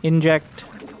me. Inject,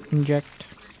 inject,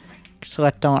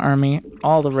 Select all army,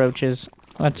 all the roaches.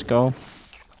 Let's go.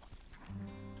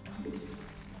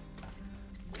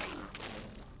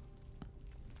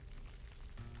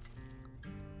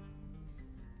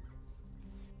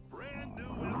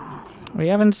 We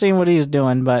haven't seen what he's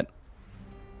doing, but...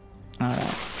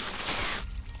 Alright.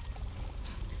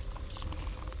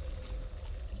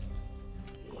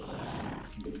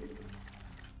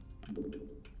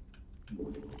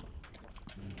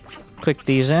 Click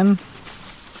these in.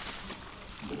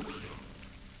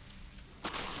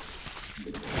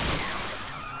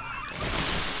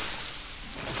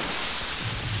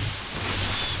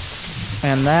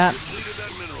 And that...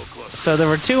 So there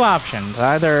were two options.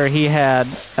 Either he had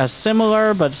a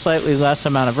similar but slightly less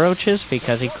amount of roaches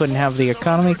because he couldn't have the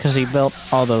economy because he built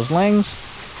all those lings.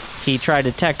 He tried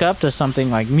to tech up to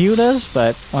something like mutas,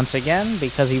 but once again,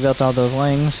 because he built all those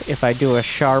lings, if I do a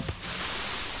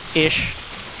sharp-ish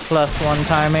 +1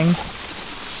 timing,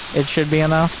 it should be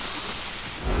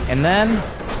enough. And then,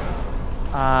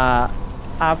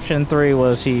 option 3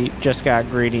 was he just got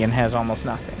greedy and has almost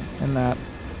nothing. And that...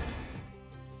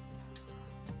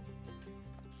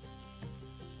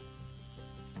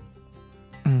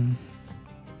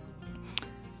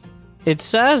 It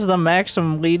says the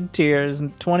maximum lead tier is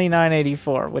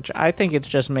 2984, which I think it's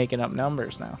just making up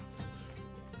numbers now.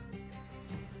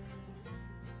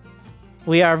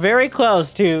 We are very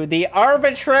close to the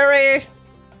arbitrary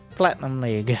Platinum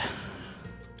League.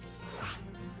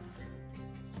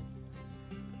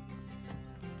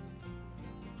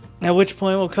 At which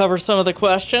point we'll cover some of the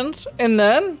questions, and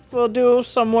then we'll do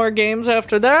some more games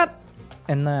after that.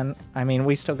 And then, I mean,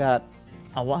 we still got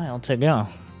a while to go.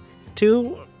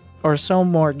 2 or so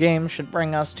more games should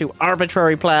bring us to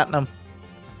arbitrary platinum.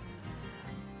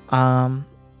 And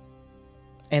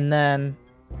then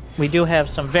we do have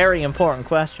some very important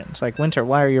questions, like Winter,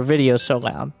 why are your videos so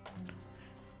loud?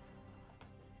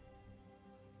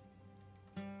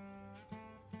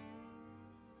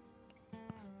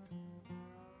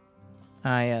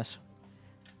 Ah, yes.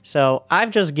 So I've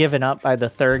just given up by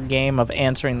the 3rd game of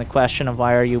answering the question of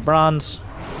why are you bronze?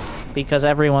 Because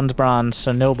everyone's bronze,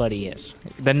 so nobody is.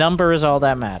 The number is all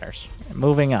that matters.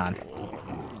 Moving on.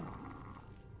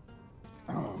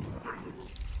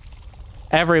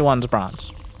 Everyone's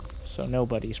bronze, so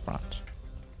nobody's bronze.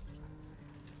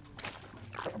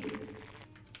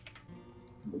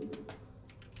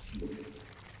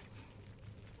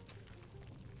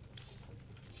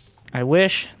 I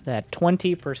wish that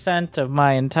 20% of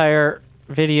my entire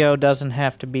video doesn't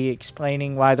have to be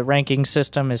explaining why the ranking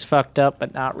system is fucked up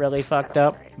but not really fucked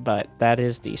up, but that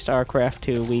is the StarCraft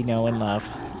 2 we know and love.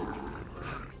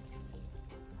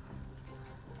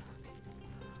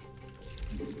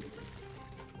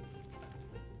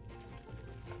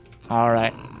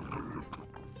 Alright.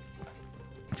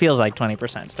 Feels like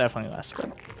 20%, it's definitely less, but...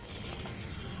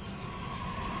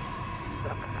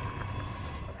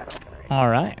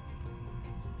 Alright.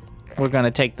 We're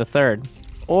gonna take the 3rd.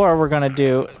 Or we're going to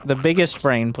do the biggest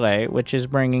brain play, which is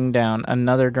bringing down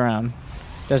another drone.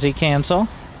 Does he cancel?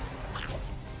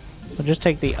 We'll just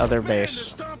take the other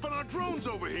base.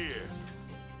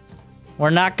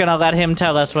 We're not going to let him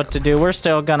tell us what to do. We're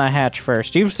still going to hatch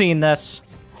first. You've seen this.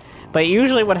 But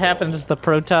usually what happens is the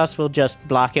Protoss will just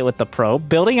block it with the probe.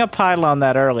 Building a pylon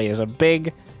that early is a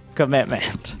big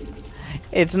commitment.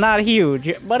 It's not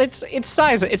huge, but it's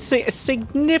size. It's a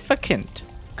significant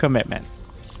commitment.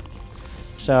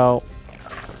 So,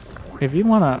 if you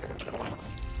want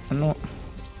to...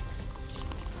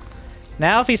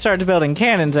 Now if he starts building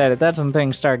cannons at it, that's when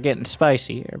things start getting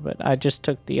spicy here. But I just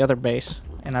took the other base,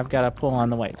 and I've got to pull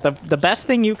on the way. The best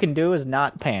thing you can do is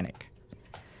not panic.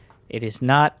 It is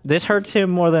not... This hurts him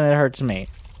more than it hurts me.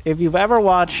 If you've ever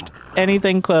watched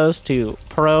anything close to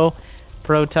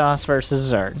Protoss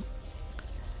versus Zerg,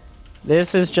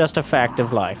 this is just a fact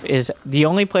of life. Is the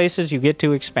only places you get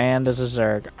to expand as a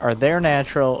Zerg are their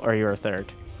natural or your 3rd.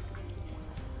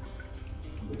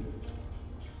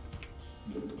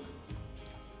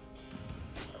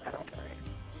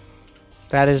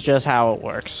 That is just how it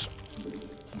works.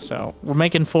 So, we're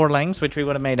making 4 lings, which we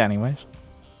would have made anyways.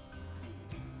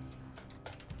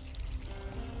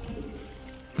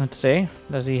 Let's see.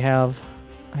 Does he have...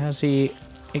 Has he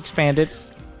expanded?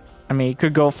 I mean, he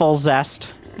could go full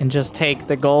zest and just take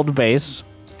the gold base.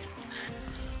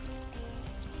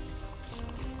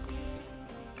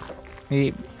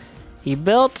 He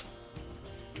built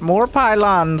more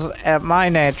pylons at my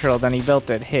natural than he built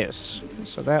at his.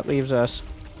 So that leaves us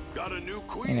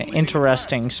in an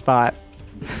interesting spot.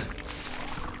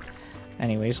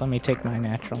 Anyways, let me take my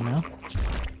natural now.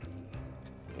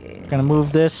 Gonna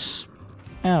move this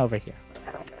over here.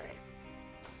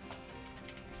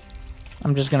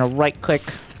 I'm just gonna right-click.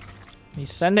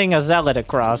 He's sending a zealot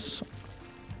across.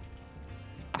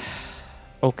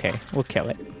 Okay, we'll kill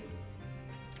it.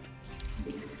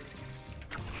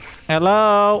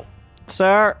 Hello,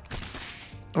 sir.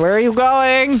 Where are you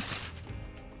going?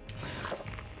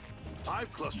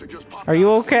 Are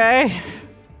you okay?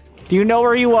 Do you know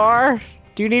where you are?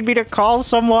 Do you need me to call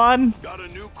someone? Got a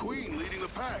new queen leading the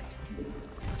pack.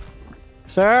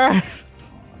 Sir?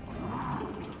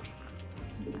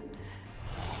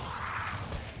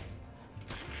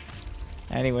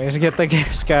 Anyways, get the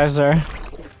gas guy, sir.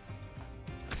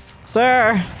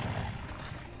 Sir!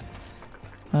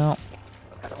 Well.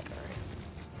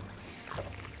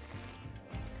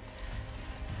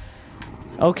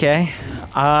 Okay.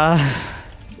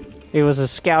 It was a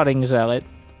scouting zealot.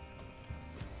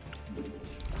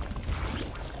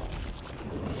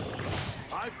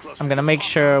 I'm gonna make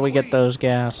sure we get those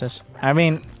gases. I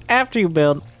mean, after you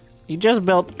build, you just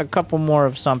built a couple more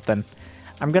of something.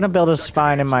 I'm gonna build a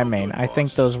spine in my main. I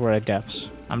think those were adepts.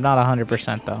 I'm not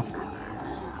 100% though.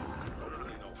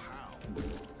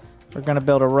 We're gonna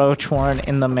build a roach warren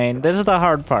in the main. This is the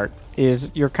hard part,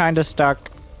 is you're kind of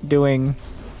stuck doing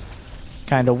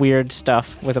kind of weird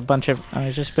stuff with a bunch of... I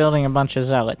was just building a bunch of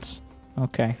zealots.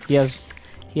 Okay, he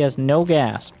has no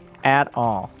gas at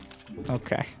all.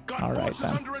 Okay, all right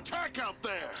then.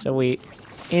 So we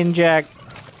inject.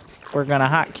 We're gonna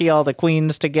hotkey all the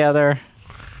queens together.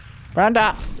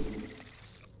 Brenda!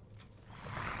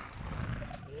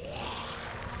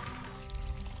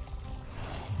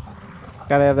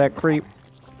 Gotta have that creep.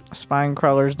 Spine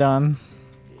crawler's done.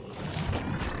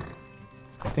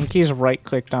 I think he's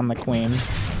right-clicked on the queen.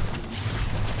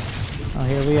 Oh,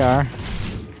 here we are.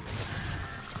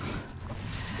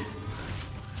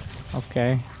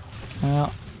 Okay.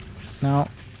 Well, no.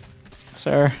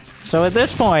 Sir. So at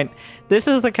this point, this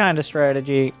is the kind of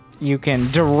strategy you can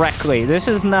directly... This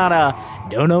is not a...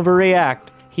 Don't overreact.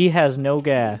 He has no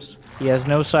gas. He has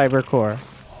no cyber core.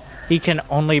 He can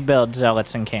only build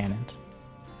zealots and cannons.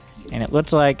 And it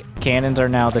looks like cannons are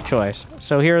now the choice.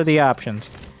 So here are the options.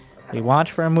 We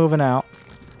watch for him moving out.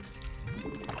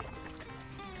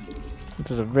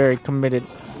 This is a very committed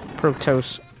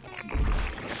Protoss.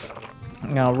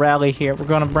 I'm gonna rally here. We're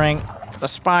gonna bring the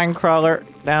spine crawler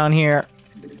down here.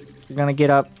 We're gonna get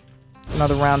up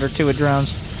another round or two of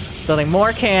drones. Building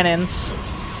more cannons.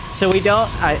 So we don't...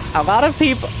 a lot of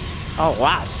people... Oh,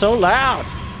 wow, it's so loud.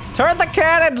 Turn the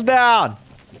cannons down.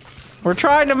 We're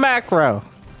trying to macro.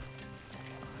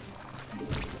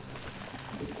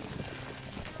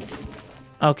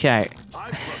 Okay.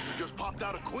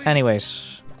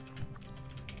 Anyways.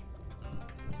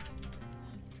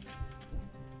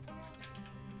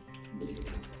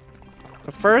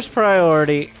 The first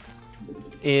priority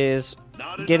is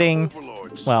getting,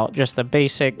 well, just the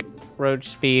basic road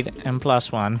speed and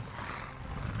 +1.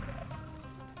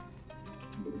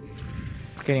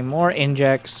 Getting more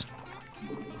injects.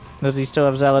 Does he still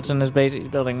have zealots in his base? He's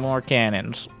building more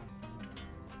cannons.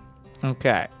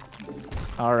 Okay.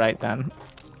 Alright then.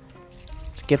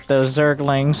 Let's get those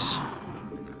Zerglings.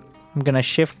 I'm gonna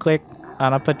shift-click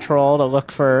on a patrol to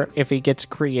look for if he gets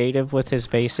creative with his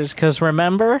bases. Because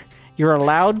remember, you're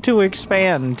allowed to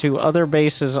expand to other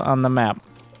bases on the map.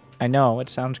 I know, it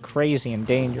sounds crazy and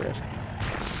dangerous.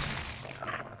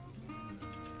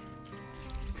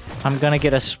 I'm gonna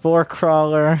get a spore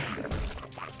crawler.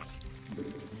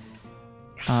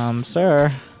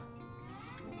 Sir.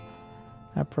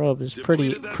 That probe is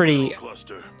pretty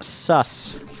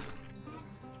sus.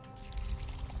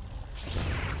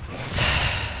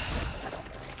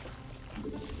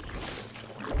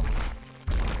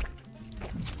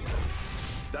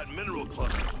 That mineral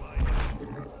cluster.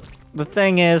 The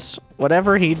thing is,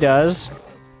 whatever he does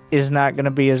is not going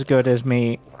to be as good as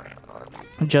me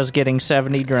just getting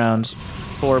 70 drones,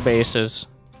 4 bases.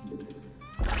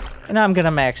 And I'm going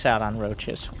to max out on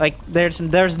roaches. Like, there's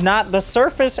not... The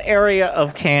surface area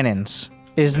of cannons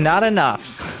is not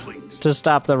enough to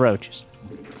stop the roaches.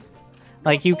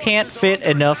 Like, you can't fit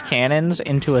enough cannons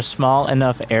into a small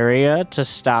enough area to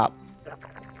stop,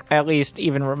 at least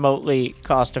even remotely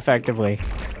cost-effectively,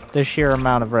 the sheer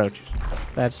amount of roaches.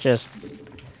 That's just...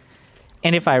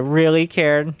 And if I really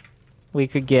cared, we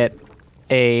could get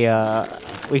a,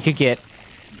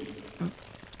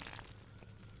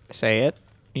 say it.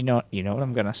 You know what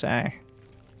I'm gonna say.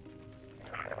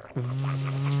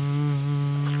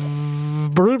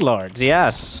 Broodlords,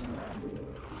 yes.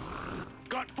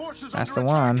 That's the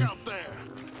one.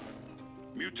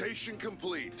 Mutation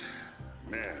complete.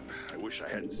 Man, I wish I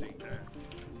hadn't seen that.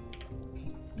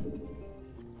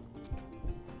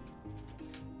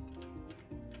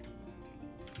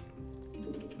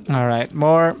 All right,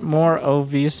 more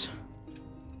OVs.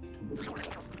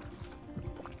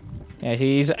 Yeah,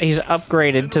 he's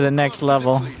upgraded to the next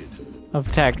level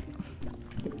of tech.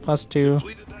 +2,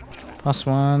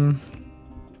 +1.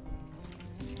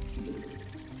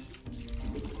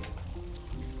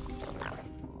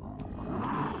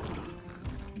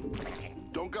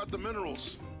 Don't got the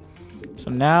minerals. So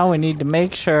now we need to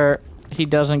make sure he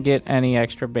doesn't get any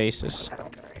extra bases.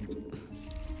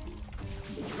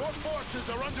 Your forces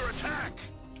are under attack.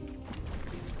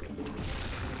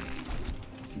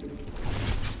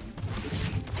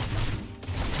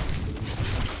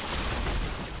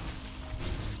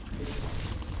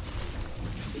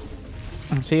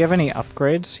 Does he have any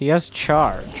upgrades? He has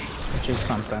charge, which is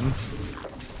something.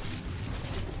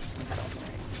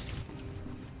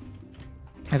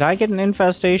 Did I get an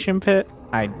infestation pit?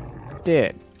 I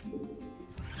did.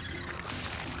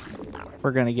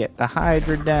 We're gonna get the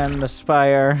Hydra Den, the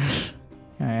Spire.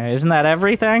 Isn't that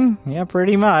everything? Yeah,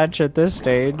 pretty much at this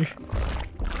stage.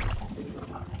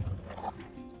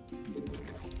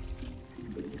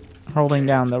 Holding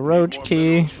down the Roach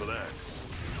key.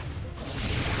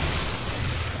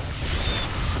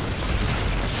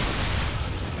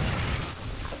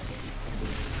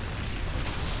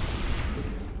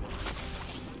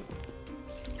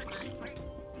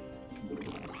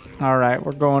 Alright,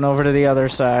 we're going over to the other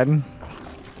side.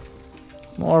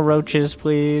 More roaches,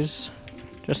 please.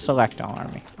 Just select all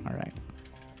army. Alright.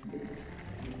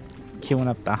 Queuing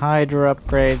up the Hydra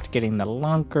upgrades, getting the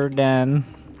Lunker Den.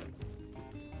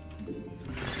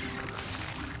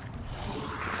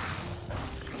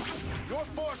 Your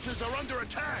forces are under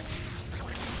attack.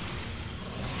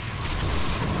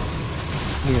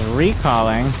 He's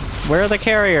recalling. Where are the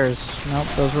carriers? Nope,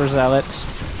 those were zealots.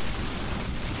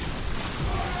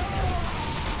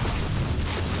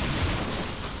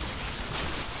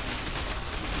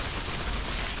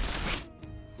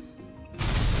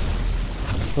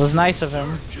 It was nice of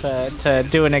him to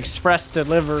do an express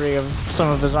delivery of some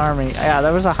of his army. Yeah,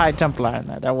 there was a High Templar in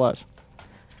there. There was.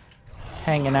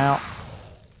 Hanging out.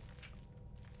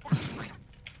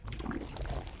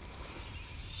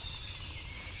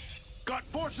 Got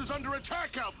forces under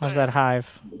attack out there. How's that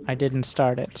hive? I didn't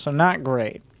start it, so not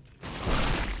great.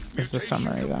 Is the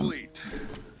summary then?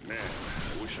 Man,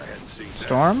 I wish I hadn't seen that.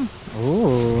 Storm?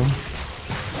 Ooh.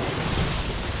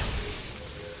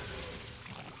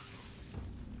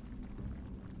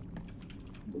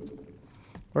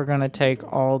 We're gonna take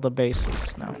all the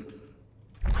bases now.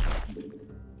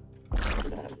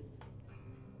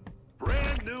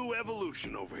 Brand new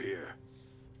evolution over here.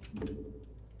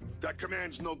 That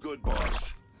command's no good,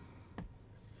 boss.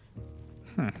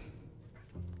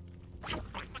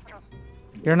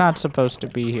 You're not supposed to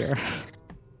be here.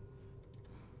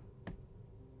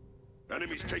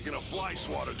 Enemy's taking a fly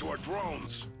swatter to our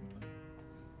drones.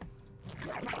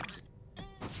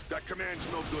 That command's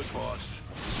no good, boss.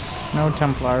 No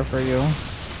Templar for you.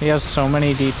 He has so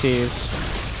many DTs.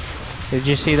 Did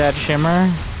you see that shimmer?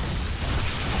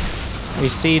 We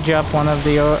siege up one of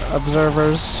the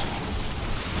observers.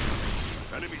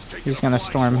 He's gonna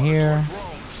storm here.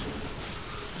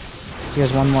 He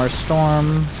has one more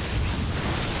storm.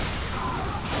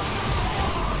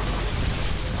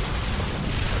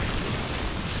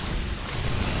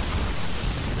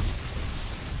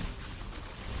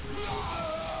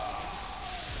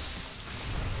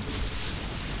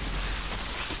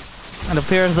 It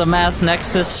appears the mass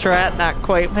nexus strat not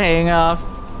quite paying off.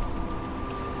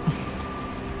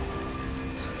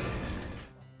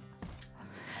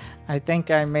 I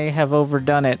think I may have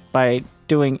overdone it by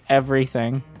doing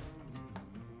everything.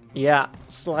 Yeah,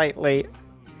 slightly.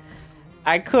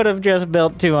 I could have just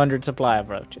built 200 supply of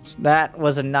roaches. That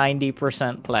was a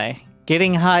 90% play.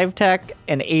 Getting Hive Tech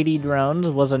and 80 drones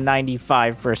was a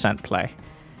 95% play.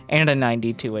 And a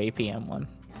 92 APM one.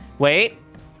 Wait.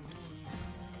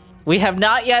 We have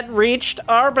not yet reached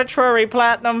arbitrary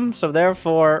platinum, so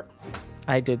therefore,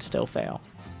 I did still fail.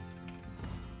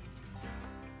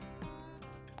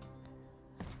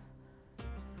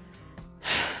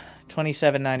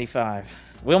 $27.95.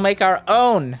 We'll make our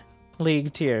own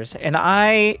league tiers, and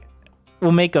I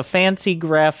will make a fancy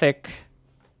graphic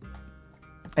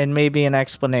and maybe an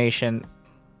explanation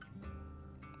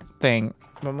thing,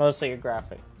 but mostly a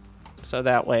graphic. So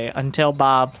that way, until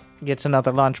Bob gets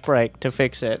another lunch break to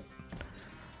fix it,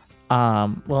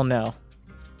 we'll know.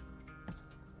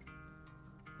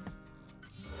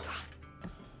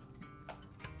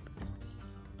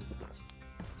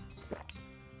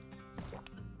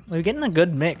 We're getting a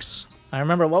good mix. I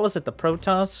remember, what was it, the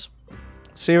Protoss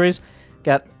series?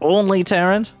 Got only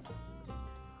Terrans.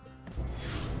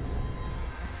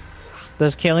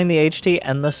 Does killing the HT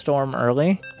end the storm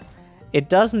early? It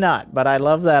does not, but I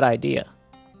love that idea.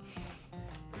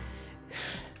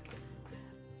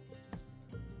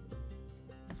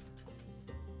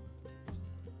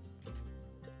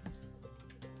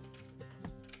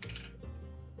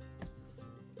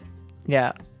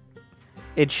 Yeah.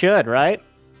 It should, right?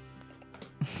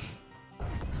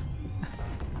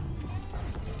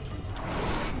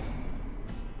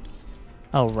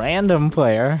 A random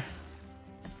player.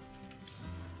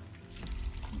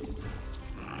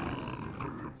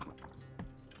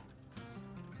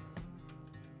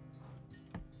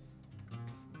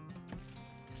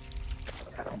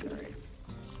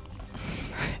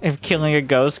 If killing a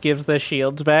ghost gives the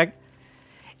shields back.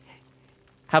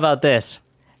 How about this?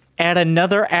 Add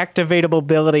another activatable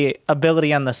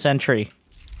ability on the sentry.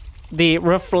 The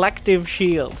reflective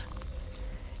shield.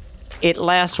 It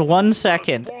lasts 1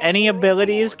 second. Any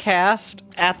abilities cast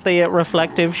at the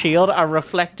reflective shield are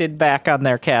reflected back on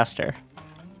their caster.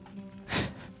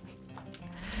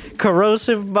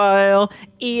 Corrosive bile,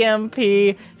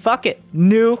 EMP, fuck it,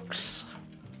 nukes.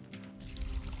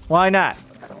 Why not?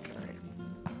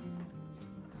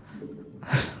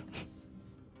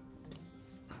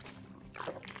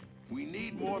 We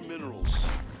need more minerals.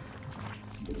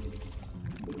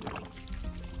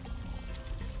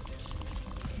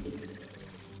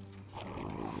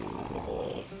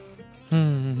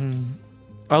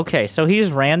 Okay, so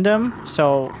he's random,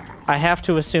 so I have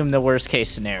to assume the worst case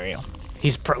scenario.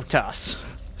 He's Protoss.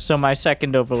 So my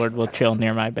second overlord will chill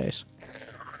near my base.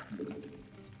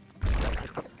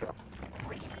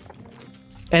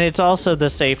 And it's also the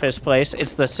safest place.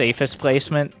 It's the safest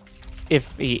placement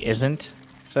if he isn't.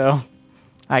 So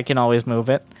I can always move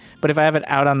it. But if I have it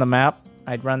out on the map,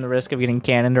 I'd run the risk of getting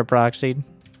cannoned or proxied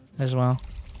as well.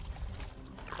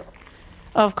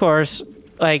 Of course,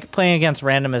 like, playing against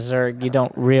random as Zerg, you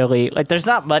don't really... Like, there's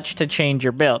not much to change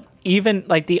your build. Even,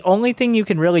 like, the only thing you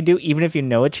can really do, even if you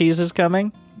know a cheese is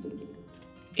coming,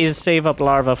 is save up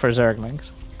larva for Zerglings.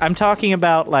 I'm talking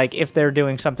about, like, if they're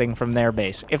doing something from their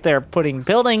base. If they're putting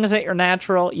buildings at your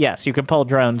natural, yes, you can pull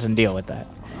drones and deal with that.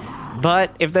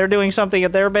 But if they're doing something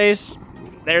at their base,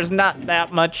 there's not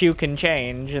that much you can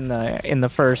change in the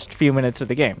first few minutes of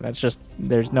the game. That's just...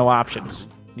 There's no options.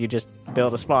 You just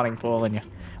build a spawning pool and you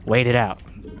wait it out.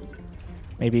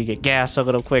 Maybe you get gas a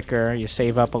little quicker, you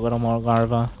save up a little more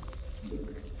larva.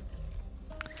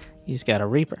 He's got a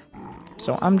Reaper.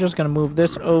 So I'm just going to move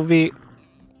this OV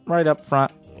right up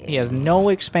front. He has no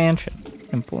expansion.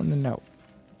 Important to note.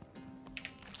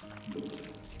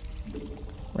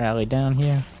 Rally down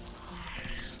here.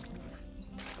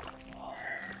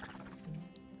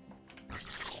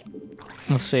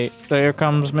 Let's see. There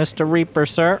comes Mr. Reaper,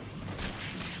 sir.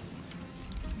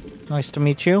 Nice to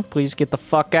meet you. Please get the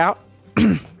fuck out.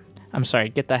 I'm sorry,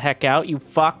 get the heck out, you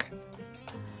fuck.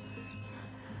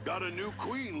 Got a new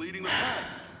queen leading the pack.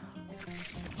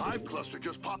 Hive cluster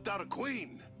just popped out a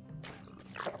queen.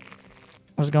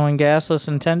 Was going gasless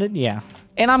intended? Yeah.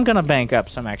 And I'm gonna bank up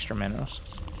some extra minerals.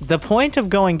 The point of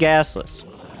going gasless,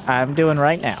 I'm doing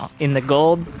right now, in the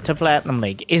gold to platinum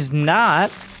league, is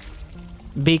not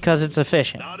because it's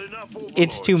efficient.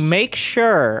 It's to make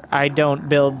sure I don't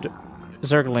build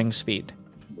Zergling speed.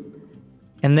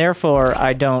 And therefore,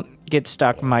 I don't get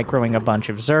stuck microing a bunch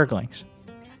of Zerglings.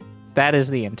 That is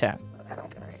the intent.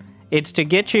 It's to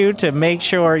get you to make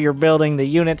sure you're building the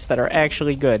units that are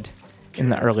actually good in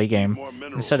the early game,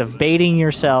 instead of baiting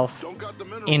yourself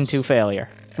into failure,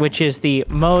 which is the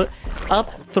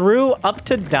up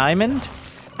to diamond.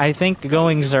 I think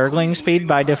going Zergling speed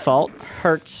by default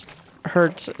hurts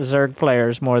Zerg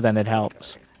players more than it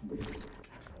helps.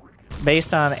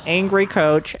 Based on Angry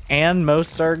Coach and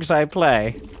most Zergs I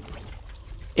play,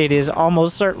 it is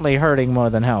almost certainly hurting more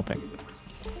than helping.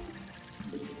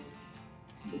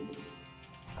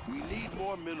 We need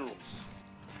more minerals.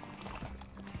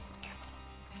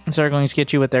 Zerglings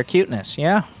get you with their cuteness,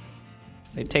 yeah.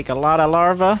 They take a lot of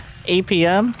larva,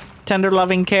 APM, tender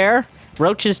loving care.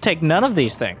 Roaches take none of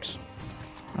these things.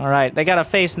 Alright, they got a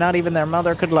face not even their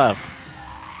mother could love.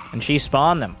 And she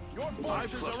spawned them.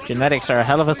 Genetics are a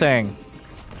hell of a thing.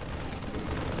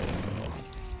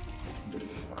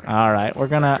 Alright,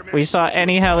 we saw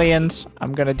any Hellions.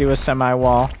 I'm gonna do a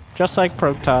semi-wall. Just like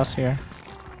Protoss here.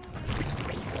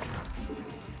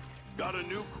 Got a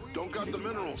new, don't got the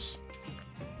minerals.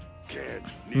 Can't.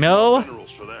 No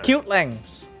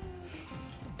cutelings.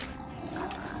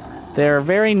 There are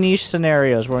very niche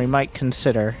scenarios where we might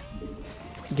consider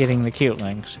getting the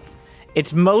cutelings.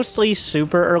 It's mostly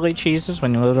super early cheeses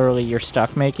when literally you're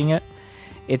stuck making it.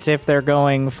 It's if they're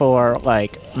going for,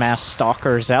 like, Mass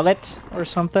Stalker Zealot or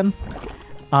something.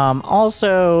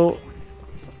 Also,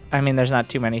 I mean, there's not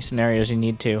too many scenarios you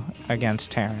need to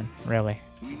against Terran, really.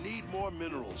 We need more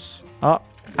minerals. Oh,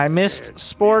 I missed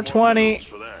Spore 20.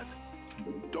 For that.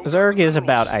 Don't Zerg get is the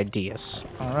about minerals. ideas.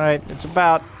 Alright, it's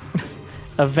about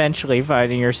eventually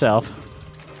finding yourself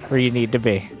where you need to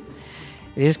be.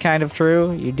 It is kind of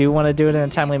true. You do want to do it in a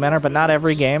timely manner, but not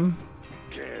every game.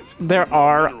 Can't. There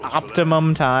are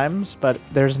optimum times, but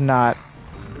there's not...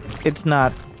 It's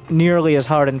not nearly as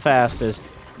hard and fast as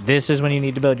this is when you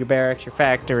need to build your barracks, your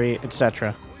factory,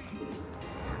 etc.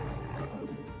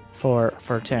 For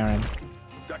Terran.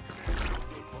 That command's no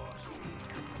good, boss.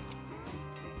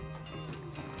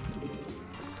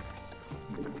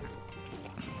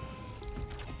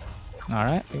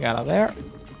 Alright, we got it there.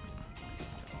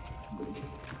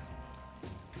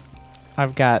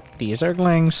 I've got the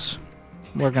Zerglings.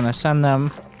 We're gonna send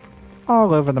them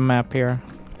all over the map here.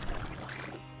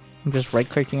 I'm just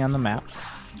right-clicking on the map.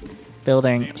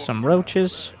 Building some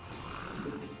roaches.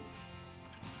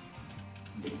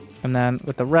 And then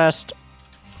with the rest,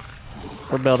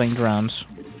 we're building drones.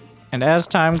 And as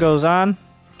time goes on,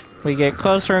 we get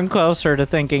closer and closer to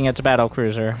thinking it's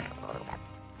Battlecruiser.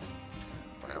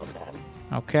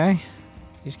 Okay.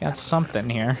 He's got something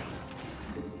here.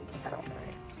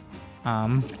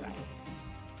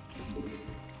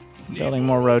 Building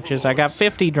more roaches. I got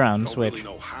 50 drones, Don't really which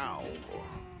know how or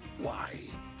why.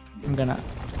 I'm gonna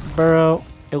burrow.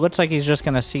 It looks like he's just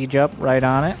gonna siege up right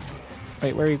on it.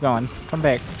 Wait, where are you going? Come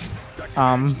back. That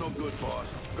command's no good, boss.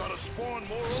 Gotta spawn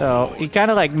more So he overlords.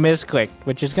 kind of like misclicked,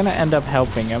 which is gonna end up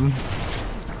helping him.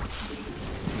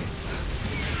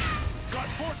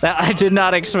 That I did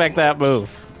not expect that move.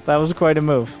 That was quite a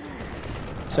move.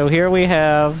 So here we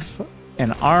have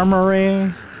an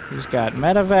armory. He's got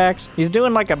medevacs. He's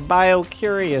doing like a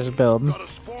bio-curious build. Gotta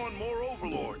spawn more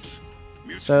overlords.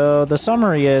 So the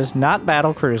summary is not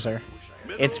Battlecruiser.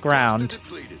 Mineral It's ground, cluster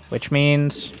depleted. which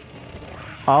means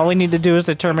all we need to do is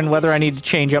determine whether I need to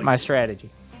change up my strategy.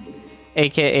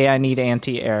 AKA I need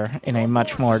anti-air in a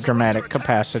much more dramatic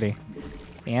capacity.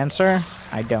 The answer?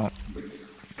 I don't.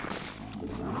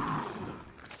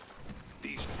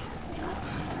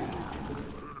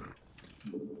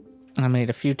 I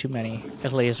made a few too many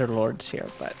laser lords here,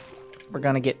 but we're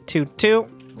gonna get 2-2.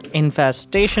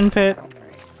 Infestation pit.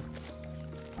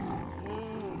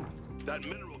 That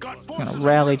mineral got Gonna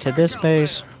rally to this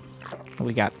base.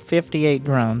 We got 58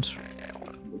 drones.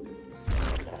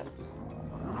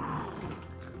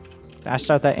 Did I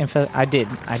start that I did.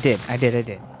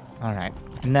 Alright.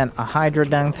 And then a Hydra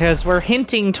down, because we're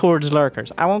hinting towards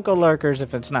lurkers. I won't go lurkers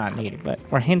if it's not needed, but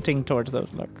we're hinting towards those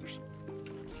lurkers.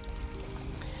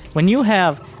 When you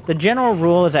have, the general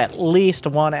rule is at least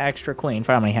one extra queen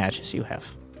for how many hatches you have.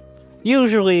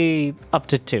 Usually up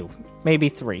to 2, maybe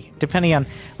 3, depending on,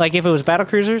 like if it was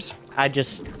battlecruisers, I'd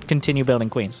just continue building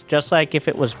queens. Just like if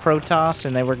it was Protoss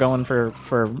and they were going for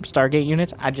Stargate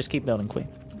units, I'd just keep building queens.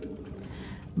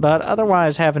 But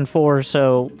otherwise, having 4 or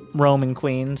so roaming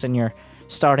queens in your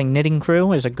starting knitting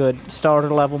crew is a good starter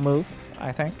level move,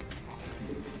 I think.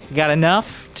 You got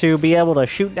enough to be able to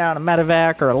shoot down a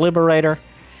medevac or a liberator,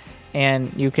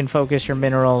 and you can focus your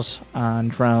minerals on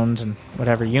drones and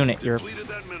whatever unit your depleted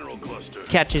that mineral cluster.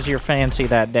 catches your fancy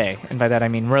that day. And by that I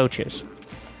mean roaches.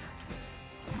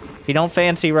 If you don't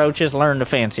fancy roaches, learn to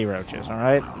fancy roaches,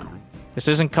 alright? This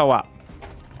isn't co-op,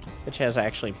 which has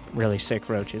actually really sick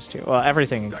roaches too. Well,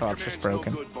 everything in That co-op's just command's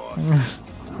broken. no good,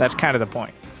 boss. That's kind of the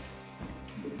point.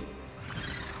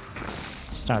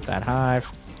 Start that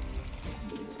hive.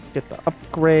 Get the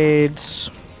upgrades.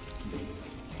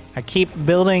 I keep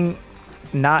building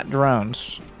not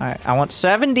drones. I want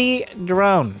 70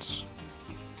 drones.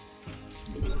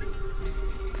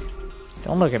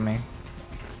 Don't look at me.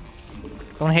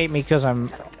 Don't hate me because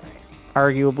I'm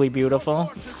arguably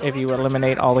beautiful if you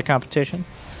eliminate all the competition.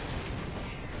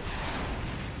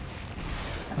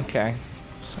 Okay,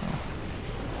 so...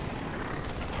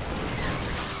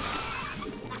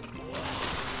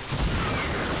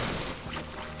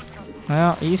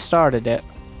 Well, he started it.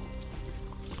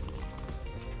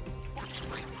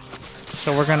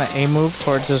 So we're gonna A-move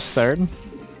towards this third.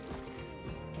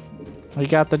 We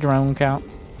got the drone count.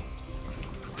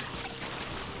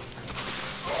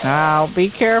 Now, be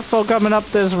careful coming up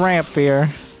this ramp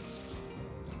here.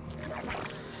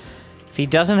 If he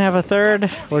doesn't have a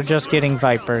third, we're just getting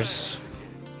Vipers.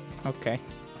 Okay.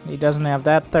 He doesn't have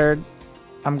that third.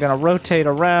 I'm gonna rotate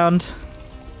around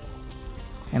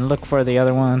and look for the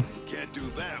other one. Can't do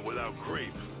that without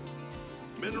creep.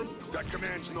 Mineral. That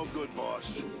command's no good,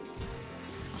 boss.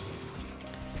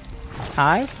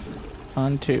 Hive.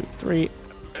 1, 2, 3,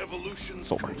 Evolution's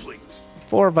 4. complete.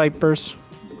 4 Vipers.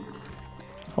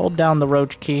 Hold down the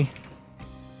roach key.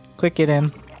 Click it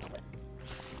in.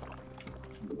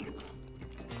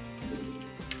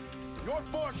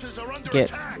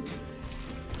 get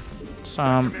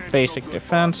some basic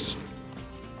defense.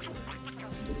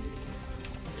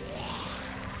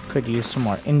 Could use some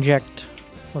more inject.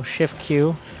 We'll shift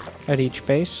Q at each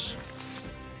base.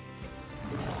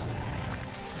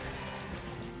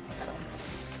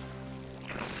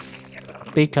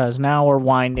 Because now we're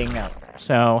winding up.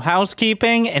 So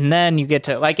housekeeping, and then you get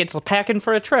to, like, it's packing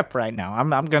for a trip right now. I'm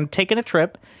gonna take a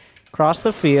trip across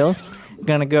the field.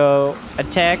 Gonna go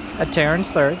attack a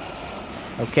Terran's third.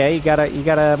 Okay, you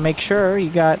gotta make sure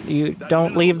you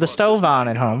don't leave the stove on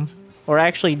at home, or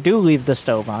actually do leave the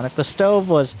stove on. If the stove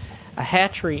was a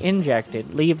hatchery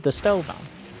injected, leave the stove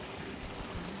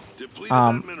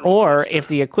on. Or if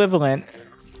the equivalent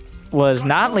was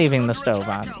not leaving the stove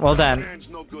on, well then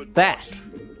that.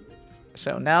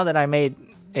 So now that I made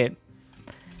it,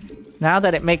 now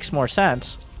that it makes more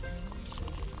sense.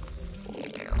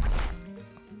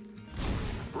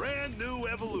 Brand new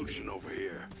evolution over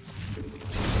here.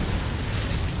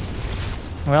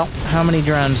 Well, how many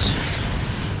drones?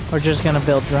 We're just gonna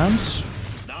build drones.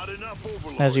 Not enough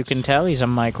overlords. As you can tell, he's a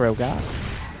micro god.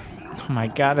 Oh my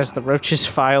god, as the roaches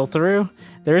file through.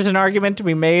 There is an argument to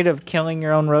be made of killing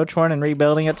your own roach horn and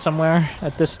rebuilding it somewhere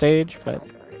at this stage, but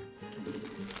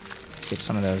let's get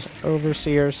some of those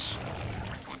overseers.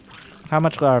 How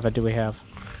much larva do we have?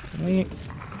 A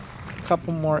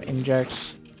couple more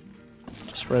injects.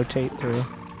 Just rotate through.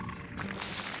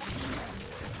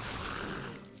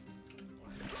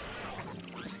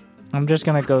 I'm just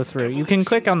gonna go through. You can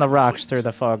click on the rocks through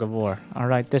the fog of war.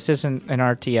 Alright, this isn't an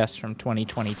RTS from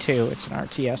 2022. It's an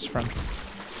RTS from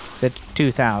the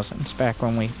 2000s, back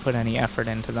when we put any effort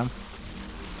into them.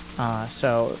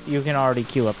 So you can already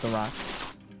queue up the rock.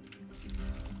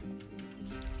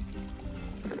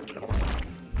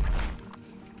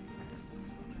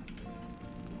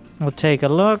 We'll take a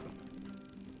look.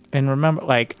 And remember,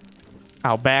 like,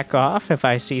 I'll back off if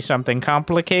I see something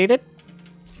complicated.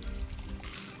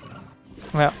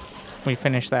 Well, we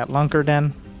finished that lunker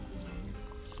den.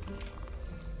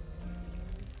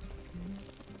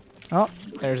 Oh,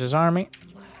 there's his army.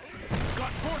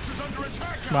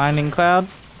 Blinding cloud.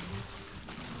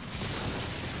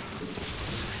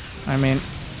 I mean,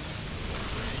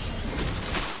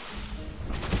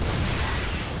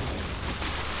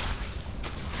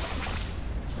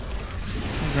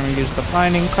 we're gonna use the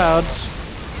blinding clouds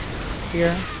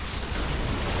here.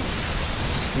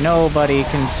 Nobody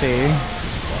can see.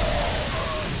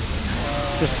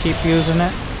 Just keep using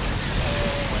it.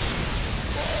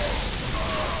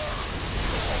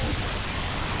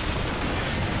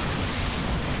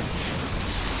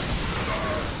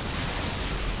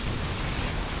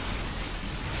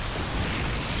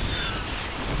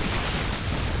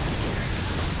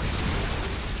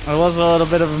 It was a little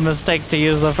bit of a mistake to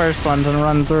use the first ones and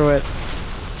run through it.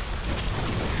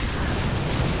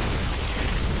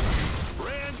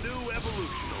 Brand new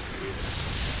evolution over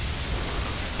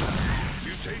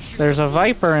here. There's a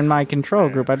Viper in my control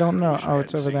group. I don't know. Oh,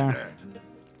 it's over there.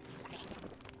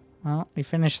 Well, we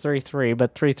finished 3-3,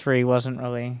 but 3-3 wasn't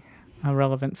really a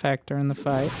relevant factor in the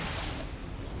fight.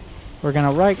 We're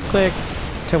gonna right-click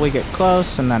till we get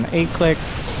close, and then A-click.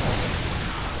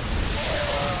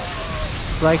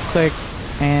 Right-click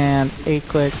and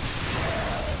A-click.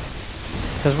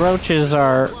 Because roaches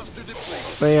are...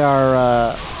 They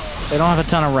don't have a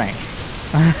ton of range.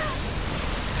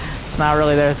 It's not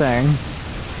really their thing.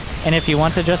 And if you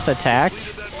want to just attack,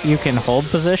 you can hold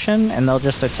position, and they'll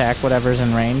just attack whatever's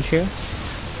in range here.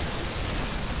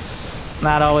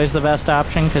 Not always the best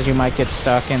option, because you might get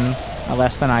stuck in a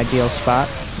less than ideal spot,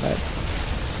 but...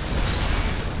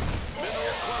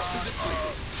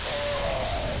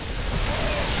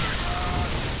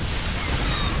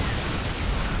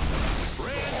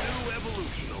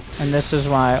 And this is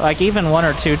why, like, even 1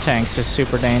 or 2 tanks is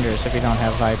super dangerous if you don't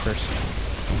have Vipers.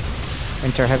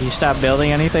 Winter, have you stopped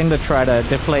building anything to try to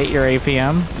deflate your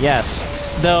APM? Yes.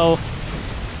 Though,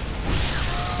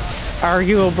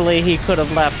 arguably, he could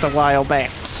have left a while back,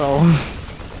 so...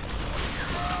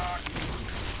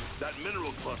 That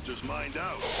mineral cluster's mined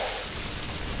out.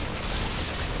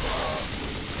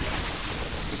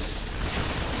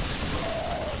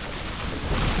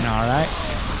 Alright.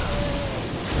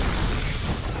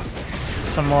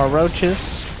 Some more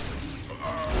roaches.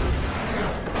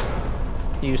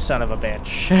 You son of a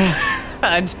bitch.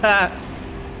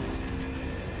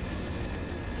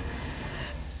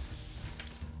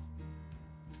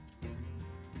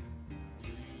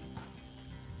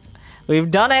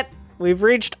 We've done it! We've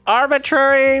reached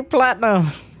arbitrary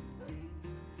platinum!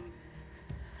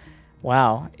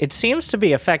 Wow, it seems to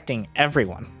be affecting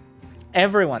everyone.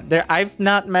 Everyone. I've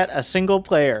not met a single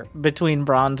player between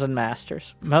Bronze and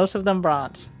Masters. Most of them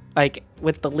Bronze. Like,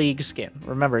 with the League skin.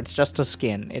 Remember, it's just a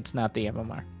skin. It's not the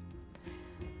MMR.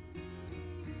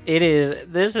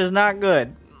 This is not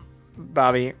good,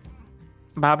 Bobby.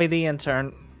 Bobby the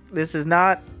intern. This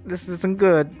isn't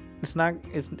good. It's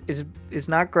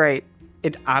not great.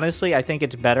 Honestly, I think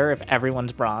it's better if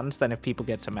everyone's Bronze than if people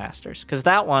get to Masters. Because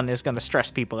that one is going to stress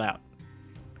people out.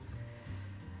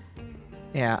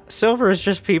 Yeah, Silver is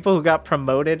just people who got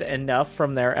promoted enough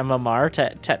from their MMR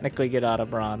to technically get out of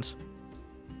Bronze.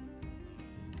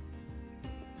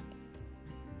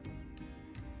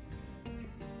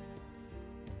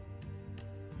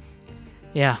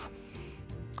 Yeah.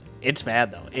 It's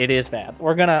bad though. It is bad.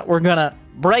 We're gonna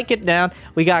break it down.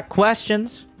 We got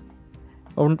questions.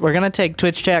 We're gonna take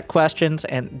Twitch chat questions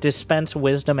and dispense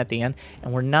wisdom at the end.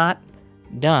 And we're not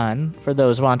done for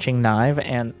those watching live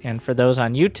and for those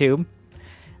on YouTube.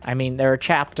 I mean, there are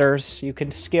chapters you can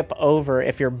skip over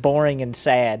if you're boring and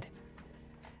sad.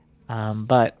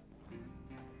 But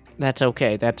that's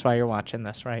okay. That's why you're watching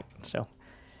this, right? So,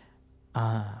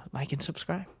 like and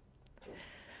subscribe.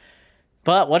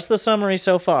 But what's the summary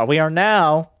so far? We are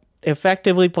now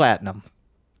effectively platinum.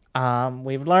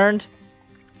 We've learned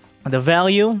the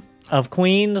value of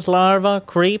queens, larva,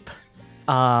 creep,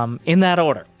 in that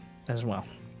order as well.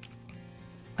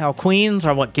 Now, queens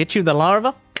are what get you the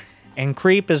larva, and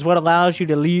creep is what allows you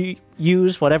to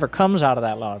use whatever comes out of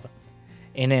that larva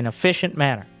in an efficient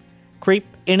manner. Creep,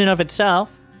 in and of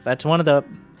itself, that's one of the...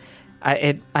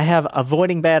 I have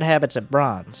avoiding bad habits at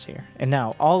Bronze here. And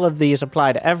now, all of these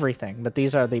apply to everything, but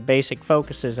these are the basic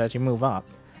focuses as you move up.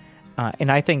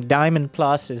 And I think Diamond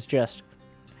Plus is just...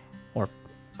 or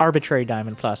Arbitrary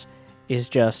Diamond Plus is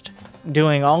just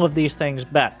doing all of these things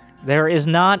better. There is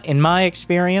not, in my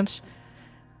experience,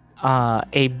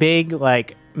 a big,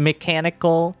 like,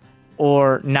 mechanical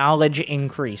or knowledge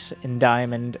increase in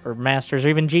Diamond or Masters or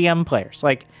even GM players.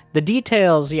 Like, the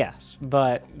details, yes,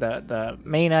 but the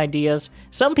main ideas,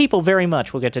 some people very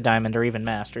much will get to Diamond or even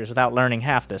Masters without learning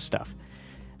half this stuff.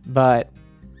 But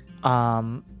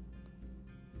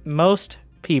most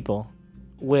people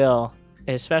will,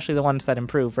 especially the ones that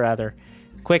improve rather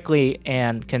quickly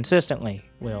and consistently,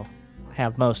 will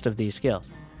have most of these skills.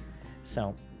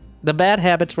 So, the bad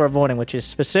habits we're avoiding, which is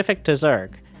specific to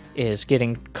Zerg, is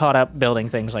getting caught up building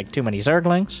things like too many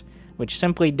Zerglings, which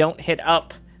simply don't hit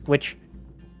up, which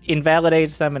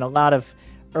invalidates them in a lot of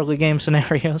early game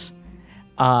scenarios,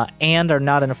 and are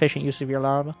not an efficient use of your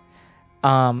larva.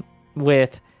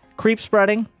 With creep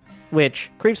spreading, which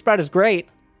creep spread is great,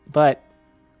 but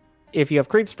if you have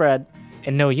creep spread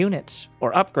and no units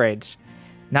or upgrades,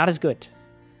 not as good.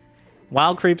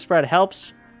 While creep spread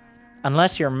helps,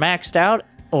 unless you're maxed out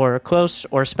or close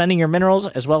or spending your minerals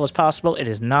as well as possible, it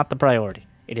is not the priority.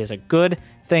 It is a good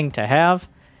thing to have,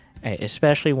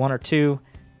 especially one or two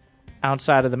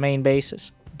outside of the main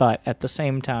bases, but at the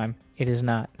same time, it is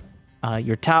not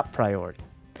your top priority.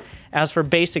 As for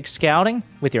basic scouting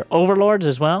with your overlords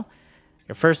as well,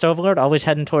 your first overlord always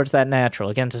heading towards that natural.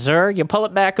 Against Zerg, you pull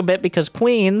it back a bit because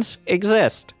queens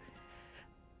exist.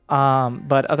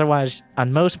 But otherwise,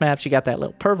 on most maps, you got that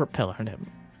little pervert pillar in it.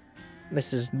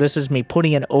 This is me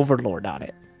putting an overlord on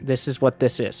it. This is what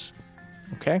this is.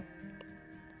 Okay?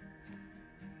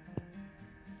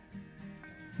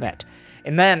 That.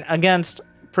 And then against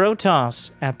Protoss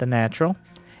at the natural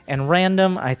and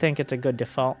random, I think it's a good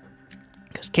default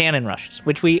because cannon rushes,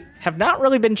 which we have not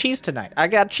really been cheesed tonight. I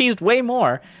got cheesed way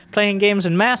more playing games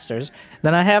in Masters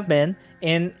than I have been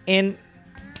in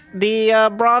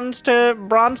the Bronze to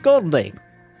Bronze Gold League,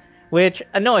 which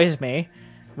annoys me,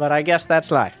 but I guess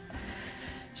that's life.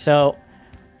 So,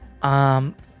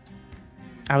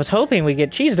 I was hoping we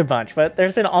get cheesed a bunch, but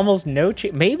there's been almost no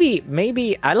cheese.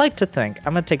 Maybe, I like to think,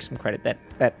 I'm going to take some credit,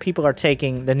 that people are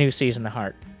taking the new season to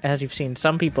heart. As you've seen,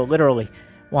 some people literally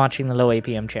watching the low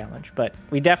APM challenge. But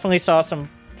we definitely saw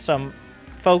some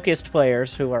focused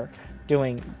players who are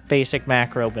doing basic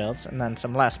macro builds, and then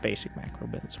some less basic macro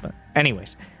builds. But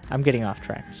anyways, I'm getting off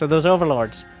track. So those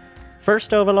overlords.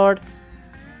 First overlord,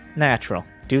 natural.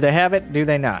 Do they have it? Do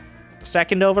they not?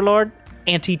 Second overlord,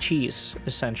 anti-cheese,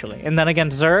 essentially. And then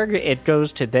against Zerg, it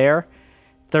goes to their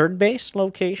third base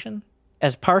location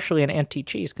as partially an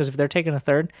anti-cheese, because if they're taking a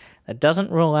third, that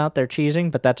doesn't rule out their cheesing,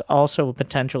 but that's also a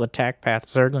potential attack path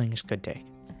Zerglings could take.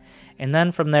 And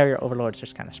then from there, your overlords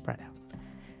just kind of spread out.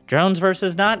 Drones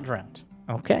versus not drones.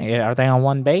 Okay, are they on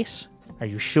one base? Are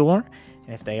you sure?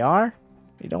 And if they are,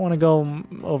 you don't want to go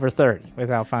over 30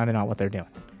 without finding out what they're doing.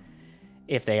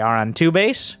 If they are on two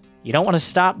base, you don't want to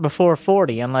stop before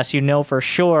 40 unless you know for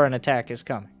sure an attack is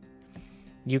coming.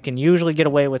 You can usually get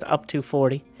away with up to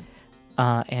 40.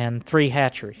 and 3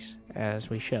 hatcheries, as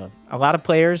we showed. A lot of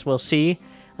players will see,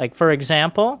 like, for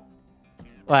example,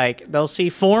 like, they'll see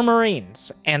 4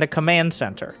 Marines and a command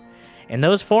center. And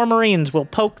those 4 Marines will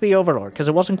poke the Overlord, because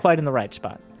it wasn't quite in the right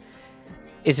spot.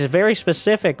 It's a very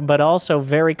specific, but also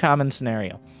very common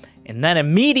scenario. And then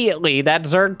immediately, that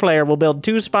Zerg player will build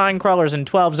 2 Spine Crawlers and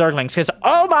 12 Zerglings, because,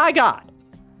 oh my god,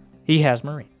 he has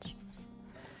Marines.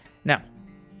 Now,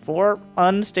 4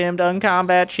 unstimmed,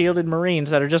 uncombat, shielded Marines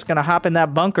that are just going to hop in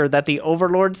that bunker that the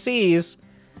Overlord sees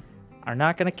are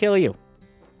not going to kill you.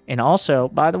 And also,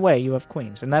 by the way, you have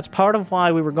Queens. And that's part of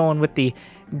why we were going with the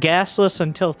gasless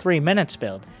until 3 minutes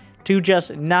build, to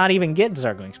just not even get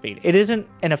Zergling speed. It isn't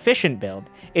an efficient build.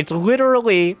 It's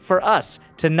literally for us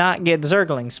to not get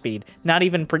Zergling speed, not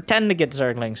even pretend to get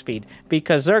Zergling speed,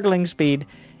 because Zergling speed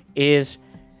is,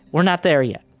 we're not there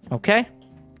yet, okay?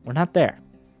 We're not there.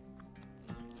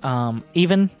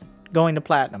 Even going to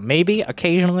Platinum. Maybe,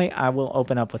 occasionally, I will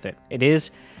open up with it. It is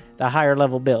the higher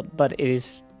level build, but it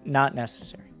is not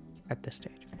necessary at this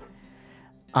stage.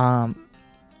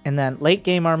 And then late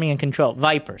game army and control.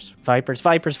 Vipers. Vipers,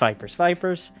 Vipers, Vipers,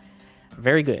 Vipers.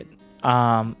 Very good.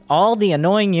 All the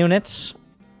annoying units,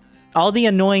 all the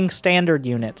annoying standard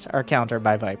units are countered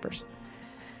by Vipers.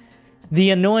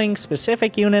 The annoying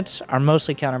specific units are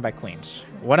mostly countered by Queens.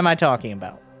 What am I talking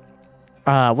about?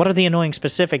 What are the annoying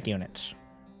specific units?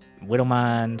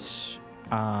 Widowmines,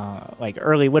 like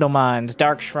early Widowmines,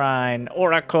 Dark Shrine,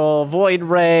 Oracle, Void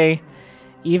Ray,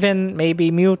 even maybe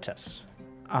Mutus.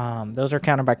 Those are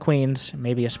countered by Queens,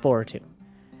 maybe a Spore or 2.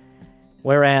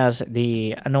 Whereas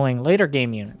the annoying later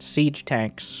game units, Siege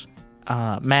Tanks,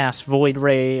 Mass, Void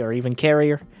Ray, or even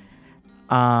Carrier,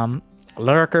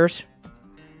 Lurkers,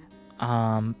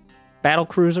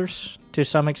 Battlecruisers to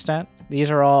some extent, these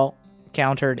are all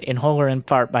countered in whole or in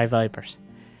part by Vipers.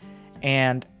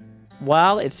 And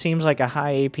while it seems like a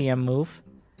high APM move,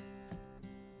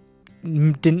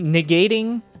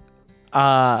 negating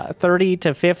 30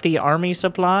 to 50 army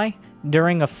supply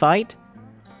during a fight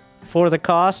for the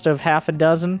cost of half a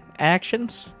dozen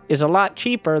actions is a lot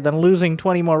cheaper than losing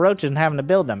 20 more roaches and having to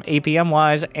build them,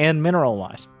 APM-wise and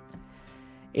mineral-wise.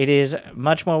 It is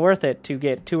much more worth it to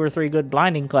get 2 or 3 good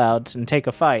blinding clouds and take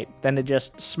a fight than to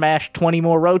just smash 20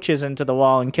 more roaches into the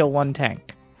wall and kill 1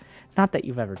 tank. Not that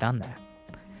you've ever done that.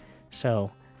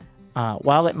 So,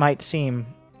 while it might seem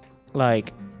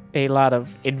like a lot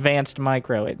of advanced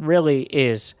micro, it really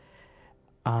is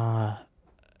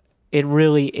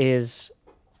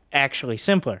actually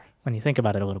simpler when you think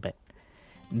about it a little bit.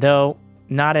 Though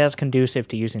not as conducive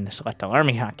to using the Select All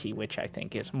Army hotkey, which I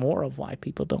think is more of why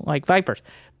people don't like Vipers.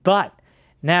 But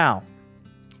now,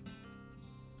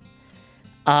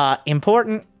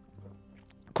 important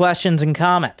questions and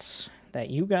comments that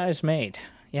you guys made.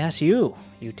 Yes, you,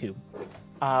 YouTube,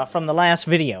 from the last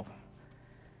video.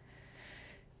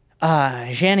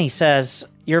 Jenny says,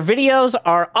 your videos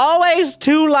are always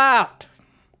too loud.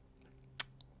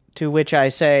 To which I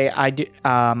say, I do,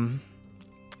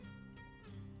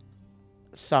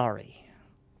 sorry.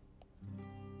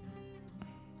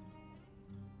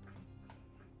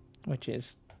 Which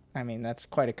is, I mean, that's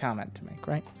quite a comment to make,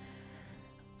 right?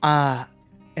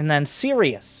 And then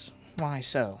serious. Why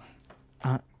so?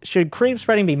 Should creep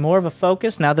spreading be more of a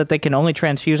focus now that they can only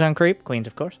transfuse on creep? Queens,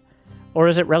 of course. Or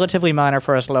is it relatively minor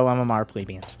for us low MMR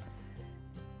plebeians?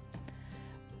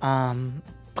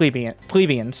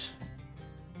 Plebeians.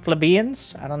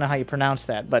 Plebeians? I don't know how you pronounce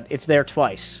that, but it's there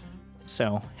twice.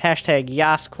 So, hashtag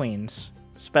Yas Queens,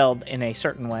 spelled in a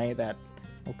certain way that,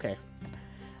 okay.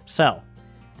 So,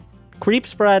 creep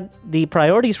spread, the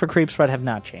priorities for creep spread have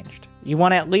not changed. You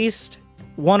want at least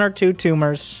 1 or 2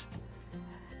 tumors,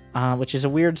 which is a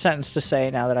weird sentence to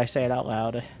say now that I say it out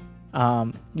loud.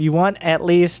 You want at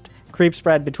least creep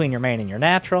spread between your main and your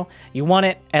natural. You want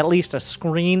it at least a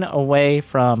screen away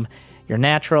from your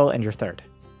natural and your third,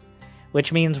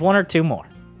 which means 1 or 2 more.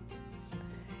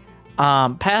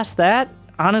 Past that,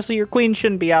 honestly, your queen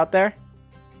shouldn't be out there.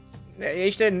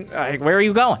 You shouldn't. Where are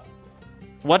you going?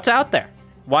 What's out there?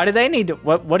 Why do they need to?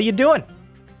 What are you doing?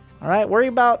 All right, worry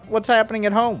about what's happening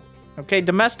at home. Okay,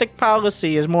 domestic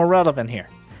policy is more relevant here.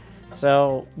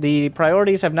 So the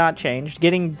priorities have not changed.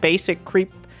 Getting basic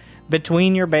creep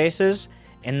between your bases,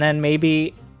 and then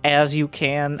maybe as you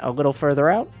can a little further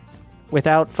out,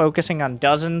 without focusing on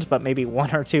dozens, but maybe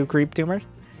 1 or 2 creep tumors.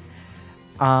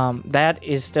 That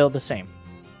is still the same.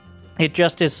 It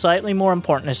just is slightly more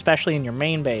important, especially in your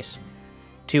main base,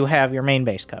 to have your main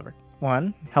base covered.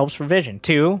 1, helps for vision.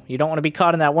 2, you don't want to be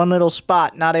caught in that one little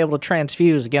spot, not able to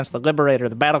transfuse against the Liberator,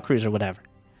 the Battlecruiser, whatever.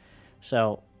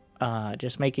 So,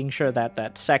 just making sure that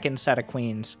that second set of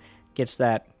queens gets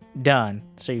that done,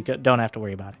 so you don't have to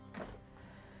worry about it.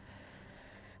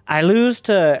 I lose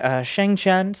to Sheng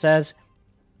Chen says,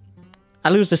 I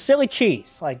lose to silly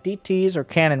cheese like DTs or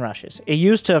cannon rushes. It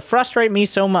used to frustrate me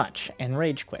so much and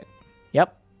rage quit.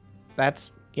 Yep.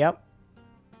 Yep.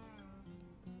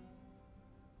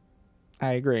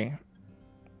 I agree.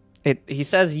 He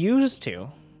says used to,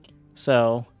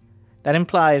 so that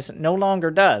implies no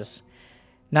longer does.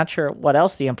 Not sure what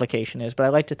else the implication is, but I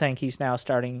like to think he's now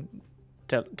starting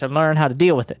to learn how to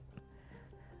deal with it.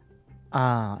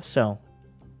 So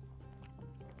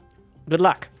good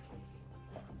luck.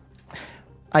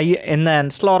 And then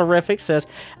Slaughterific says,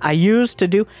 I used to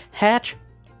do hatch,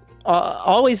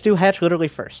 always do hatch literally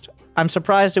first. I'm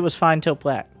surprised it was fine till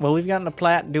Plat. Well, we've gotten to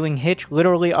Plat doing hatch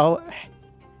literally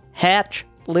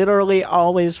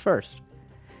always first.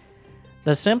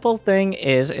 The simple thing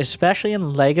is, especially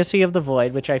in Legacy of the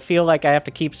Void, which I feel like I have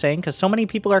to keep saying, because so many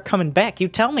people are coming back. You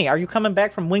tell me, are you coming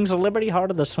back from Wings of Liberty,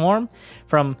 Heart of the Swarm?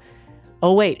 From,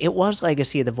 oh wait, it was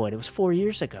Legacy of the Void. It was 4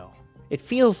 years ago. It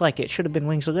feels like it should have been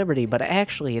Wings of Liberty, but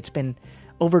actually it's been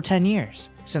over 10 years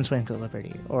since Wings of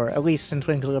Liberty, or at least since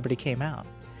Wings of Liberty came out.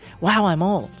 Wow, I'm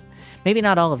old. Maybe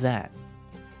not all of that.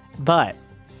 But,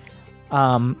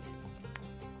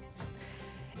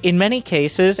 in many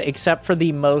cases, except for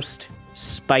the most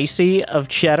spicy of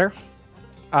cheddar,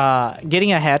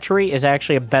 getting a hatchery is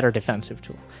actually a better defensive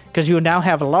tool. Because you now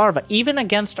have a larva, even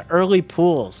against early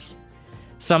pools.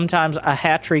 Sometimes a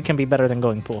hatchery can be better than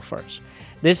going pool first.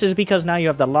 This is because now you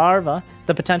have the larva,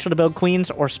 the potential to build queens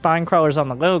or spine crawlers on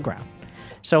the low ground.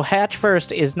 So hatch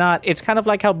first is not, it's kind of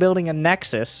like how building a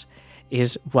nexus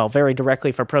is, well, very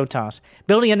directly for Protoss.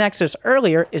 Building a nexus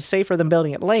earlier is safer than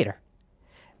building it later.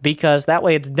 Because that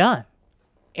way it's done.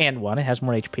 And one, it has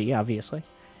more HP, obviously.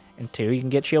 And two, you can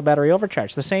get shield battery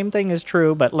overcharge. The same thing is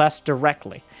true, but less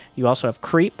directly. You also have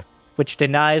creep, which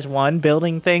denies one,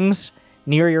 building things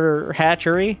near your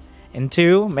hatchery, and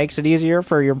two, makes it easier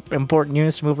for your important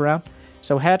units to move around.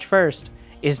 So hatch first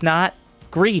is not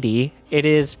greedy, it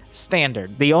is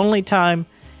standard. The only time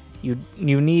you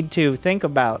need to think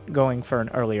about going for an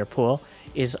earlier pool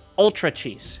is ultra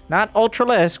cheese. Not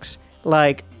ultralisks,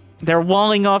 like they're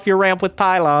walling off your ramp with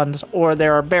pylons, or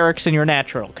there are barracks in your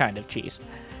natural kind of cheese.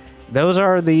 Those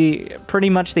are pretty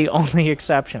much the only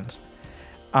exceptions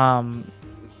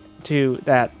to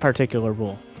that particular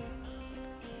rule.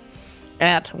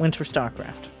 At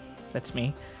Winterstarcraft. That's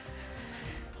me.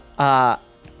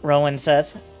 Rowan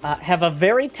says, have a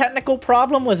very technical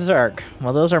problem with Zerg.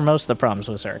 Well, those are most of the problems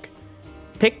with Zerg.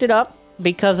 Picked it up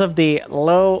because of the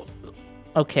low...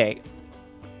 Okay.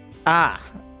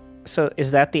 So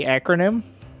is that the acronym?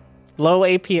 Low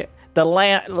APM... The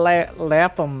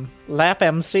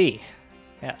LAPMC.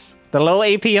 Yes. The low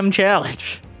APM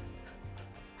challenge.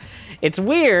 It's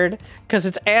weird because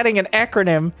it's adding an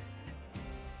acronym.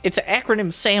 It's an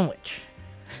acronym sandwich.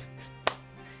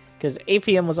 Because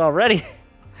APM was already...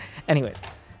 Anyways.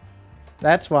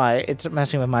 That's why it's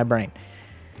messing with my brain.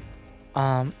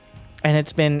 And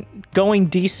it's been going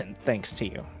decent thanks to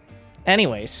you.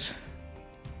 Anyways.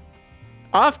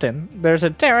 Often, there's a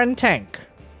Terran tank.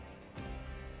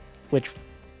 Which,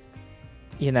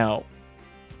 you know...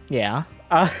 Yeah.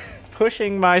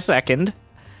 Pushing my second.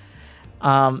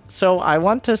 So I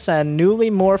want to send newly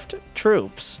morphed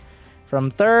troops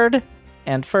from 3rd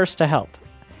and 1st to help.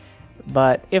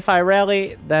 But if I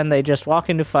rally, then they just walk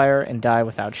into fire and die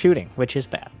without shooting, which is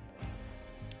bad.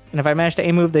 And if I manage to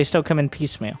A-move, they still come in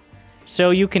piecemeal.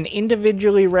 So you can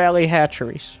individually rally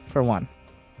hatcheries, for one.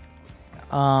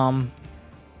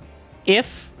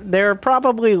 If there are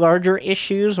probably larger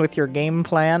issues with your game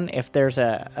plan, if there's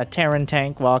a Terran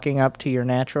tank walking up to your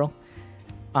natural,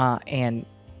 and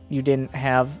you didn't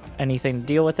have anything to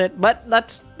deal with it. But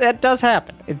that does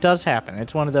happen. It does happen.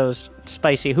 It's one of those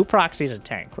spicy... Who proxies a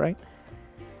tank, right?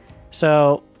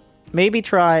 So maybe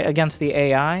try against the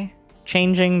AI,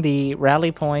 changing the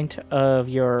rally point of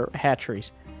your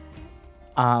hatcheries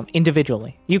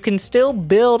individually. You can still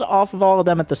build off of all of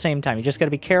them at the same time. You just got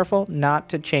to be careful not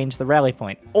to change the rally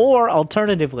point. Or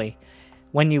alternatively,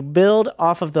 when you build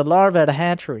off of the larva at a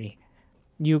hatchery,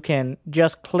 you can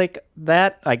just click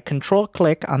that, like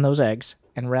control-click on those eggs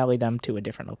and rally them to a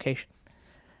different location.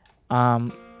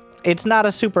 It's not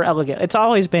a super elegant... It's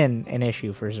always been an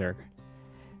issue for Zerg.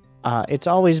 It's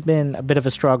always been a bit of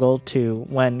a struggle to,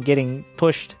 when getting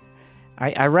pushed...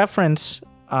 I reference...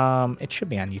 it should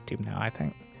be on YouTube now, I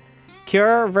think.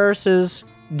 Cure versus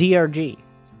DRG.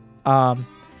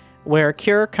 Where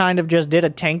Cure kind of just did a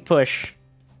tank push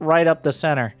right up the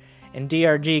center. And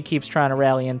DRG keeps trying to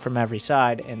rally in from every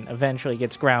side and eventually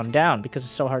gets ground down because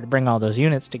it's so hard to bring all those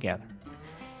units together.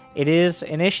 It is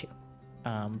an issue,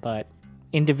 but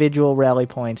individual rally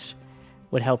points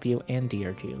would help you and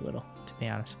DRG a little, to be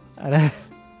honest.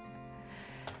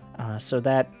 So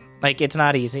that, like, it's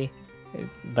not easy,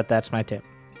 but that's my tip.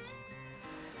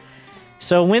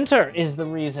 So winter is the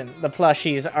reason the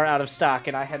plushies are out of stock,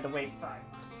 and I had to wait 5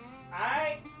 months.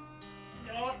 I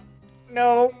don't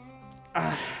know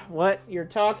what you're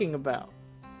talking about.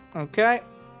 Okay?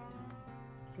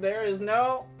 There is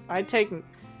no... I take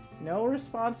no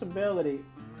responsibility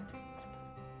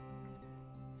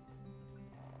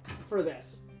for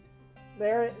this.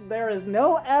 There is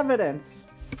no evidence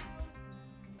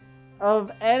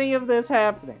of any of this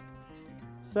happening.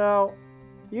 So,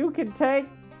 you can take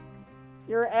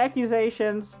your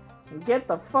accusations and get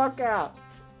the fuck out.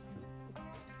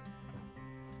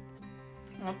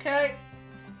 Okay?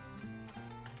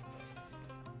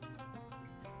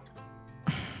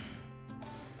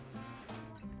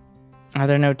 Are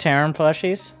there no Terran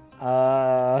plushies?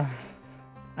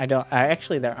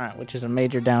 Actually, there aren't, which is a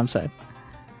major downside.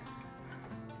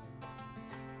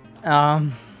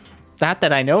 Not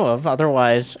that I know of,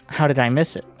 otherwise, how did I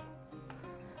miss it?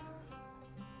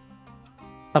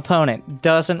 Opponent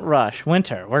doesn't rush.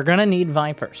 Winter, we're gonna need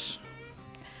Vipers.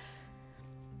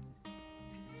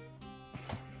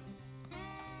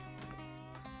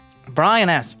 Brian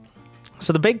asks,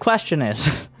 so the big question is,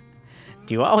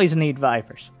 do you always need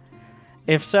Vipers?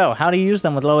 If so, how do you use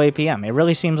them with low APM? It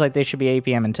really seems like they should be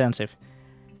APM intensive.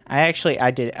 I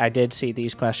did see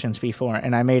these questions before,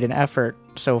 and I made an effort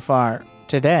so far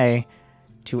today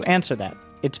to answer that.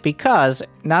 It's because,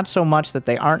 not so much that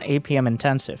they aren't APM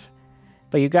intensive,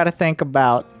 but you got to think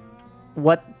about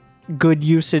what good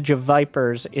usage of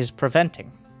Vipers is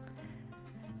preventing.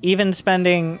 Even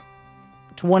spending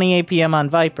 20 APM on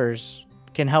Vipers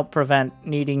can help prevent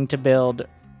needing to build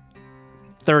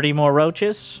 30 more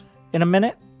roaches in a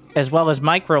minute, as well as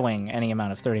microwing any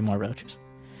amount of 30 more roaches.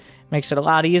 Makes it a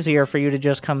lot easier for you to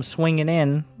just come swinging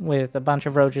in with a bunch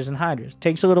of roaches and hydras.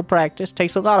 Takes a little practice,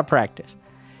 takes a lot of practice.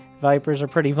 Vipers are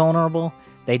pretty vulnerable.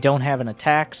 They don't have an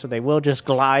attack, so they will just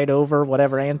glide over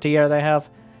whatever anti-air they have.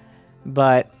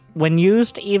 But when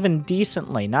used even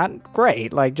decently, not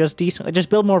great, like just decently, just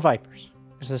build more Vipers,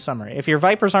 is the summary. If your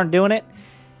Vipers aren't doing it,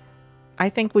 I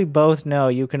think we both know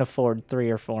you can afford 3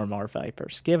 or 4 more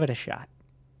Vipers. Give it a shot.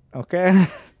 Okay?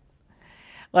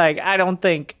 Like, I don't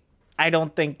think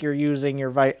you're using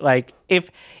your like,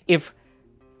 if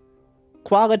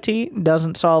quality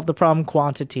doesn't solve the problem,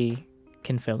 quantity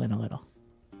can fill in a little.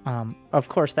 Of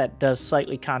course, that does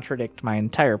slightly contradict my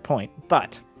entire point,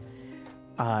 but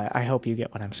I hope you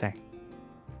get what I'm saying.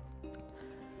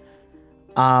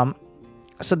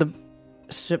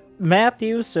 So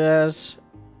Matthew says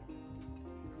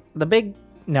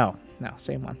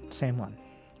same one.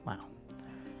 Wow.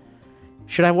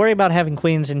 Should I worry about having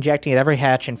queens injecting at every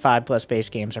hatch in 5+ base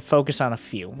games, or focus on a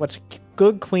few? What's a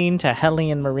good queen to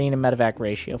Hellion, Marine, and Medevac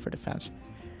ratio for defense?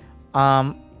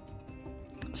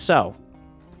 So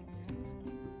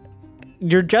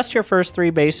your first 3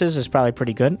 bases is probably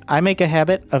pretty good. I make a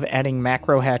habit of adding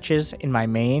macro hatches in my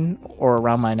main or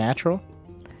around my natural.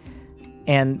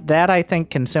 And that, I think,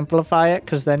 can simplify it,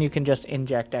 because then you can just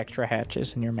inject extra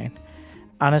hatches in your main.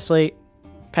 Honestly,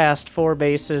 past 4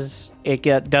 bases, it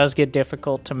does get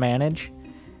difficult to manage,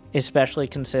 especially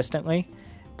consistently.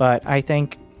 But I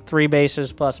think 3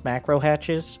 bases plus macro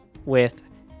hatches with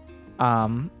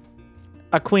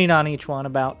a queen on each one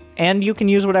about. And you can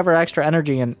use whatever extra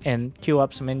energy and queue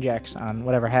up some injects on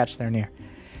whatever hatch they're near.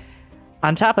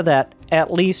 On top of that,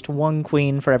 at least 1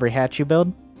 queen for every hatch you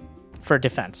build for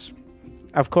defense.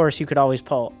 Of course, you could always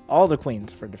pull all the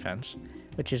queens for defense,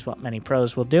 which is what many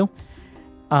pros will do.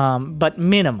 But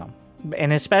minimum.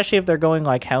 And especially if they're going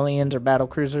like Hellions or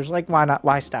Battlecruisers, like, why not?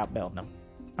 Why stop building them?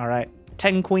 All right?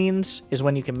 10 queens is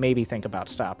when you can maybe think about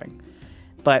stopping.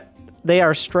 But they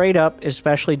are straight up,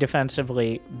 especially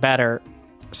defensively, better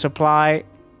supply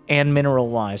and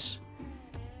mineral-wise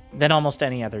than almost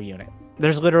any other unit.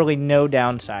 There's literally no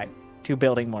downside to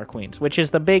building more queens, which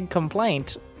is the big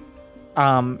complaint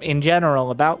in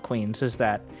general about queens, is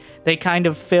that they kind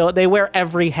of they wear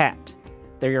every hat.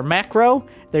 They're your macro,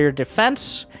 they're your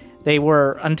defense, they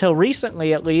were, until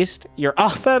recently at least, your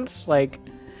offense, like,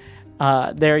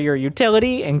 they're your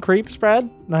utility and creep spread,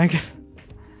 like,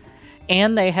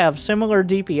 and they have similar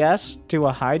DPS to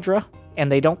a Hydra,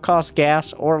 and they don't cost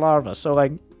gas or larva, so,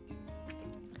 like,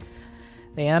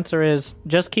 the answer is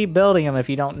just keep building them if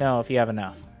you don't know if you have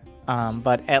enough.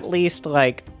 But at least,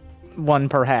 like, 1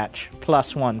 per hatch,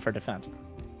 plus 1 for defense.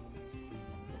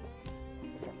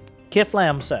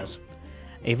 Kiflam says,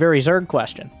 a very Zerg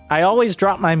question. I always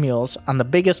drop my mules on the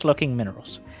biggest looking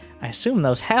minerals. I assume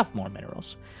those have more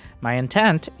minerals. My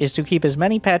intent is to keep as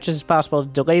many patches as possible to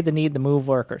delay the need to move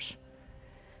workers.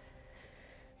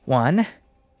 1,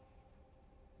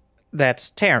 that's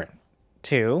Terran.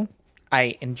 2,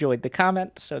 I enjoyed the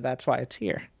comment, so that's why it's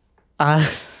here.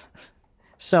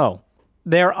 So,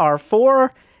 there are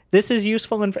 4... This is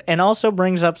useful and also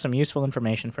brings up some useful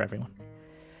information for everyone.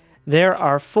 There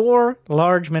are 4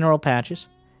 large mineral patches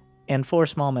and 4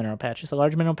 small mineral patches. The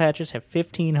large mineral patches have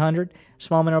 1,500.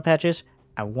 Small mineral patches,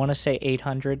 I want to say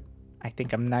 800. I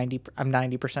think I'm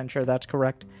 90% sure that's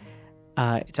correct.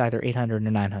 It's either 800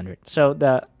 or 900. So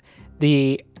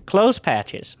the close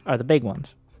patches are the big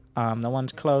ones, the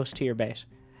ones close to your base.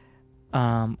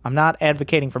 I'm not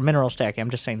advocating for mineral stacking. I'm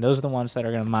just saying those are the ones that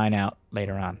are going to mine out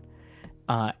later on.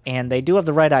 And they do have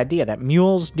the right idea that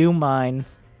mules do mine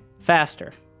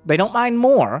faster. They don't mine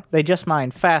more, they just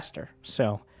mine faster.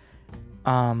 So,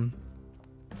 but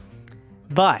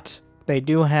they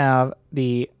do have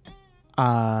the,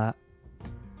 in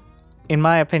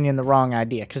my opinion, the wrong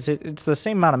idea, because it's the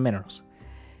same amount of minerals.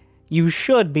 You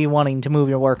should be wanting to move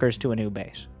your workers to a new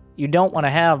base. You don't want to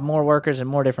have more workers in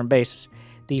more different bases.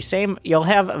 You'll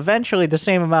have eventually the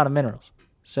same amount of minerals.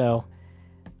 So,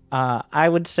 I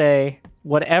would say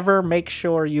whatever makes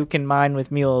sure you can mine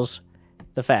with mules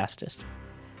the fastest.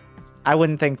 I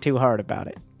wouldn't think too hard about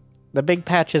it. The big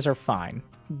patches are fine,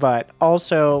 but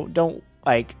also don't,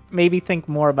 maybe think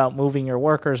more about moving your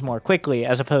workers more quickly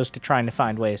as opposed to trying to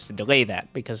find ways to delay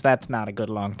that, because that's not a good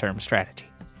long-term strategy.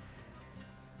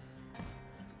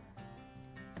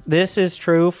 This is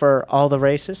true for all the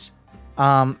races.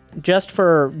 Just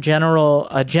for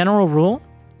a general rule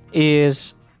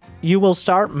is you will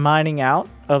start mining out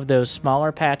of those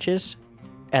smaller patches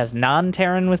as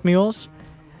non-Terran with mules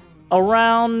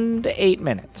around 8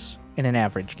 minutes in an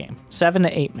average game. 7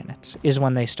 to 8 minutes is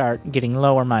when they start getting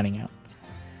lower mining out.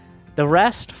 The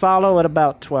rest follow at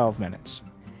about 12 minutes.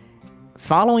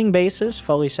 Following bases,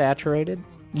 fully saturated,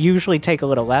 usually take a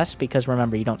little less because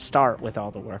remember, you don't start with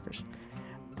all the workers.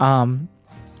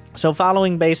 So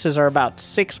following bases are about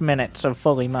 6 minutes of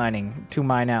fully mining to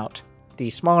mine out the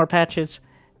smaller patches,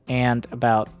 and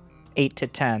about 8 to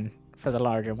 10 for the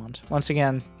larger ones. Once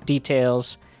again,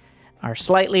 details are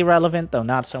slightly relevant, though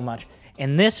not so much.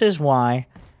 And this is why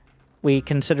we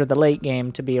consider the late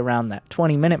game to be around that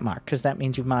 20-minute mark, because that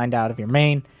means you've mined out of your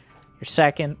main, your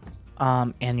second,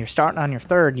 and you're starting on your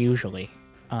third, usually,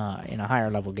 in a higher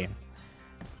level game.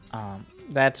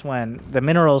 That's when the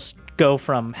minerals go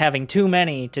from having too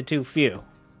many to too few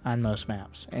on most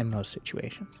maps, in most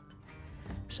situations.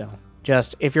 So,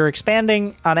 just, if you're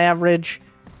expanding on average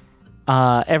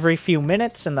every few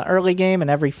minutes in the early game and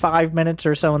every 5 minutes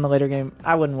or so in the later game,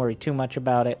 I wouldn't worry too much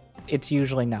about it. It's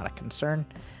usually not a concern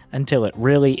until it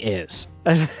really is.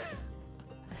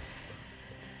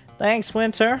 Thanks,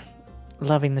 Winter.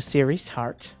 Loving the series,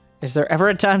 heart. Is there ever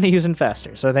a time to use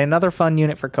infestors? Are they another fun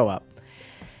unit for co-op?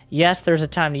 Yes, there's a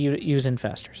time to use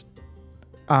infestors.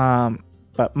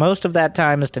 But most of that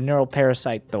time is to neural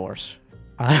parasite Thors.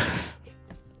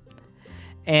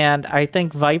 And I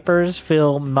think Vipers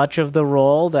fill much of the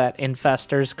role that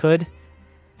infestors could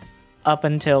up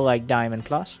until like Diamond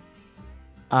Plus.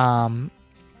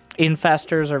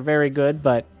 Infestors are very good,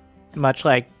 but much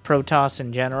like Protoss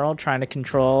in general, trying to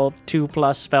control 2+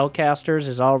 spellcasters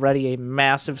is already a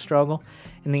massive struggle,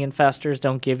 and the infestors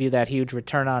don't give you that huge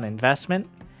return on investment,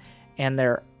 and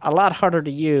they're a lot harder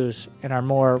to use and are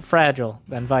more fragile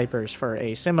than Vipers for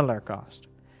a similar cost.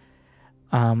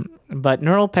 But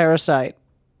Neural Parasite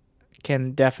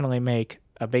can definitely make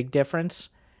a big difference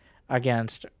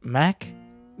against mech,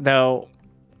 though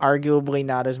arguably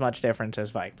not as much difference as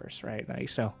Vipers, right? Like,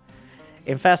 so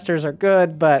infestors are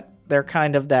good, but they're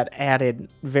kind of that added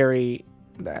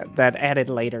that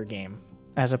added later game,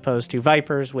 as opposed to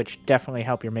Vipers, which definitely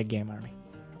help your mid-game army.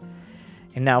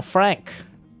 And now Frank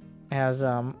has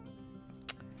a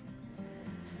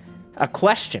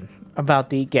question about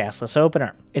the gasless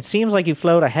opener. It seems like you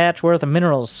float a hatch worth of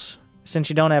minerals since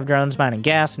you don't have drones mining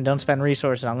gas and don't spend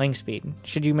resources on link speed.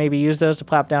 Should you maybe use those to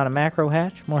plop down a macro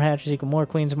hatch? More hatches equal more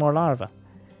queens and more larvae.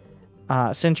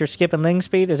 Since you're skipping link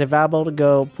speed, is it valuable to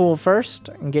go pool first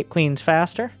and get queens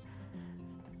faster?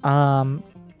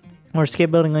 Or skip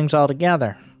building lings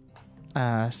altogether,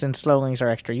 since slow lings are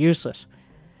extra useless?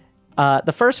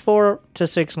 The first 4 to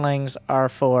 6 lings are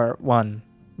for, 1,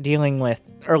 dealing with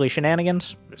early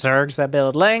shenanigans, Zergs that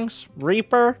build lings,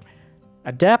 Reaper,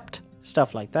 Adept,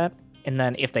 stuff like that. And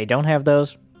then if they don't have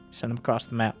those, send them across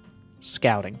the map.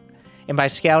 Scouting. And by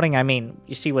scouting, I mean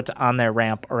you see what's on their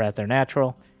ramp or at their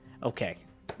natural. Okay.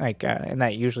 And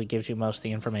that usually gives you most of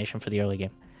the information for the early game.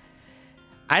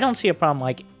 I don't see a problem.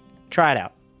 Like, try it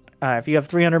out. If you have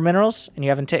 300 minerals and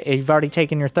you've already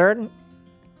taken your third,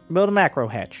 build a macro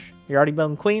hatch. You're already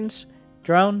building queens,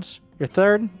 drones, your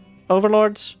third,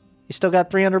 overlords, You still got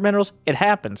 300 minerals? It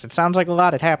happens. It sounds like a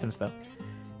lot. It happens, though.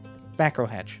 Macro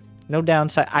hatch. No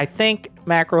downside. I think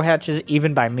macro hatches,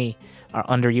 even by me, are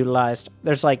underutilized.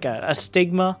 There's like a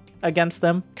stigma against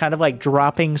them, kind of like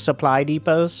dropping supply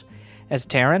depots as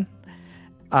Terran.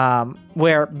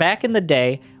 Where back in the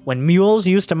day, when mules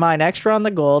used to mine extra on the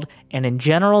gold, and in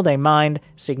general they mined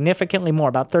significantly more,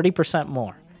 about 30%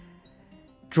 more.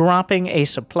 Dropping a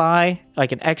supply,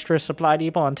 like an extra supply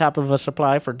depot on top of a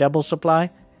supply for double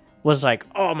supply, was like,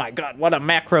 oh my god, what a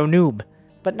macro noob.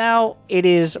 But now it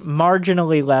is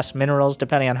marginally less minerals,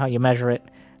 depending on how you measure it,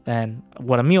 than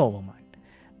what a mule will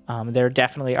mine. There are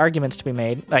definitely arguments to be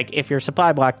made. Like, if you're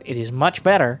supply blocked, it is much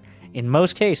better, in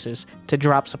most cases, to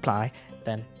drop supply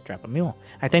than drop a mule.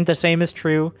 I think the same is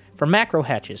true for macro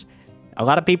hatches. A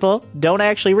lot of people don't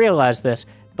actually realize this,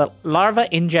 but larva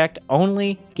inject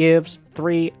only gives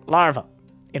 3 larvae.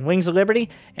 In Wings of Liberty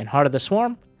and Heart of the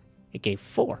Swarm, it gave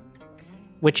 4,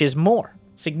 which is more.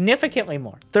 Significantly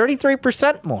more.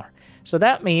 33% more. So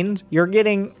that means you're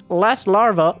getting less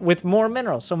larvae with more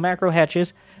minerals. So macro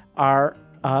hatches are,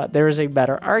 there is a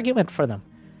better argument for them.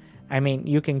 I mean,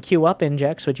 you can queue up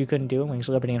injects, which you couldn't do in Wings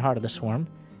of Liberty and Heart of the Swarm.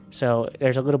 So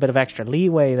there's a little bit of extra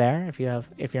leeway there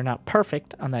if you're not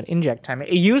perfect on that inject time.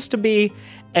 It used to be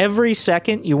every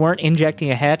second you weren't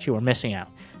injecting a hatch, you were missing out.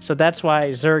 So that's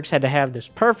why Zergs had to have this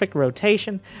perfect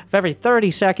rotation of every 30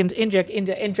 seconds, inject,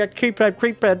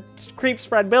 creep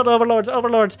spread, build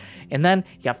overlords, and then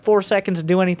you got 4 seconds to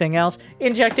do anything else,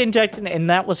 inject, and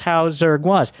that was how Zerg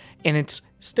was. And it's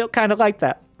still kind of like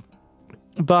that,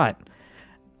 but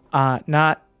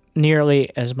not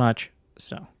nearly as much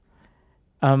so.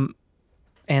 And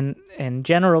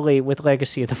generally with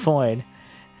Legacy of the Void,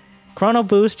 Chrono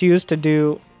Boost used to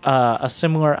do a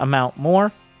similar amount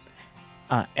more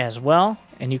as well,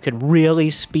 and you could really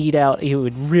speed out. You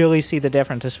would really see the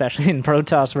difference, especially in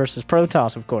Protoss versus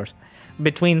Protoss, of course,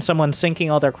 between someone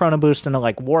sinking all their Chrono Boost into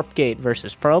like Warp Gate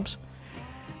versus Probes.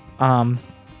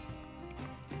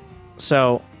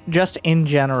 So just in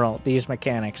general, these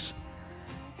mechanics.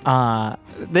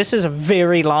 This is a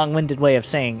very long-winded way of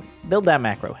saying build that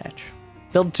macro hatch.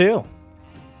 Build 2.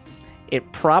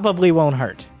 It probably won't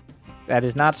hurt. That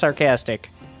is not sarcastic.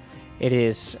 It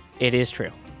is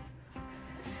true.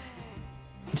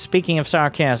 Speaking of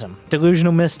sarcasm,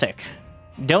 Delusional Mystic.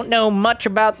 Don't know much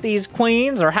about these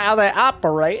queens or how they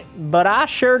operate, but I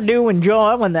sure do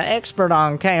enjoy when the expert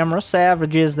on camera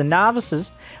savages the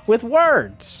novices with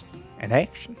words and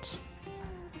actions.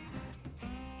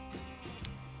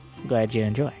 Glad you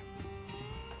enjoy.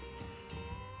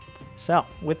 So,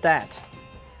 with that,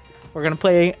 we're going to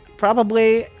play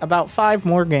probably about 5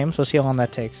 more games. We'll see how long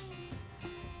that takes.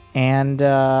 And,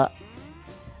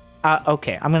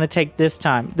 okay, I'm going to take this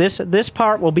time. This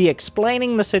part will be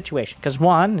explaining the situation. Because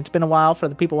 1, it's been a while for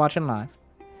the people watching live.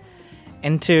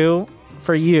 And 2,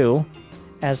 for you,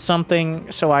 as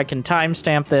something so I can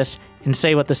timestamp this and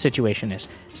say what the situation is.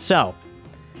 So,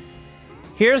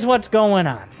 here's what's going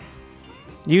on.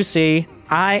 You see,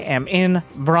 I am in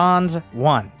Bronze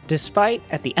 1, despite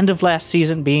at the end of last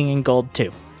season being in Gold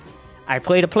 2. I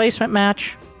played a placement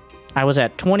match. I was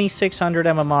at 2600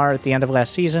 MMR at the end of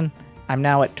last season. I'm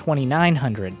now at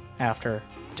 2900 after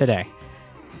today.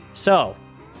 So,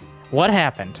 what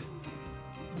happened?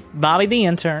 Bobby the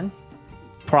intern,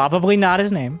 probably not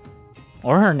his name,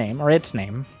 or her name, or its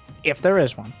name, if there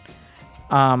is one.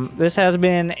 This has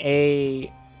been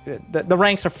the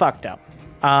ranks are fucked up.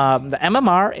 The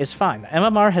MMR is fine. The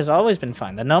MMR has always been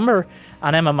fine. The number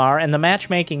on MMR and the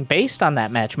matchmaking based on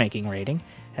that matchmaking rating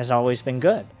has always been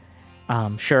good.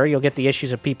 Sure, you'll get the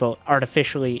issues of people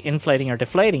artificially inflating or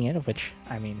deflating it, of which,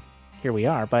 I mean, here we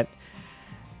are, but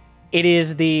it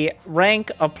is the rank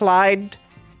applied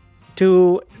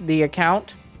to the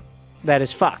account that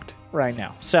is fucked right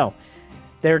now. So,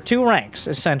 there are 2 ranks,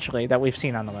 essentially, that we've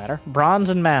seen on the ladder.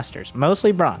 Bronze and Masters.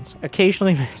 Mostly Bronze.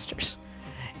 Occasionally Masters.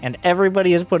 And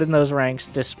everybody is put in those ranks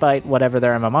despite whatever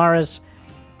their MMR is.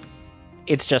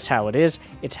 It's just how it is.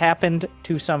 It's happened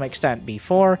to some extent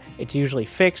before. It's usually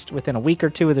fixed within a week or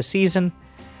 2 of the season.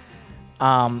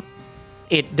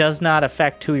 It does not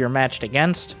affect who you're matched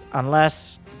against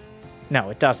unless... No,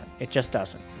 it doesn't. It just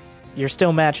doesn't. You're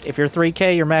still matched. If you're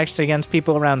 3K, you're matched against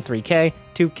people around 3K,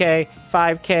 2K,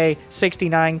 5K,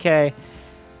 69K.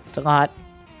 It's a lot.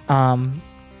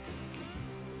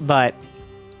 But...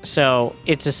 So,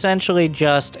 it's essentially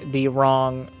just the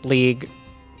wrong league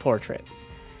portrait.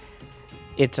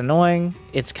 It's annoying.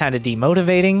 It's kind of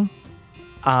demotivating.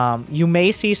 You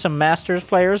may see some Masters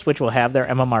players, which will have their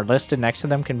MMR listed next to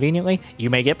them conveniently. You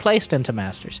may get placed into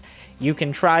Masters. You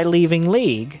can try leaving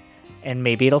League, and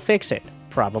maybe it'll fix it.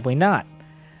 Probably not.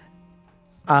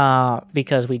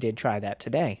 because we did try that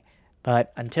today.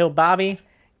 But until Bobby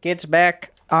gets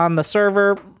back on the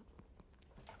server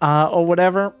or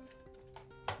whatever,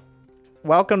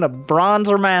 welcome to Bronze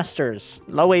or Masters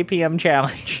Low APM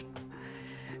Challenge.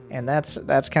 And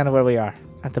that's kind of where we are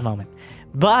at the moment.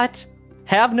 But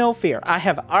have no fear. I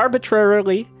have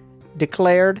arbitrarily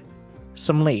declared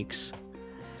some leagues.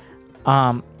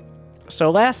 So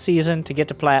last season, to get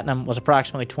to Platinum was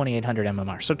approximately 2,800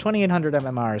 MMR. So 2,800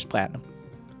 MMR is Platinum.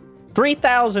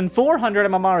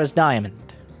 3,400 MMR is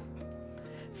Diamond.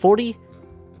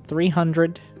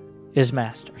 4,300 is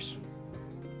Masters.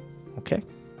 Okay?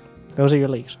 Those are your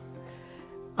leagues.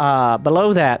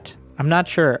 Below that, I'm not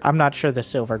sure the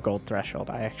silver gold threshold.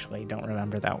 I actually don't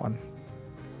remember that one.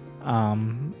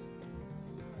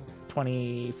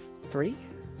 23?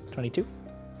 22?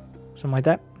 Something like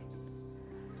that.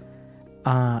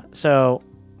 So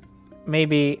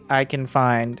maybe I can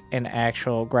find an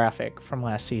actual graphic from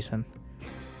last season.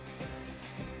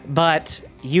 But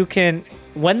you can,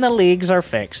 when the leagues are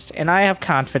fixed, and I have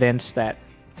confidence that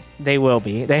they will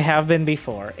be. They have been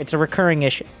before. It's a recurring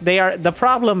issue. The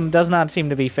problem does not seem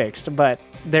to be fixed, but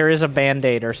there is a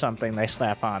band-aid or something they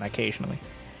slap on occasionally.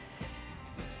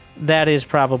 That is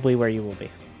probably where you will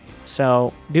be.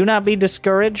 So do not be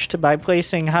discouraged by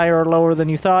placing higher or lower than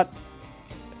you thought.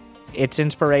 It's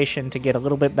inspiration to get a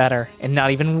little bit better and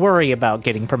not even worry about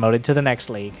getting promoted to the next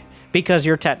league because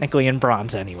you're technically in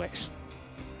bronze anyways.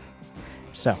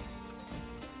 So,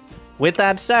 with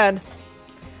that said,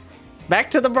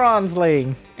 back to the bronze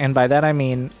league. And by that I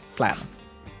mean platinum,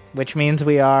 which means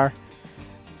we are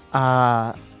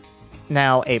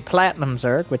now a platinum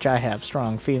Zerg, which I have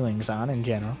strong feelings on in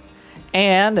general.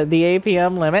 And the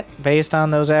APM limit, based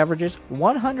on those averages,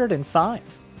 105.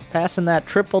 Passing that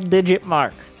triple-digit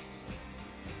mark.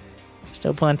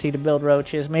 Still plenty to build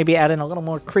roaches. Maybe add in a little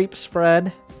more creep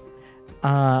spread.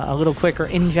 A little quicker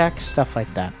inject, stuff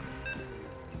like that.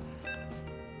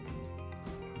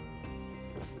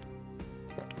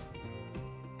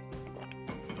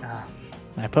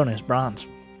 My opponent is bronze,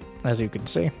 as you can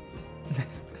see.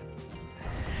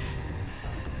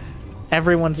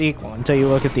 Everyone's equal until you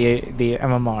look at the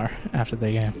MMR after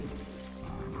the game.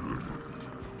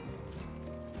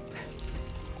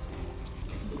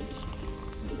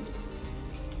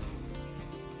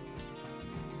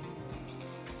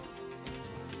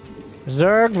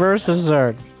 Zerg versus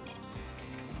Zerg.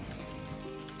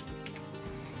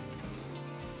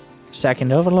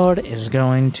 Second Overlord is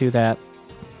going to that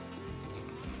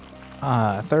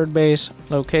third base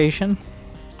location.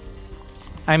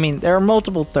 I mean, there are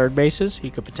multiple third bases he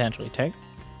could potentially take.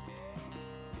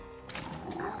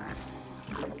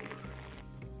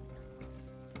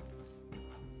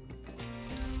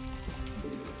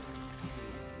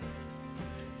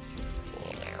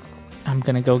 I'm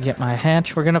gonna go get my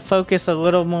hatch. We're gonna focus a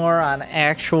little more on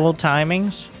actual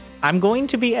timings. I'm going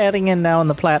to be adding in now in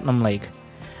the Platinum League.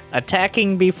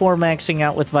 Attacking before maxing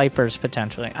out with Vipers,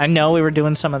 potentially. I know we were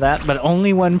doing some of that, but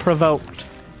only when provoked.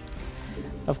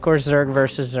 Of course, Zerg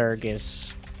versus Zerg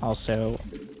is also...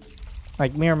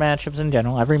 like, mirror matchups in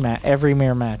general, every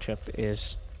mirror matchup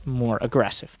is more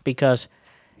aggressive. Because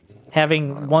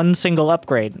having one single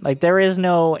upgrade, like, there is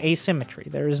no asymmetry.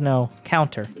 There is no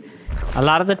counter. A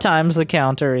lot of the times, the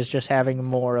counter is just having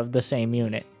more of the same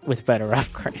unit with better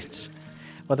upgrades.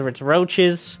 Whether it's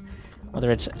roaches,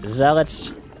 whether it's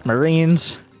zealots...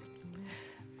 Marines.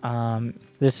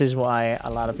 This is why a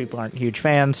lot of people aren't huge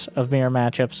fans of mirror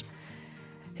matchups.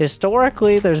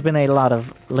 Historically, there's been a lot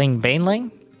of Ling Baneling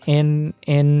in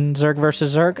Zerg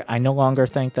versus Zerg. I no longer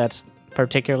think that's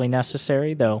particularly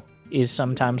necessary, though is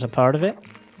sometimes a part of it.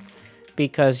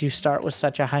 Because you start with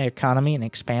such a high economy and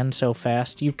expand so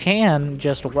fast, you can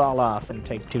just wall off and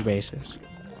take two bases.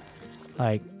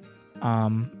 Like,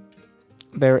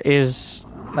 there is...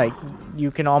 like,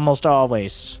 you can almost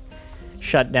always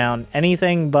shut down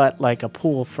anything but, like, a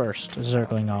pool first,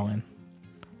 Zergling all in.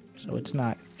 So it's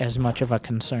not as much of a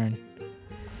concern.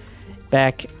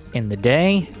 Back in the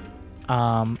day,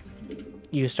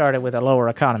 you started with a lower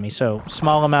economy, so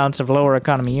small amounts of lower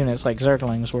economy units like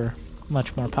Zerglings were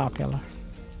much more popular.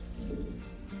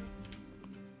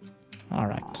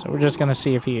 Alright, so we're just gonna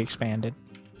see if he expanded.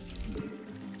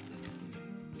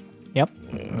 Yep,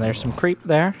 there's some creep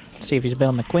there. Let's see if he's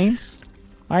building a queen.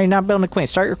 Why are you not building a queen?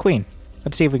 Start your queen.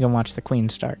 Let's see if we can watch the queen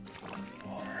start.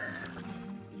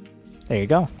 There you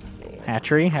go.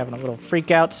 Hatchery, having a little freak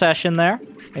out session there.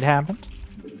 It happened.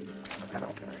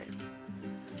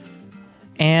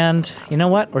 And you know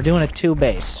what? We're doing a 2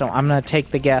 base, so I'm going to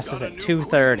take the guesses at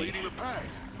 230.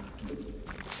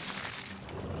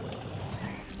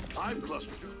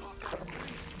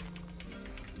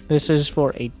 This is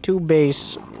for a 2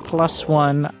 base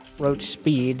 +1 roach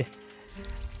speed.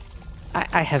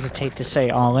 I hesitate to say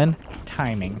all in.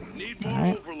 Timing. Need more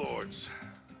Alright. overlords.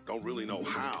 Don't really know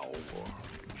how.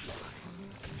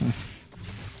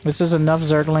 This is enough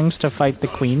Zerglings to fight the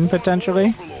queen,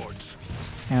 potentially. Overlords.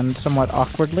 And somewhat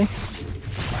awkwardly.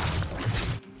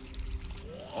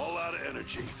 All out of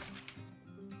energy.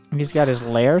 He's got his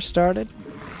lair started.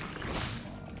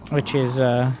 Which is,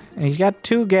 and he's got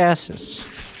 2 gases.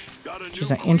 Which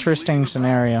is an interesting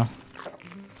scenario.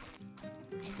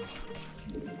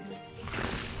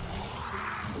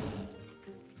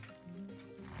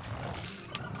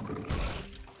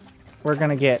 We're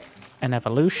gonna get an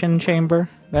evolution chamber.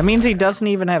 That means he doesn't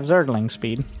even have Zergling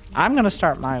speed. I'm gonna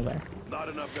start my lair. Not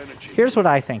enough energy. Here's what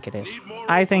I think it is.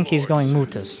 I think he's going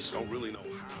mutas. Don't really know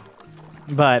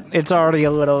how. But it's already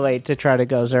a little late to try to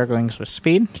go Zerglings with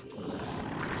speed.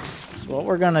 So what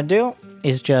we're gonna do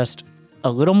is just a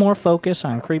little more focus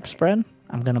on creep spread.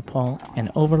 I'm gonna pull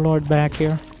an overlord back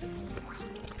here.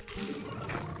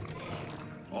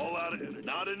 All out of energy.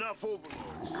 Not enough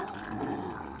overlords.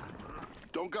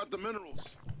 Don't got the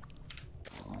minerals.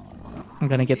 I'm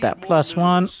gonna get that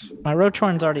 +1. My roach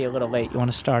horn's already a little late. You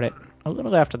want to start it a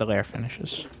little after the lair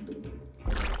finishes.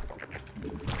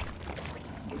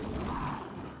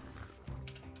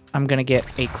 I'm gonna get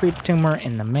a creep tumor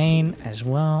in the main as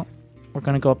well. We're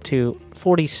gonna go up to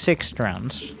 46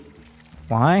 drones.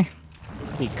 Why?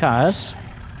 Because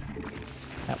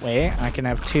that way I can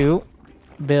have 2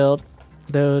 build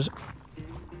those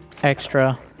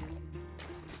extra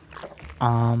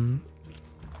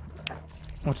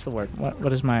what's the word?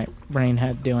 What is my brain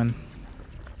head doing?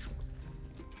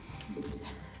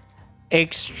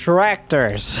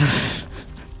 Extractors.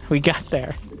 We got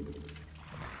there.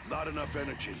 Not enough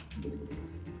energy.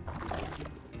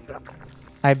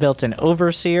 I built an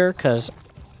overseer because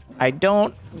I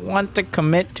don't want to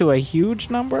commit to a huge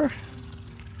number.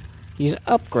 He's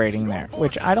upgrading there,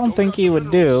 which I don't think he would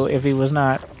do if he was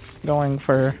not going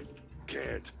for...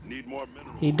 Can't. Need more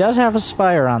minerals. He does have a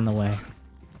spire on the way.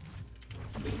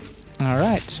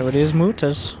 Alright, so it is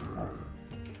mutas.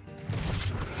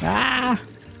 Ah!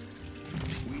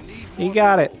 He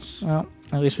got it. Well,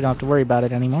 at least we don't have to worry about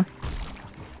it anymore.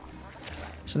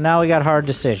 So now we got hard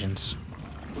decisions.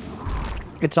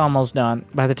 It's almost done.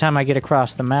 By the time I get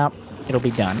across the map, it'll be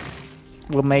done.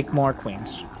 We'll make more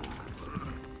queens.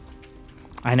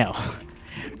 I know.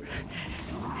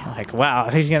 Like, wow,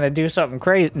 he's gonna do something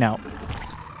crazy. No.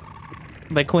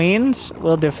 The queens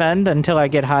will defend until I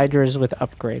get hydras with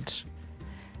upgrades.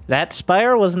 That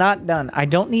spire was not done. I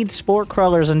don't need spore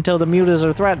crawlers until the mutas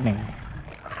are threatening.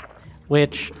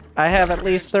 Which, I have at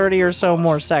least 30 or so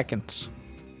more seconds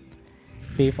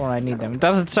before I need them. It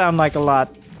doesn't sound like a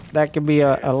lot. That could be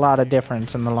a lot of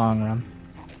difference in the long run.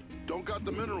 Don't got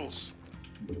the minerals.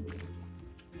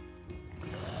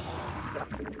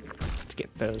 Let's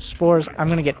get those spores. I'm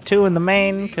going to get 2 in the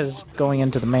main, because going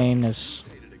into the main is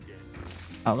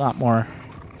a lot more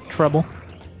trouble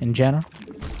in general.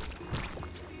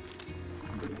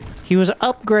 He was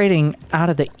upgrading out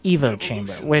of the Evo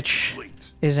chamber, which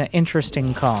is an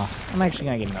interesting call. I'm actually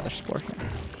going to get another spore here.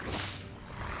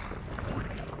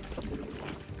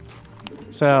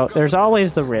 So there's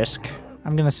always the risk.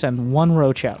 I'm going to send 1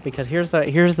 roach out, because here's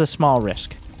the small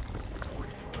risk.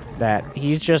 That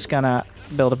he's just going to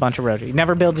build a bunch of roaches. He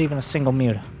never builds even a single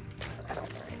muta.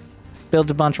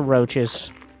 Builds a bunch of roaches.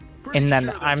 And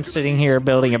then I'm sitting here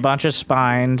building a bunch of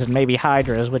spines and maybe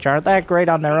hydras, which aren't that great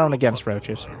on their own against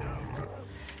roaches.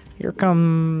 Here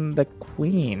come the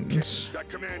queens.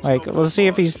 Like, let's see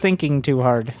if he's thinking too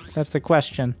hard. That's the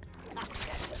question.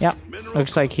 Yep.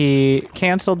 Looks like he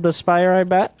canceled the spire, I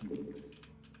bet.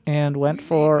 And went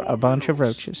for a bunch of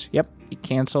roaches. Yep. He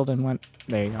canceled and went...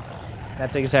 There you go.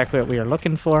 That's exactly what we were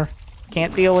looking for.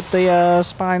 Can't deal with the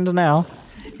spines now.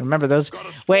 Remember those...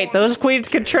 Wait, those queens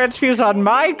can transfuse on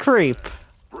my creep!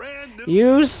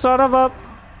 You son of a...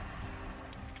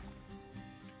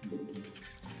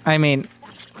 I mean,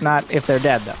 not if they're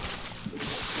dead, though.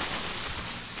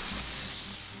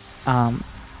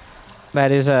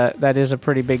 That is a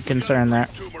pretty big concern there.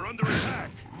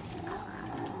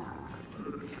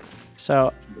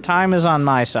 So, time is on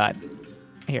my side.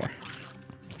 Here.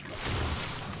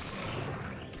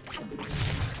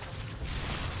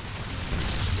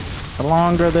 The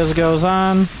longer this goes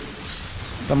on,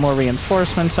 the more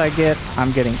reinforcements I get.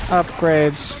 I'm getting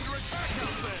upgrades.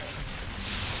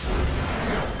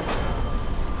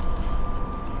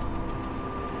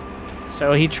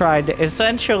 So he tried to,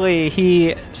 essentially,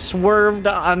 he swerved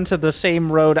onto the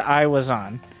same road I was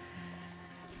on,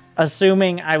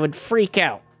 assuming I would freak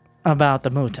out about the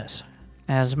mutas.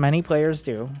 as many players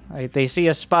do. They see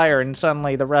a Spire, and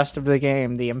suddenly the rest of the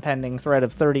game, the impending threat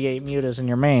of 38 mutas in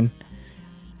your main,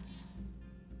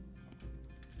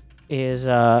 is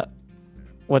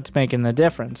what's making the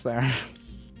difference there.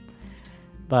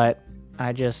 But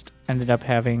I just ended up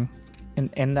having,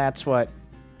 and that's what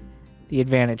the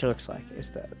advantage looks like,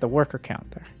 is the worker count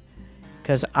there.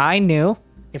 Because I knew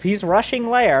if he's rushing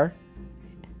lair,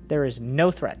 there is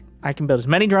no threat. I can build as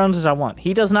many drones as I want.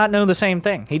 He does not know the same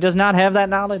thing. He does not have that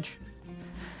knowledge.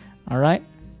 All right?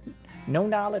 No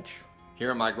knowledge.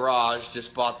 Here in my garage,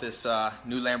 just bought this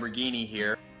new Lamborghini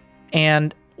here.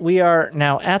 And we are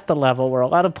now at the level where a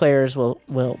lot of players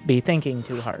will be thinking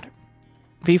too hard.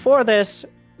 Before this,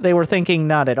 they were thinking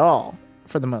not at all,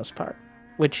 for the most part,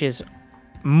 which is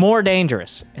more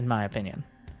dangerous, in my opinion.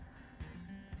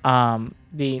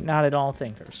 The not at all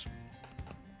thinkers.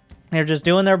 They're just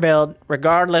doing their build,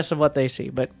 regardless of what they see.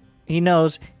 But he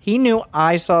knew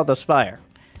I saw the Spire.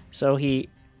 So he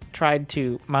tried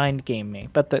to mind game me.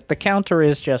 But the counter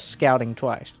is just scouting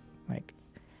twice. Like,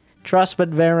 trust but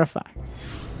verify.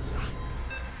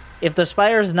 If the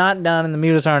Spire's not done and the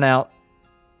mutas aren't out,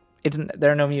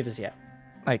 there are no mutas yet.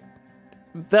 Like,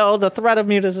 though the threat of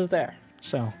mutas is there.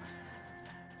 So,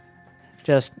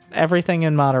 just everything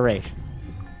in moderation.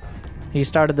 He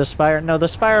started the Spire. No, the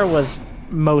Spire was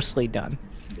mostly done.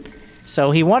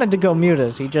 So he wanted to go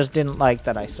mutas. He just didn't like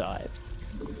that I saw it.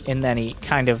 And then he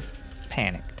kind of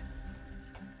panicked.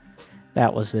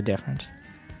 That was the difference.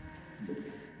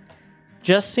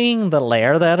 Just seeing the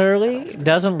lair that early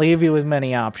doesn't leave you with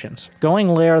many options. Going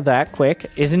lair that quick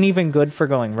isn't even good for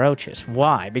going roaches.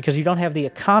 Why? Because you don't have the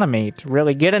economy to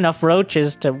really get enough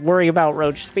roaches to worry about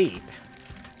roach speed.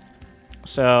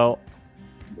 So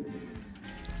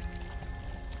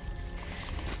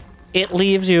it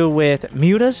leaves you with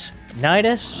mutas,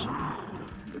 nidus.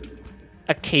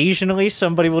 Occasionally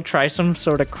somebody will try some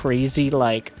sort of crazy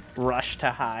like rush to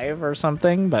hive or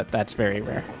something, but that's very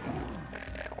rare.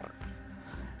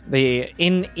 The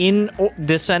in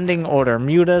descending order: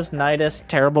 mutas, nidus,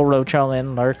 terrible roach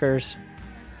all-in, lurkers,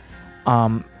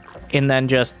 and then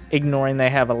just ignoring they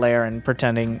have a lair and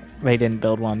pretending they didn't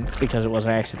build one because it was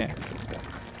an accident.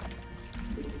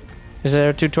 Is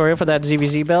there a tutorial for that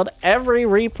ZVZ build? Every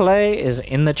replay is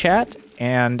in the chat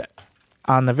and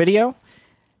on the video.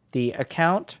 The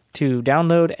account to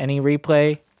download any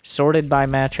replay sorted by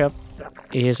matchup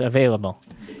is available.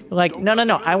 Like, no,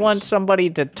 I want somebody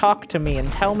to talk to me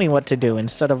and tell me what to do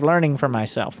instead of learning for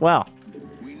myself. Well,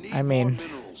 I mean,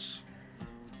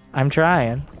 I'm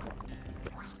trying.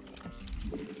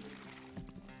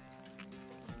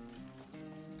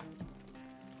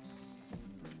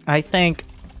 I think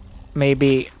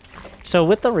maybe, so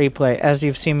with the replay, as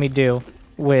you've seen me do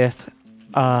with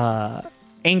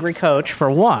Angry Coach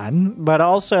for one, but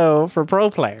also for pro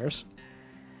players,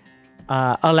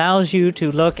 allows you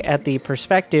to look at the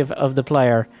perspective of the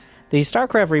player. The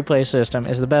StarCraft replay system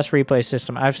is the best replay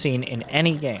system I've seen in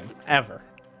any game, ever.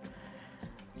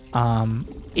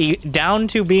 Down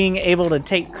to being able to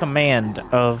take command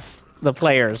of the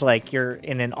players, like you're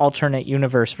in an alternate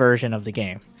universe version of the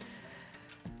game.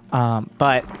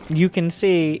 But you can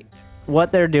see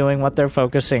what they're doing, what they're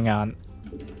focusing on,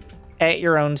 at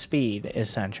your own speed,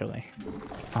 essentially.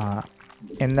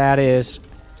 And that is,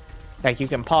 like, you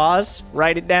can pause,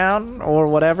 write it down, or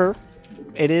whatever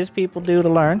it is people do to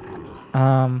learn,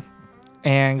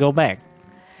 and go back.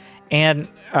 And,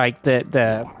 like,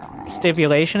 the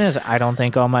stipulation is, I don't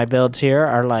think all my builds here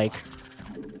are, like,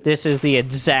 this is the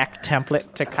exact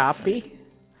template to copy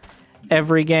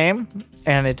every game,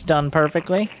 and it's done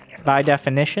perfectly, by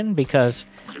definition, because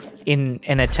in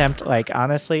an attempt, like,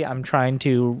 honestly, I'm trying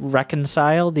to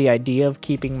reconcile the idea of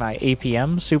keeping my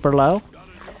APM super low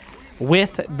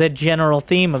with the general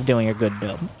theme of doing a good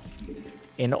build.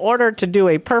 In order to do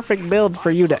a perfect build for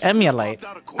you to emulate,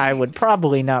 I would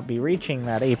probably not be reaching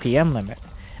that APM limit.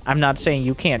 I'm not saying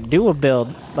you can't do a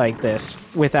build like this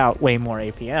without way more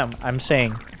APM. I'm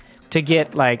saying to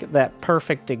get, like, that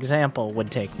perfect example would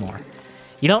take more.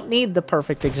 You don't need the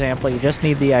perfect example, you just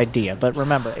need the idea. But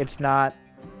remember, it's not,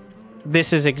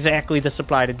 this is exactly the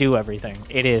supply to do everything.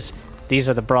 It is, these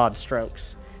are the broad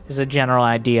strokes. This is a general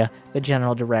idea, the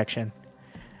general direction.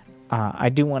 I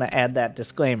do want to add that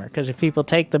disclaimer, because if people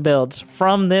take the builds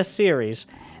from this series,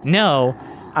 no,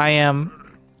 I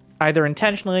am either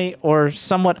intentionally or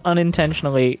somewhat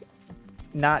unintentionally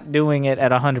not doing it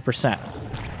at 100%.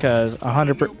 Because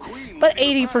 100%, but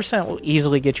 80% will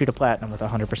easily get you to platinum with a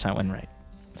 100% win rate.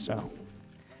 So,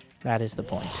 that is the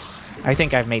point. I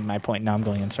think I've made my point, now I'm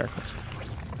going in circles.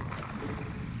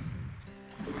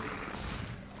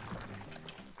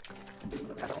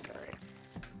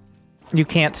 you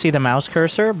can't see the mouse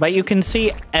cursor, but you can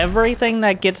see everything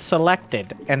that gets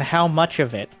selected and how much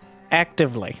of it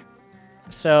actively.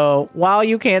 So while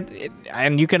you can't,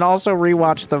 and you can also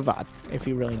rewatch the VOD if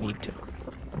you really need to.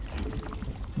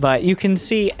 But you can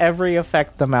see every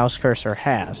effect the mouse cursor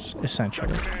has,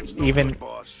 essentially, even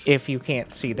if you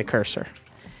can't see the cursor.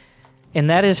 And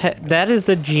that is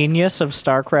the genius of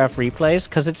StarCraft replays,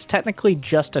 because it's technically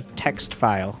just a text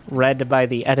file read by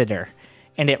the editor,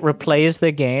 and it replays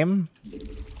the game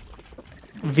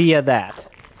via that.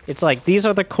 It's like, these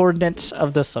are the coordinates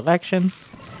of the selection.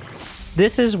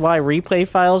 This is why replay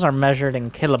files are measured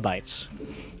in kilobytes.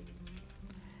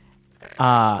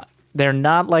 They're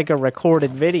not like a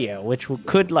recorded video, which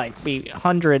could like be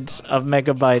hundreds of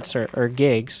megabytes or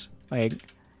gigs. Like,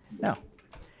 no.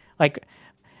 Like,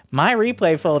 my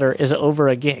replay folder is over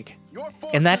a gig,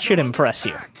 and that should impress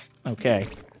you. Okay.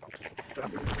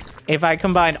 If I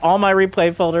combined all my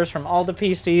replay folders from all the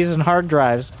PCs and hard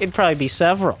drives, it'd probably be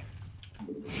several.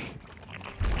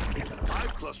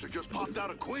 Cluster just popped out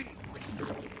a queen.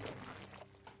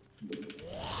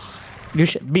 You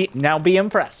should be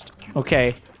impressed.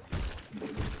 Okay.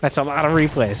 That's a lot of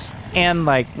replays. And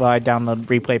like, well, I download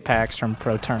replay packs from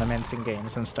pro tournaments and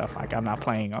games and stuff. Like, I'm not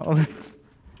playing all of them.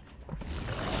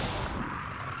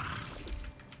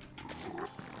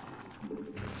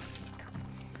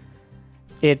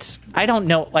 It's, I don't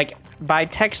know, like, by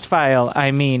text file,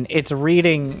 I mean, it's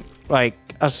reading, like,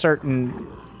 a certain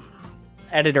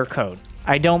editor code.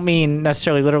 I don't mean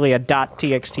necessarily literally a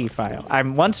 .txt file.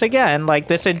 I'm, once again, like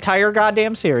this entire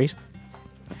goddamn series,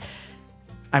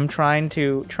 I'm trying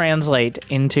to translate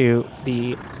into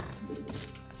the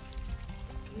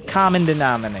common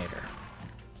denominator.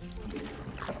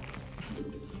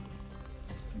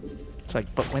 It's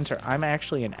like, but Winter, I'm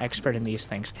actually an expert in these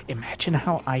things. Imagine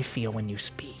how I feel when you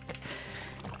speak.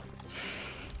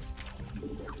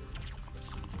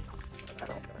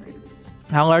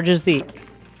 How large is the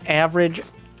average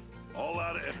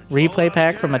replay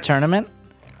pack from a tournament?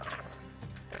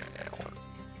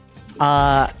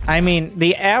 I mean,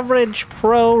 the average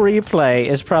pro replay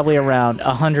is probably around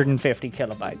 150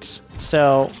 kilobytes.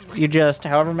 So you just,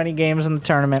 however many games in the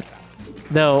tournament,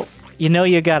 though, you know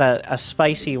you got a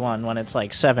spicy one when it's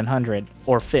like 700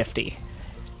 or 50.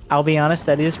 I'll be honest,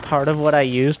 that is part of what I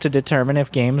use to determine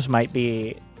if games might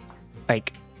be,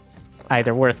 like,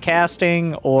 either worth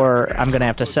casting or I'm going to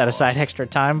have to set aside extra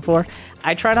time for.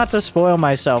 I try not to spoil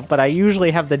myself, but I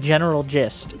usually have the general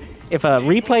gist. If a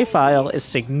replay file is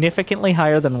significantly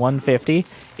higher than 150,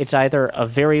 it's either a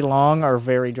very long or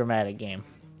very dramatic game.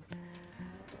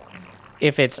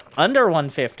 If it's under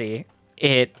 150,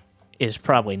 it is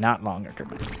probably not long or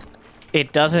dramatic.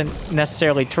 It doesn't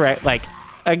necessarily track, like,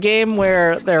 a game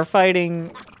where they're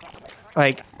fighting,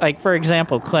 like for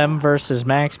example, Clem versus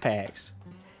Max Pags.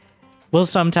 We'll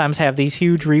sometimes have these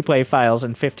huge replay files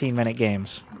in 15-minute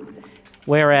games.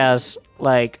 Whereas,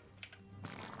 like,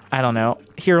 I don't know,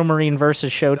 Hero Marine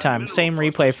versus Showtime, same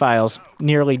replay files,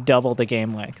 nearly double the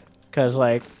game length. Because,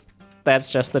 like,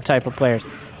 that's just the type of players.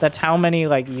 That's how many,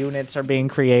 like, units are being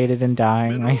created and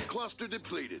dying. Like. Cluster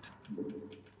depleted.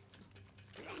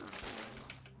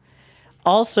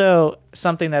 Also,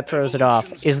 something that throws it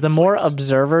off is the more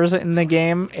observers in the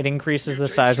game, it increases the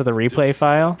size of the replay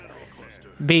file.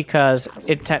 Because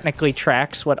it technically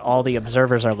tracks what all the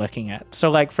observers are looking at.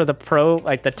 So, like, for the pro,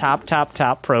 like, the top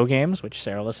pro games, which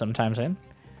Serral is sometimes in,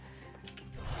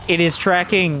 it is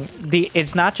tracking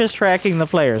it's not just tracking the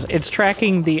players, it's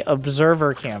tracking the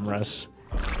observer cameras,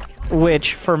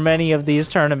 which for many of these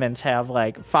tournaments have,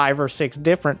 like, 5 or 6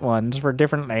 different ones for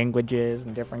different languages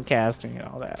and different casting and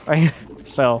all that, right?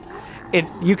 So,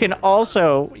 you can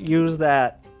also use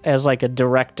that as like a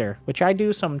director, which I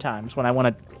do sometimes when I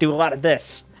want to do a lot of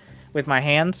this with my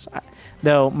hands,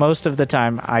 though most of the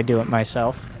time I do it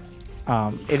myself.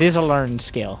 It is a learned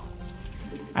skill,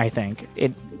 I think.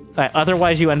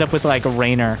 Otherwise you end up with like a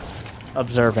Reynor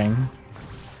observing,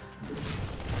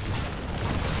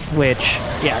 which,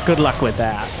 yeah, good luck with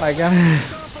that. Like,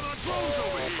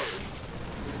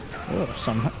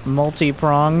 some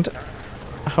multi-pronged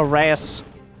harass.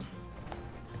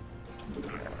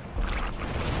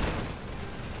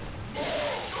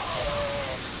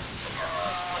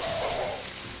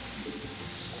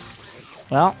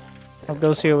 Well, we'll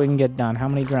go see what we can get done. How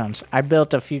many drones? I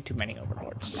built a few too many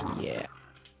overlords. Yeah.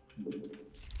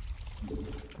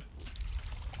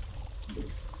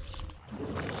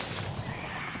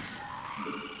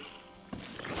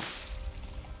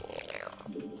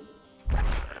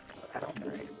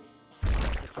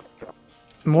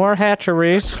 More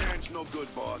hatcheries. No good,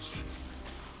 boss.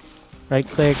 Right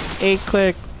click, A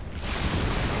click.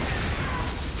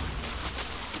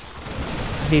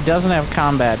 he doesn't have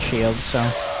combat shields, so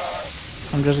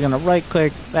I'm just gonna right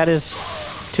click. That is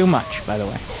too much, by the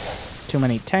way. Too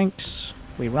many tanks.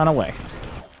 We run away.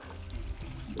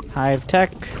 Hive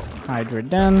tech, Hydra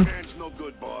den. Hands no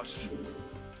good, boss.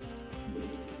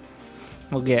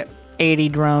 We'll get 80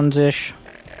 drones-ish.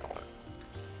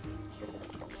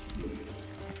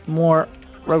 More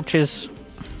roaches.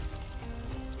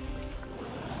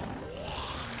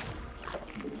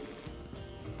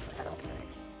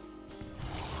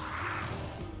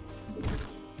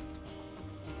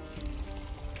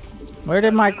 Where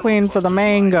did my queen for the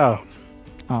main go?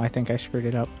 Oh, I think I screwed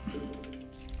it up.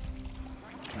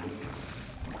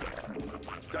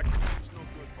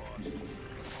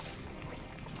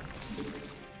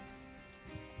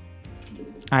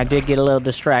 I did get a little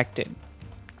distracted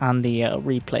on the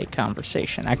replay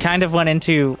conversation. I kind of went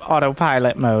into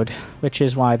autopilot mode, which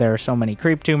is why there are so many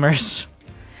creep tumors.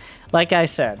 Like I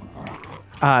said,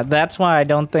 that's why I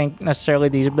don't think necessarily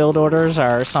these build orders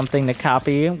are something to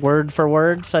copy word for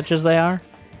word, such as they are,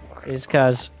 is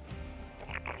because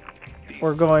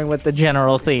we're going with the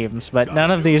general themes, but none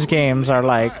of these games are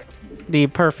like the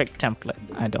perfect template,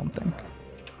 I don't think.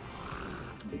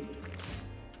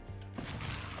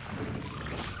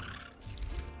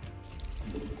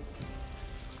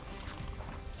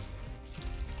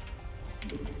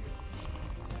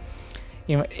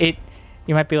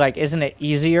 You might be like, isn't it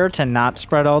easier to not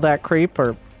spread all that creep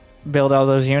or build all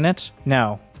those units?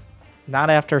 No. Not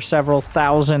after several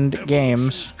thousand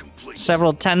games.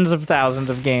 Several tens of thousands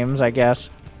of games, I guess.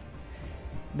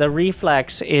 The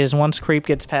reflex is once creep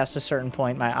gets past a certain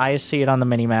point, my eyes see it on the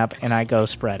minimap, and I go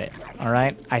spread it.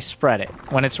 Alright? I spread it.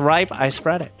 When it's ripe, I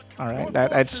spread it. Alright?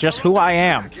 That's just who I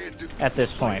am at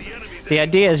this point. The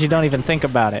idea is you don't even think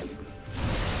about it.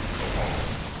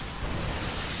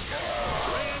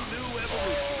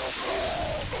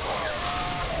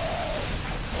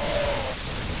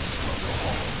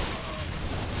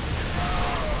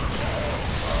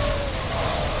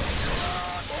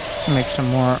 Make some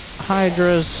more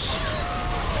Hydras.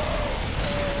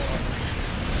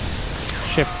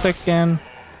 Shift click in.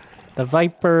 The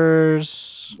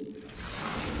Vipers.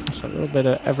 Just a little bit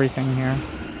of everything here.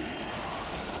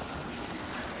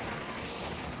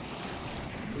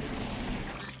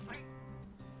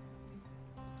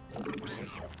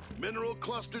 Mineral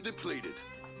cluster depleted.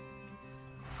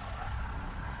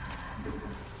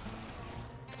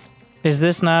 Is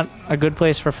this not a good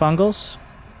place for fungals?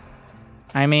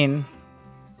 I mean,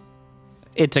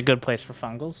 it's a good place for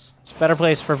fungals. It's a better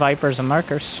place for vipers and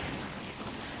lurkers.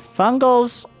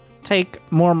 Fungals take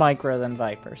more micro than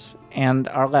vipers and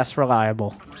are less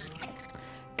reliable.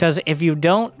 Because if you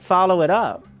don't follow it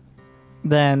up,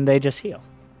 then they just heal.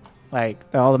 Like,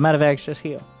 all the medevacs just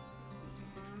heal.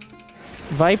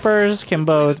 Vipers can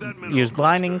both use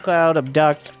Blinding Cloud,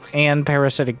 Abduct, and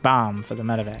Parasitic Bomb for the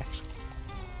medevacs.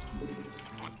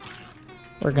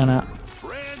 We're gonna...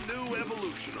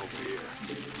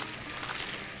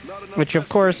 Which, of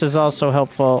course, is also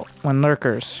helpful when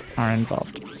lurkers are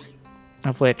involved.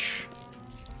 Of which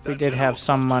we did have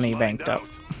some money banked up.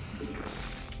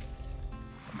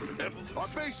 Our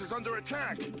base is under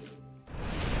attack.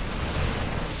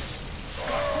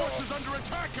 Force is under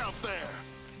attack out there.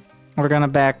 We're gonna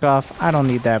back off. I don't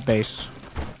need that base.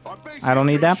 I don't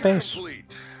need that base.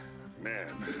 Man,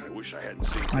 I wish I hadn't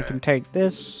seen I that. can take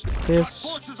this,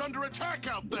 this,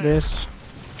 this.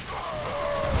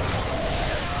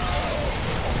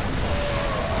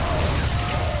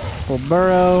 We'll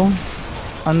burrow,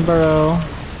 unburrow,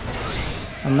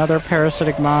 another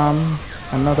parasitic bomb,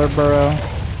 another burrow.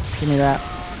 Give me that.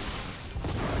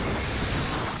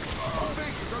 Our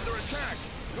base is under attack.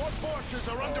 Your forces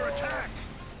are under attack.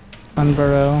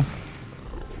 Unburrow.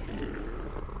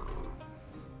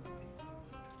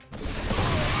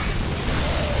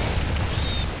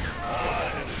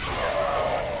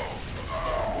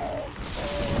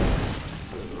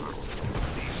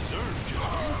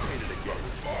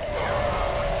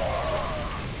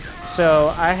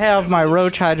 So I have my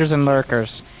roach hydras and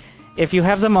lurkers. If you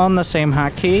have them on the same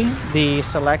hotkey, the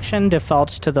selection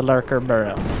defaults to the lurker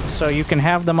burrow. So you can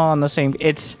have them all on the same.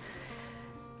 It's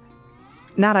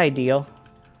not ideal.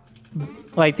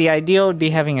 Like, the ideal would be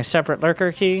having a separate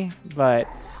lurker key, but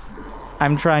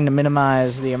I'm trying to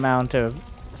minimize the amount of...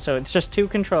 So it's just two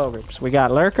control groups. We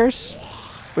got lurkers,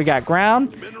 we got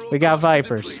ground, we got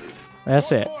vipers.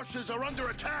 That's it.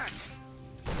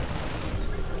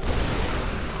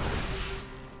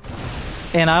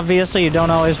 And obviously you don't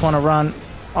always want to run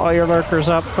all your lurkers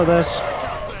up for this.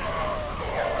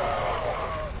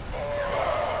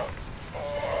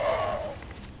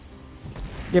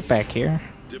 Get back here.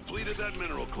 Depleted that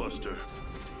mineral cluster.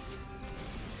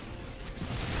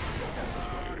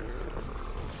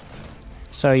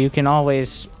 So you can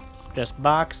always just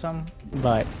box them.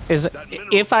 But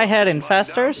if I had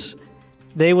infestors,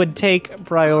 they would take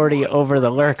priority over the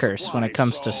lurkers when it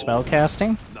comes to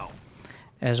spellcasting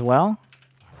as well.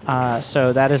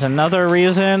 So that is another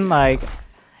reason, like,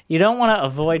 you don't want to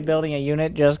avoid building a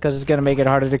unit just because it's going to make it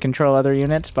harder to control other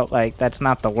units, but, like, that's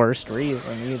not the worst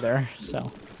reason either,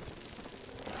 so.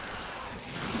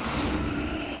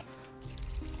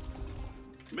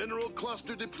 Mineral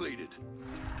cluster depleted.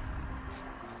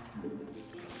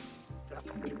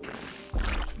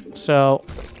 So,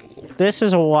 this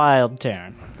is a wild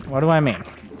Terran. What do I mean?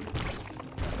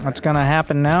 What's going to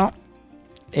happen now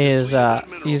is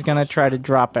he's going to try to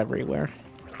drop everywhere.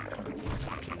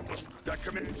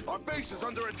 Our base is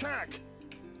under attack.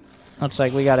 Looks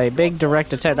like we got a big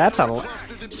direct attack. That's a...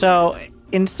 So,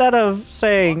 instead of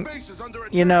saying,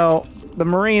 you know, the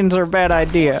Marines are a bad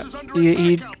idea,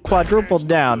 he quadrupled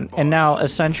down and now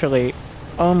essentially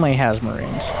only has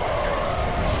Marines.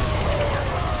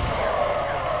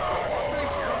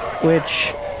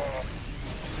 Which...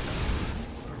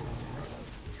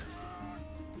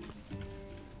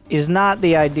 is not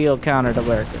the ideal counter to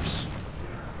lurkers.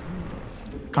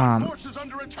 Forces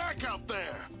under attack out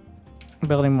there.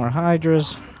 Building more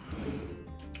Hydras.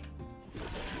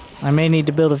 I may need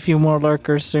to build a few more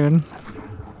lurkers soon.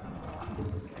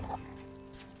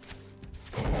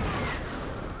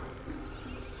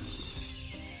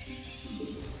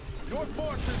 Your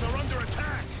forces are under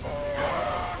attack.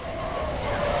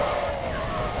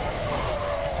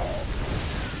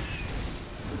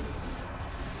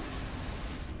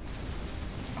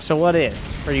 So what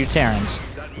is, for you Terrans?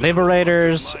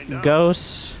 Liberators,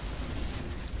 ghosts,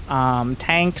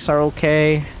 tanks are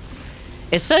okay.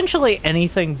 Essentially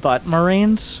anything but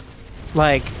Marines.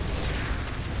 Like,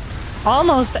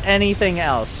 almost anything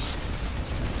else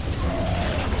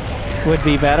would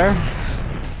be better.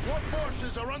 Your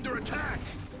forces are under attack.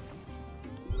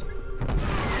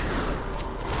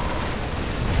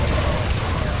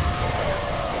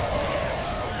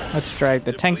 Let's drag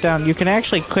the tank down. You can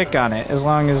actually click on it as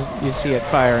long as you see it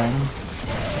firing.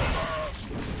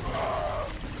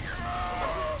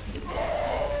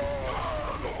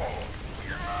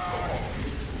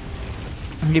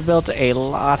 He built a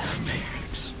lot of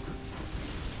barracks.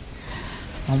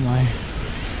 Oh my.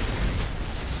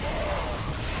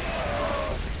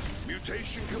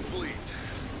 Mutation complete.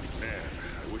 Man,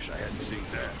 I wish I hadn't seen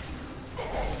that.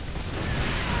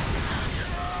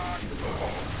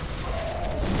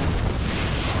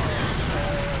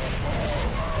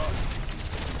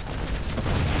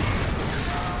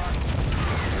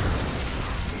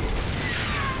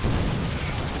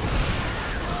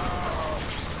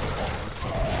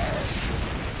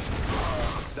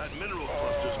 That mineral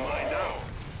cluster's mined out.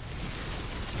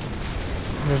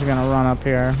 I'm just gonna run up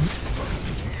here.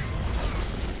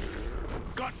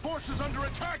 Got forces under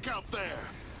attack out there.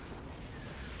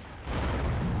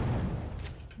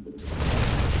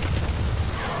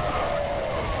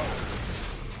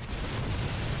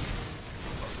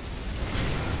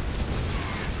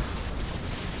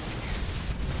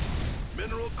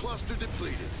 Mineral cluster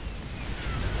depleted.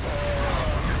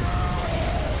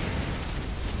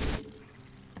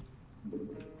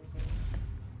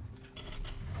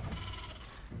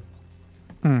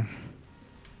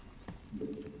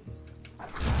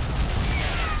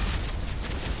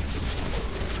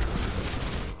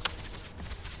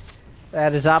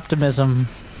 That is optimism.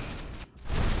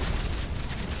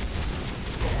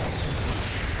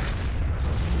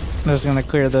 I'm just gonna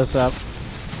clear this up.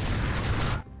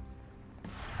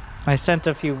 I sent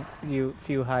a few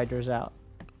Hydras out.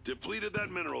 Depleted that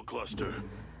mineral cluster.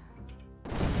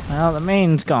 Well, the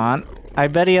main's gone. I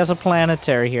bet he has a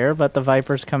planetary here, but the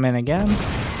Vipers come in again.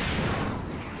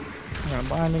 Got a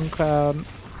binding cloud.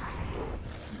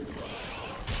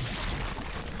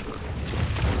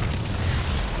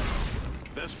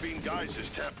 Vespine Guys is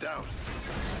tapped out.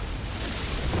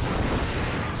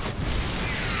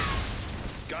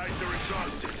 Guys are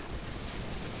exhausted.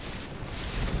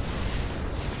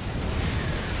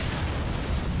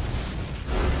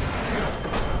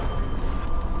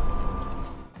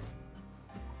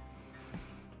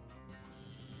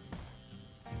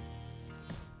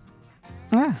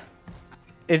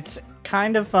 It's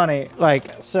kind of funny.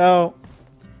 Like, so,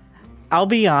 I'll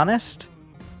be honest.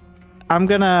 I'm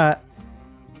gonna...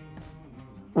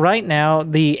 Right now,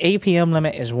 the APM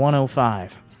limit is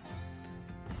 105.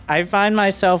 I find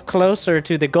myself closer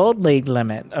to the Gold League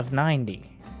limit of 90.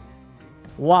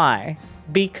 Why?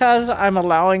 Because I'm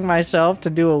allowing myself to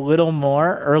do a little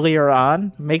more earlier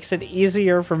on, makes it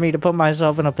easier for me to put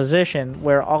myself in a position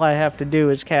where all I have to do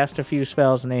is cast a few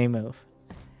spells and A move.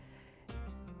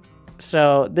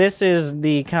 So this is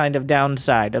the kind of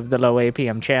downside of the low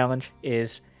APM challenge,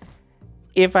 is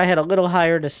if I had a little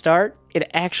higher to start, it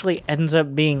actually ends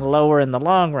up being lower in the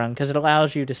long run because it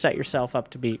allows you to set yourself up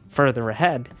to be further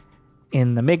ahead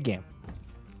in the mid game.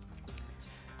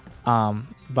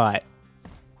 But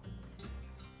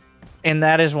and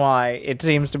that is why it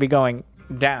seems to be going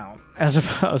down as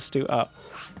opposed to up.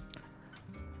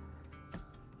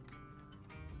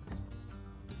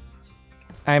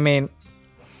 I mean,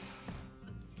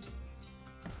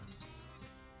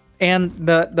 and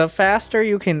the faster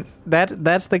you can,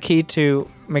 that's the key to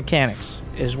mechanics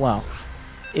as well,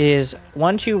 is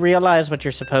once you realize what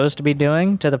you're supposed to be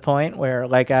doing to the point where,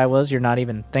 like I was, you're not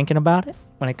even thinking about it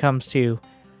when it comes to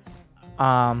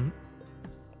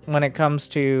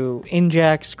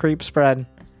injects, creep spread,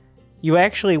 you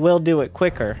actually will do it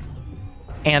quicker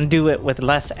and do it with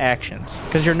less actions,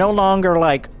 because you're no longer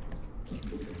like,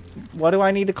 what do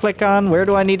I need to click on? Where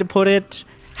do I need to put it?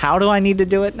 How do I need to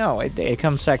do it? No, it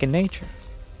comes second nature.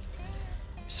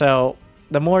 So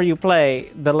the more you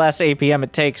play, the less APM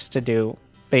it takes to do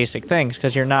basic things,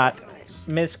 because you're not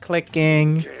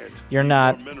misclicking, you're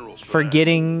not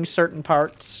forgetting certain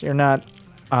parts, you're not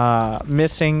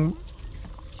missing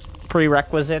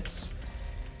prerequisites,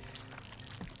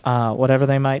 whatever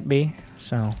they might be.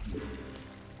 So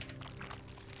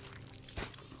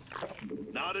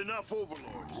Not enough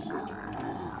overlords.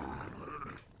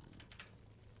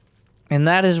 and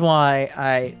that is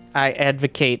why I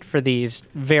advocate for these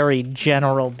very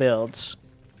general builds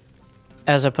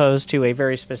as opposed to a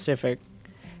very specific,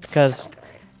 because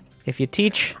if you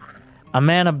teach a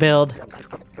man a build,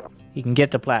 he can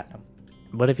get to platinum.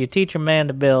 But if you teach a man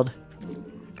to build,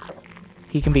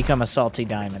 he can become a salty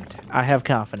diamond. I have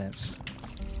confidence.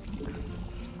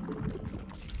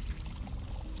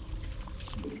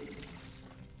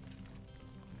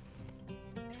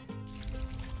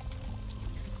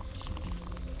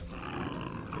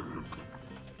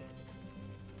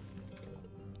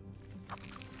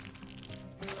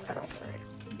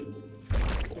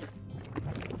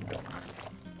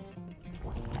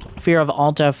 Fear of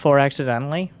Alt F4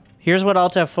 accidentally. Here's what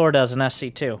Alt F4 does in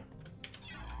SC2.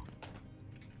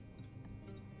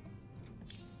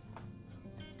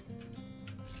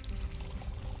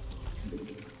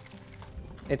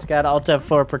 It's got Alt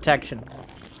F4 protection.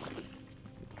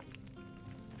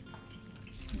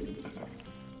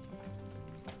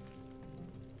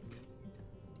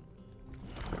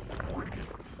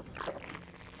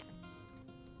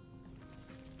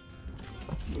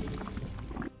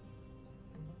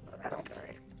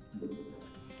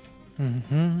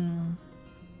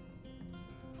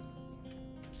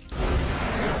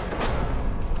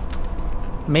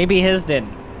 Maybe his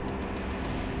didn't.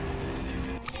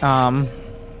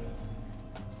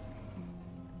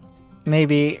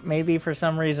 Maybe for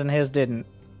some reason his didn't.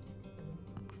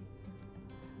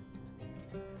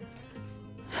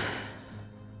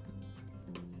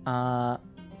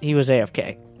 He was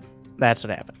AFK. That's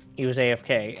what happened. He was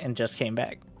AFK and just came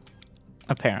back.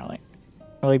 Apparently.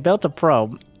 Well, he built a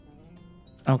probe.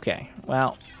 Okay,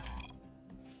 well.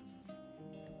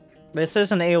 This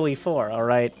isn't AoE 4,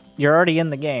 alright? You're already in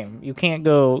the game. You can't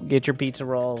go get your pizza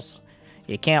rolls.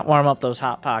 You can't warm up those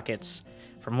hot pockets.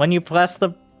 From when you press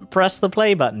the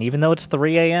play button, even though it's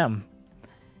 3 a.m.,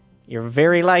 you're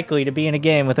very likely to be in a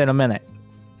game within a minute.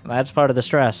 That's part of the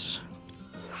stress.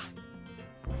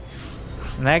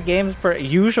 And that game's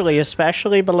usually,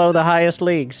 especially below the highest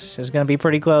leagues, is going to be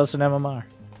pretty close in MMR.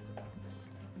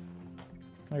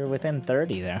 We're within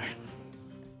 30 there.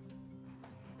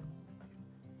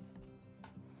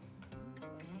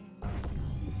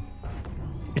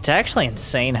 It's actually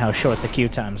insane how short the queue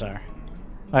times are.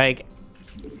 Like,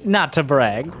 not to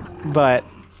brag, but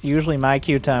usually my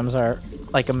queue times are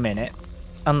like a minute,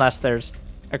 unless there's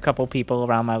a couple people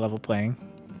around my level playing.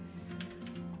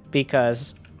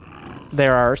 Because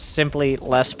there are simply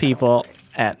less people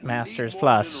at Masters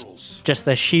Plus. Just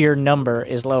the sheer number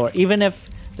is lower. Even if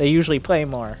they usually play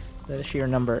more, the sheer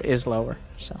number is lower,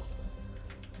 so.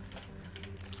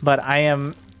 But I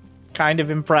am kind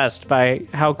of impressed by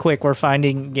how quick we're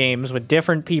finding games with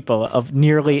different people of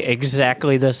nearly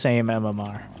exactly the same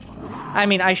MMR. I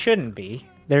mean, I shouldn't be.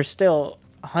 There's still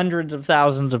hundreds of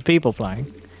thousands of people playing.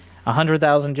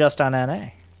 100,000 just on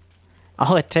NA.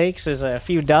 All it takes is a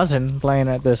few dozen playing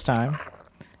at this time.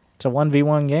 It's a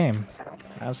 1v1 game.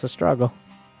 That's the struggle.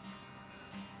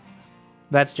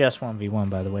 That's just 1v1,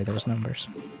 by the way, those numbers.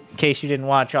 In case you didn't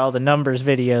watch all the numbers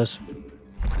videos.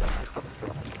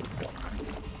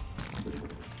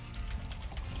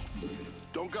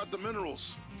 Got the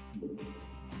minerals.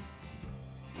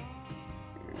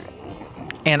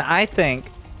 And I think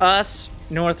us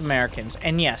North Americans,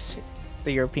 and yes,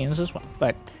 the Europeans as well,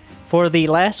 but for the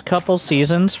last couple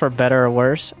seasons, for better or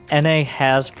worse, NA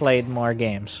has played more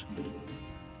games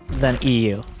than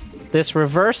EU. This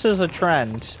reverses a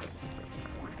trend.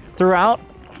 Throughout,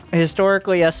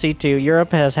 historically, SC2,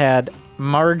 Europe has had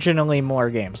marginally more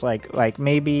games, like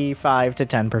maybe 5 to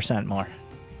 10% more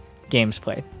games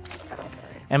played,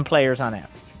 and players on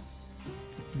app.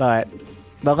 But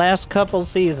the last couple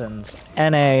seasons,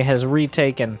 NA has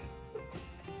retaken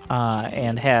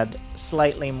and had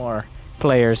slightly more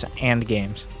players and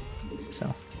games.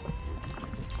 So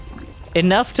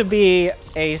enough to be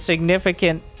a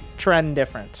significant trend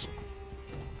difference.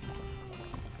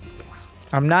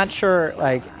 I'm not sure,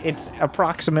 like, it's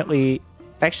approximately...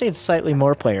 Actually, it's slightly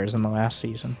more players than the last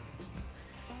season.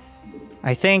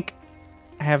 I think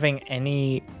having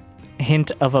any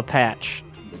hint of a patch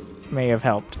may have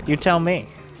helped. You tell me.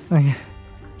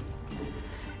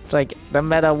 It's like, the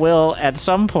meta will at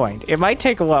some point. It might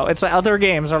take a while. It's like other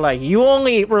games are like, you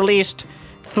only released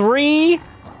 3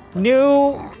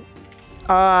 new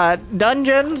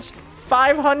dungeons,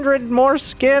 500 more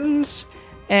skins,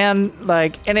 and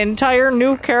like an entire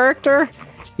new character.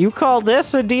 You call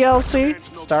this a DLC?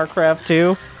 StarCraft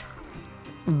 2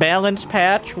 balance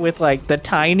patch with like the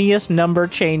tiniest number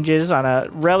changes on a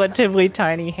relatively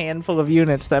tiny handful of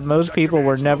units that most people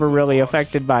were never really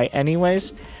affected by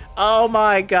anyways. Oh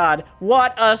my god,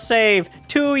 what a save!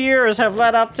 2 years have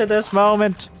led up to this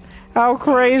moment. How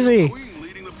crazy!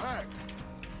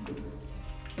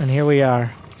 And here we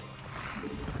are.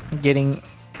 Getting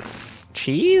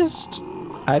cheesed?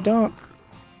 I don't...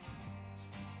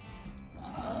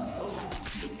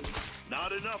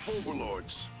 Not enough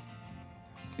overlords.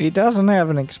 He doesn't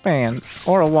have an expand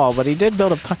or a wall, but he did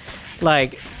build a...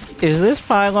 Like, is this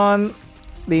pylon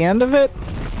the end of it?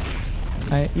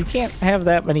 You can't have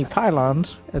that many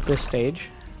pylons at this stage.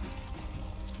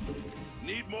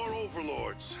 Need more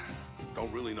overlords.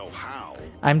 Don't really know how.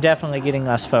 I'm definitely getting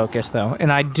less focused, though,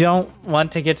 and I don't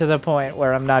want to get to the point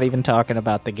where I'm not even talking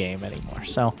about the game anymore.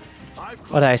 So,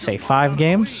 what did I say, 5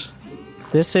 games?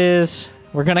 This is...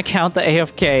 We're gonna count the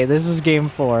AFK. This is game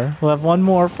 4. We'll have one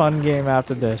more fun game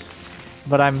after this.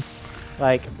 But I'm,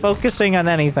 like, focusing on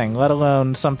anything, let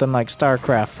alone something like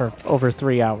StarCraft for over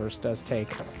 3 hours does take.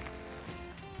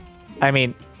 I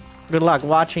mean, good luck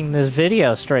watching this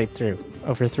video straight through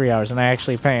over 3 hours and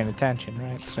actually paying attention,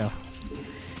 right? So,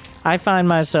 I find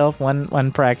myself,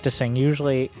 when practicing,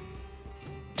 usually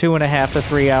 2.5 to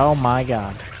 3 hours. Oh my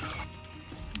god.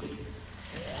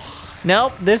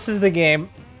 Nope, this is the game.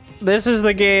 This is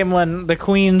the game when the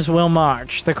queens will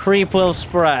march, the creep will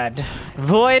spread,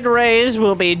 void rays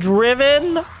will be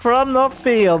driven from the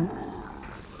field,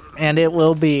 and it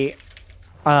will be,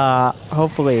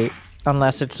 hopefully,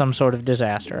 unless it's some sort of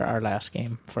disaster, our last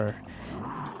game for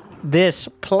this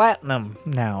platinum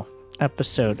now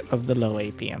episode of the Low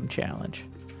APM challenge.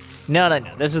 No,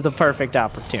 this is the perfect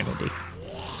opportunity.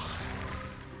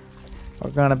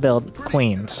 We're gonna build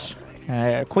queens.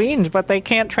 Queens, but they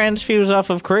can't transfuse off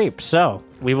of creep, so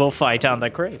we will fight on the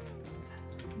creep.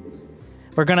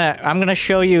 I'm gonna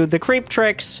show you the creep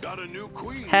tricks.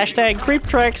 Hashtag creep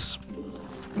tricks.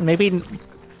 Maybe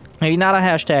not a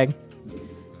hashtag.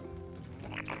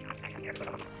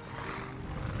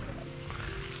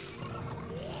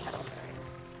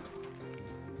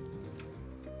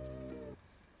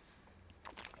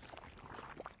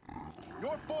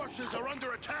 Your forces are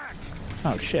under attack.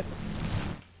 Oh shit.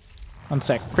 One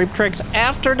sec. Creep tricks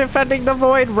after defending the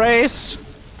void race.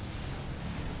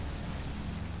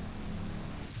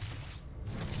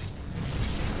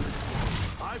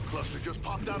 Hive cluster just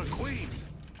popped out a queen.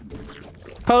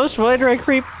 Post void ray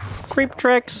creep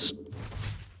tricks.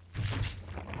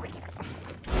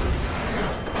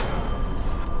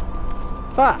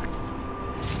 Fuck.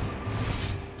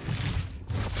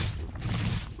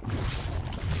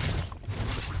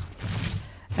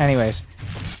 Anyways.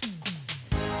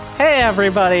 Hey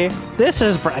everybody, this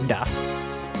is Brenda.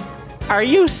 Are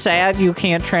you sad you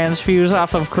can't transfuse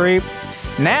off of creep?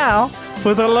 Now,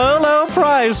 with a low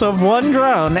price of 1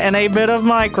 drone and a bit of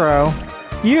micro,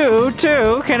 you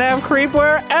too can have creep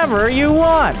wherever you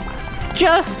want.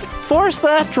 Just force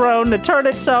that drone to turn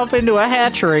itself into a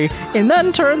hatchery, and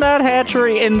then turn that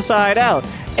hatchery inside out,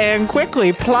 and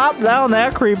quickly plop down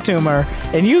that creep tumor,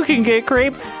 and you can get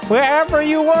creep wherever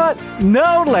you want.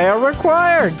 No layer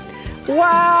required.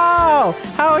 Wow!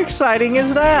 How exciting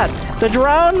is that? The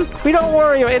drone? We don't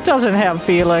worry, it doesn't have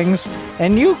feelings.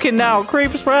 And you can now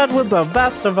creep spread with the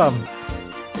best of them.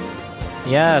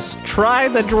 Yes, try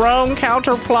the drone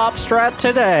counter plop strat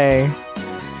today.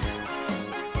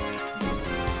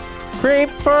 Creep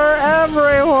for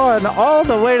everyone, all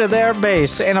the way to their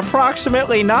base, in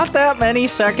approximately not that many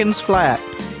seconds flat.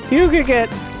 You could get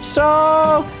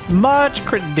so much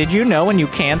Did you know when you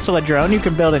cancel a drone, you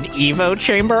can build an Evo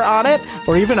chamber on it?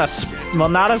 Or even a, well,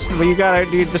 not a, you gotta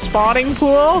do the spawning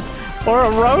pool? Or a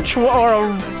roach,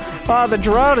 oh, the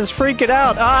drone is freaking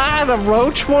out. Ah, the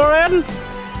roach warren?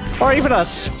 Or even a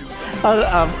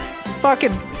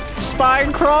fucking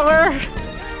spine crawler?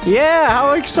 Yeah,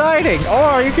 how exciting!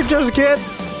 Or you could just get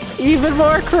even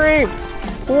more creep.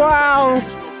 Wow,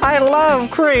 I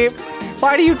love creep.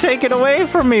 Why do you take it away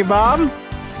from me, Bob?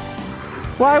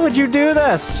 Why would you do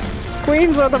this?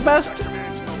 Queens are the best.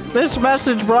 This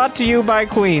message brought to you by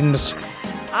Queens.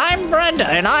 I'm Brenda,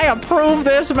 and I approve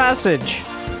this message.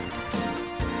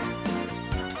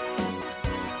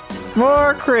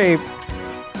 More creep.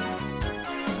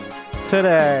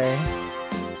 Today.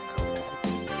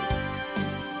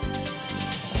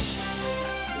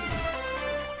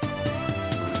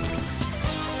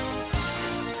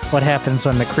 What happens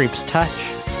when the creeps touch?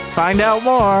 Find out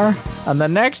more on the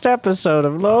next episode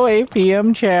of Low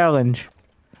APM Challenge.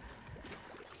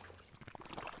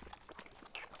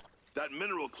 That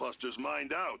mineral cluster's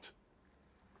mined out.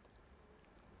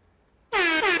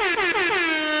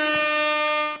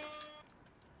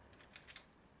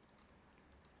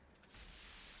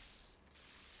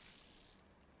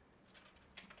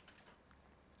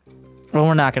 Well,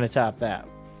 we're not going to top that.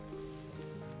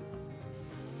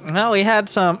 Well, we had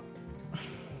some...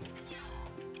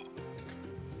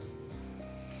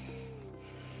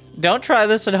 Don't try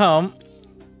this at home.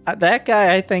 That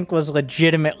guy, I think, was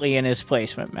legitimately in his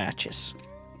placement matches.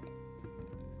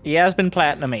 He has been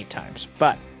platinum 8 times,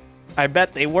 but I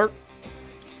bet they were...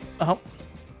 Oh,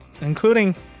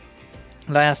 including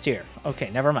last year.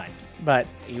 Okay, never mind. But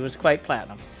he was quite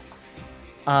platinum.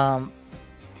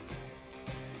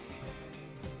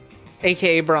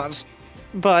 AKA bronze.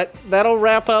 But that'll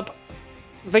wrap up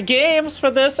the games for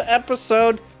this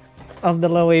episode of the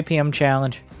Low APM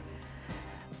Challenge.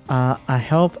 I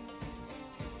hope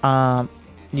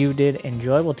you did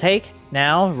enjoy. We'll take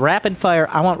now rapid fire.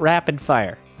 I want rapid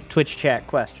fire Twitch chat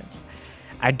questions.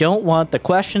 I don't want the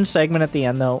question segment at the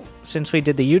end, though. Since we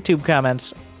did the YouTube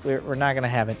comments, we're not going to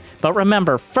have it. But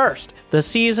remember, first, the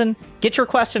season. Get your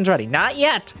questions ready. Not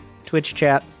yet. Twitch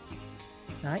chat.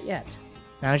 Not yet.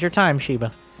 Now's your time,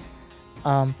 Sheba.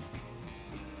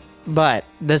 But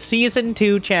the Season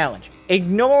 2 challenge.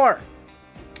 Ignore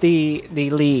the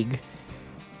league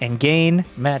and gain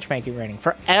matchmaking rating.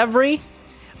 For every...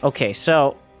 Okay,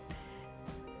 so...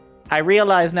 I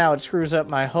realize now it screws up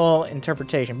my whole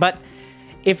interpretation. But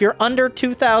if you're under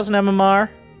 2,000 MMR,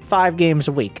 5 games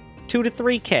a week. 2 to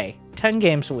 3K, 10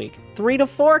 games a week. 3 to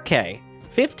 4K,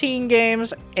 15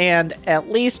 games, and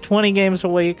at least 20 games a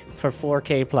week for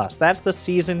 4K plus. That's the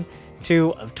Season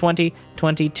 2 of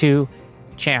 2022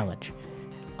 challenge.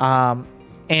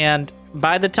 And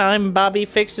by the time Bobby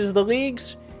fixes the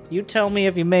leagues, you tell me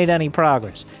if you made any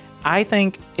progress. I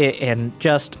think, and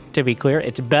just to be clear,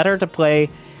 it's better to play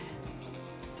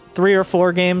 3 or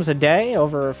 4 games a day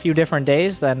over a few different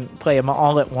days than play them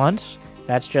all at once.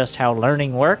 That's just how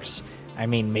learning works. I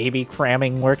mean, maybe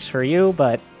cramming works for you,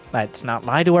 but let's not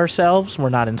lie to ourselves. We're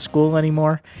not in school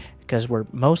anymore because we're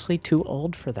mostly too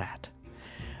old for that.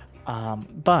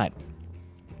 But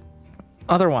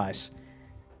otherwise,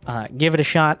 give it a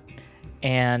shot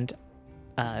and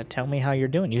tell me how you're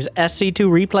doing. Use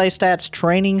SC2 Replay Stats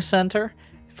Training Center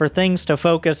for things to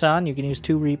focus on. You can use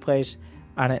 2 replays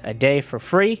on it a day for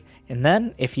free. And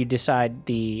then if you decide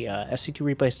the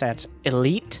SC2 Replay Stats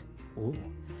Elite,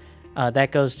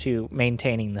 that goes to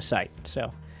maintaining the site.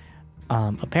 So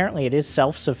apparently it is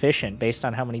self-sufficient based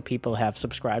on how many people have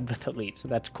subscribed with Elite. So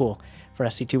that's cool for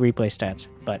SC2 Replay Stats,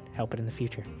 but help it in the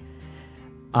future.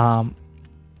 All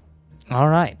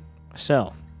right.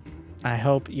 So I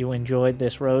hope you enjoyed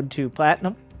this road to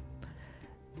platinum.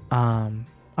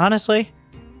 Honestly,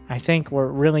 I think we're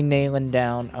really nailing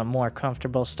down a more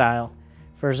comfortable style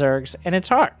for Zergs, and it's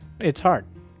hard. It's hard.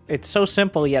 It's so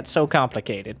simple yet so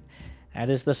complicated. That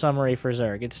is the summary for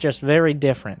Zerg. It's just very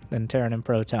different than Terran and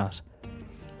Protoss.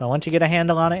 But once you get a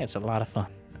handle on it, it's a lot of fun.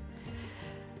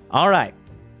 All right.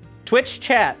 Twitch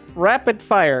chat, rapid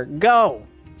fire, go.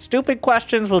 Stupid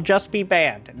questions will just be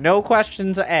banned. No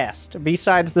questions asked,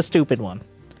 besides the stupid one.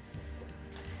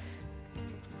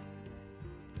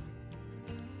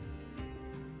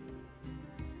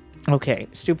 Okay,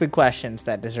 stupid questions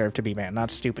that deserve to be banned. Not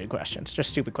stupid questions.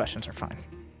 Just stupid questions are fine.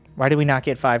 Why do we not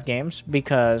get 5 games?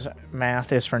 Because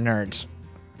math is for nerds.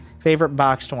 Favorite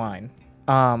boxed wine?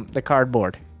 The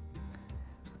cardboard.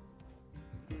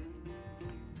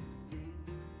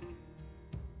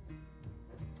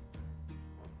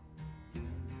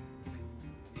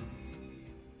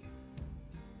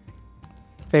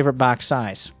 Favorite box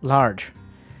size? Large.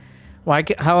 Why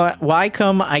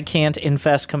come I can't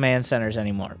infest command centers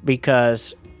anymore?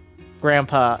 Because,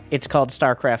 Grandpa, it's called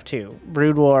StarCraft 2.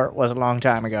 Brood War was a long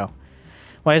time ago.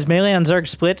 Why is melee on Zerg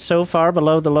split so far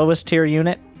below the lowest tier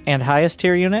unit and highest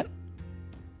tier unit?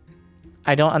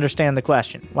 I don't understand the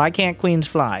question. Why can't queens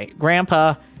fly?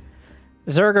 Grandpa,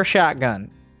 Zerg or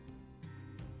shotgun?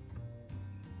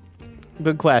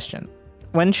 Good question.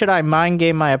 When should I mind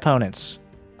game my opponents?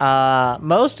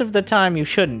 Most of the time you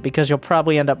shouldn't, because you'll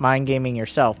probably end up mind gaming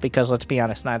yourself, because let's be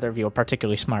honest, neither of you are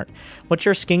particularly smart. What's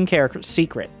your skincare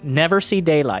secret? Never see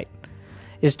daylight.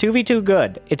 Is 2v2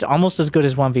 good? It's almost as good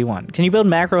as 1v1. Can you build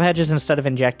macro hedges instead of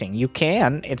injecting? You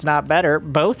can. It's not better.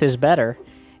 Both is better.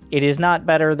 It is not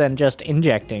better than just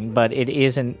injecting, but it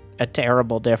isn't a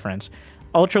terrible difference.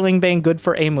 Ultraling Bane good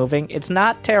for A-moving. It's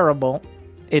not terrible.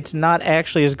 It's not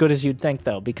actually as good as you'd think,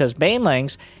 though, because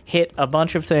Banelings hit a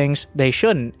bunch of things they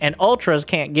shouldn't, and Ultras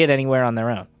can't get anywhere on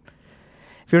their own.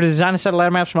 If you were to design a set of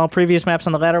ladder maps from all previous maps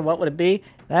on the ladder, what would it be?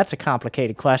 That's a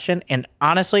complicated question, and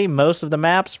honestly, most of the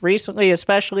maps, recently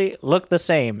especially, look the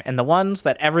same, and the ones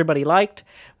that everybody liked,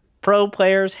 pro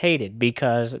players hated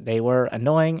because they were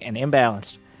annoying and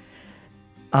imbalanced.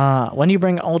 When do you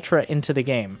bring Ultra into the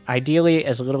game? Ideally,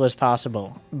 as little as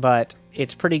possible, but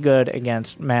it's pretty good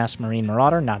against Mass Marine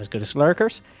Marauder, not as good as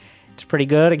Lurkers. It's pretty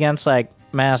good against, like,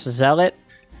 Mass Zealot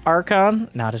Archon,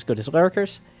 not as good as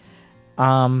Lurkers.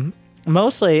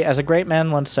 Mostly, as a great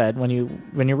man once said, when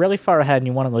you're really far ahead and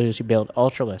you want to lose, you build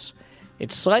Ultraless.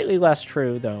 It's slightly less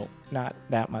true, though, not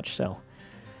that much so.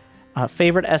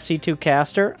 Favorite SC2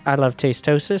 caster? I love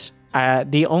Tastosis.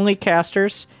 The only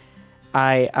casters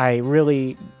I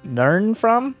really learn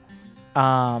from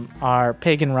are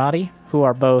Pig and Roddy, who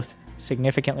are both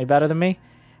significantly better than me,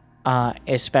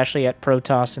 especially at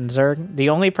Protoss and Zerg. The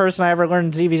only person I ever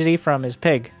learned ZVZ from is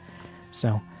Pig.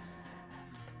 So,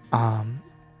 I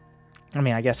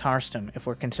mean, I guess Hearthstone, if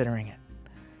we're considering it.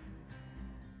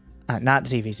 Not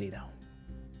ZVZ,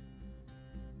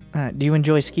 though. Do you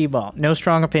enjoy skee ball? No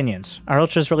strong opinions. Are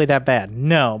Ultras really that bad?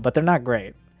 No, but they're not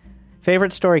great.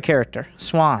 Favorite story character?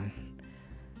 Swan.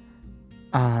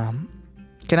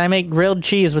 Can I make grilled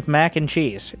cheese with mac and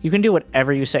cheese? You can do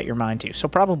whatever you set your mind to, so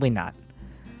probably not.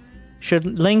 Should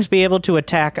Lings be able to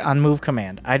attack on move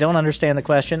command? I don't understand the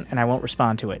question, and I won't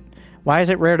respond to it. Why is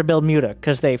it rare to build Muta?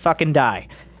 Because they fucking die.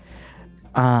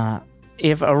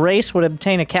 If a race would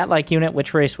obtain a cat-like unit,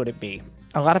 which race would it be?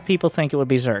 A lot of people think it would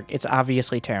be Zerg. It's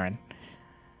obviously Terran.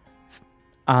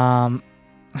 How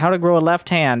to grow a left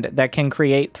hand that can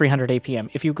create 300 APM.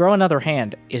 If you grow another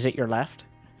hand, is it your left?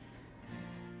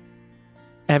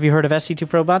 Have you heard of SC2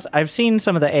 Pro bots? I've seen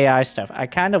some of the AI stuff. I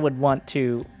kind of would want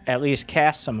to at least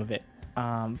cast some of it,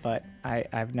 but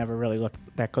I've never really looked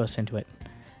that close into it.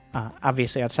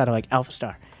 Obviously, outside of like Alpha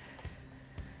Star.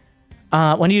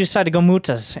 When do you decide to go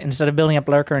Mutas instead of building up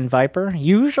Lurker and Viper?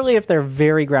 Usually if they're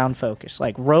very ground focused,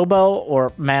 like Robo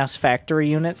or Mass Factory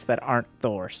units that aren't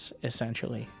Thors,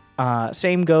 essentially.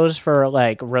 Same goes for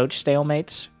like Roach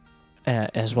Stalemates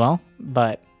as well,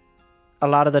 but a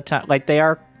lot of the time, like they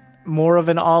are more of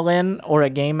an all-in or a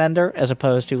game ender as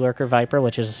opposed to Lurker Viper,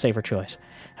 which is a safer choice.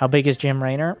 How big is Jim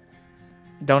Reynor?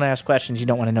 Don't ask questions you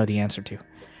don't want to know the answer to.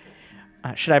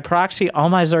 Should I proxy all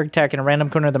my Zerg tech in a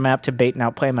random corner of the map to bait and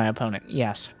outplay my opponent?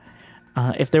 Yes.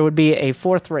 If there would be a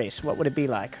fourth race, what would it be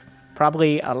like?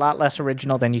 Probably a lot less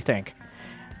original than you think.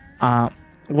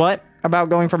 What about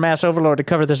going for Mass Overlord to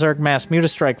cover the Zerg Mass Muta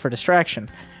Strike for distraction?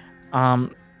 I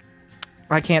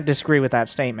can't disagree with that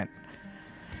statement.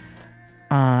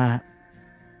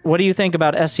 What do you think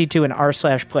about SC2 and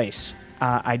r/place?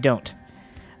 I don't.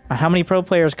 How many pro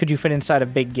players could you fit inside a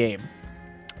big game?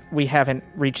 We haven't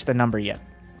reached the number yet.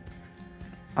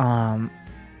 Are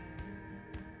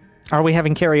we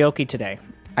having karaoke today?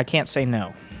 I can't say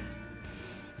no.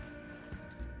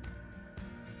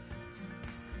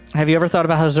 Have you ever thought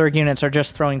about how Zerg units are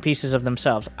just throwing pieces of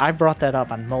themselves? I've brought that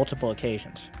up on multiple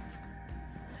occasions.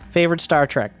 Favorite Star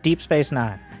Trek? Deep Space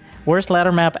Nine. Worst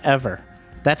ladder map ever?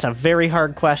 That's a very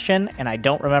hard question, and I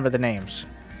don't remember the names.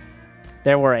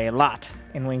 There were a lot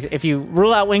in Wings. If you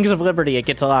rule out Wings of Liberty, it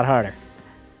gets a lot harder.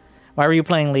 Why were you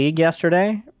playing League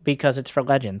yesterday? Because it's for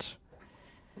Legends.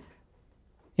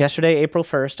 Yesterday, April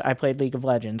 1st, I played League of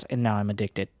Legends, and now I'm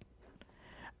addicted.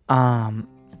 How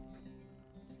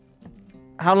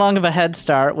long of a head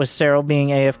start with Serral being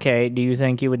AFK do you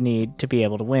think you would need to be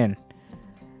able to win?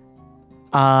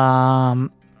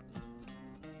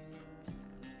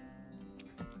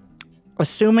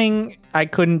 Assuming I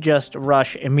couldn't just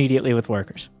rush immediately with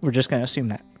workers. We're just going to assume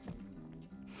that.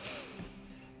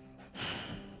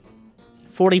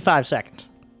 45 seconds.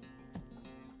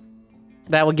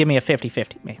 That would give me a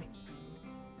 50-50, maybe.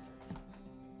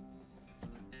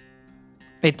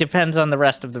 It depends on the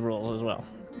rest of the rules as well.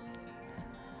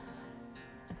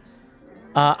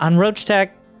 On Roach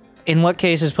Attack, in what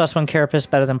case is +1 Carapace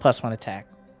better than +1 attack?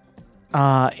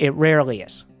 It rarely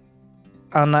is.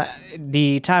 On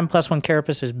the time +1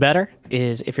 Carapace is better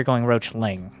is if you're going Roach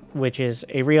Ling, which is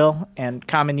a real and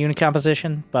common unit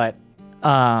composition, but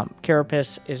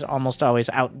Carapace is almost always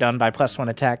outdone by +1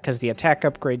 attack because the attack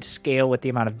upgrades scale with the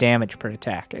amount of damage per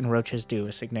attack, and Roaches do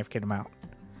a significant amount.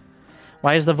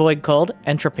 Why is the Void cold?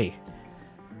 Entropy.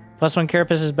 +1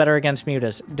 Carapace is better against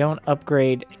mutas. Don't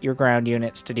upgrade your ground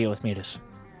units to deal with mutas.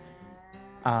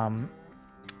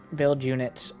 Build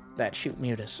units that shoot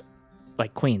mutas,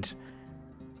 like queens.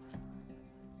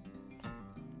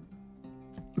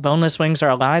 Boneless wings are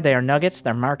a lie. They are nuggets.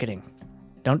 They're marketing.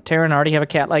 Don't Terran already have a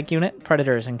cat-like unit?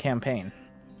 Predators in campaign.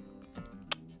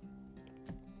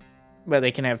 But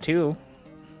they can have two.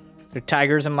 Their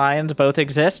tigers and lions both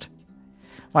exist.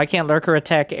 Why can't Lurker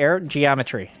attack air?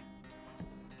 Geometry.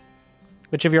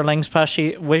 Which of your Ling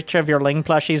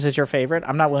plushies is your favorite?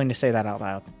 I'm not willing to say that out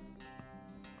loud.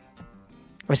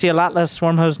 I see a lot less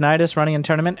Swarmhose Nidus running in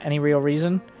tournament. Any real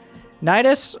reason?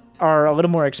 Nidus are a little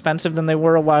more expensive than they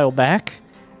were a while back.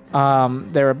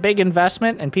 They're a big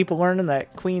investment, and people learning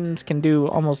that queens can do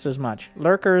almost as much.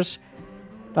 Lurkers,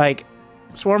 like,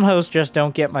 Swarmhose just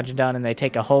don't get much done, and they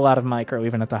take a whole lot of micro,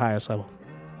 even at the highest level.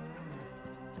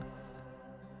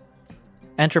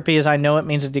 Entropy, as I know it,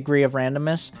 means a degree of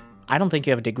randomness. I don't think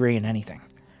you have a degree in anything.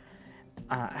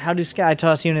 How do Sky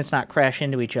Toss units not crash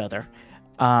into each other?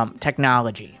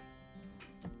 Technology.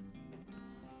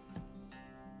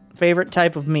 Favorite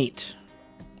type of meat?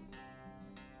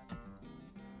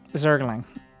 Zergling.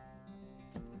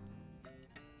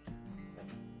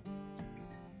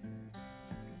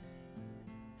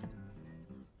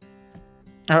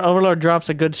 Our Overlord drops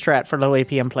a good strat for low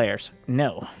APM players.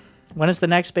 No. When is the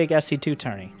next big SC2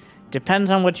 tourney?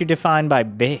 Depends on what you define by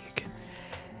big.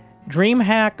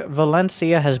 DreamHack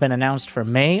Valencia has been announced for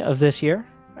May of this year.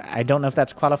 I don't know if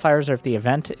that's qualifiers or if the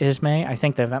event is May. I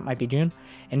think the event might be June.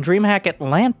 And DreamHack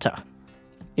Atlanta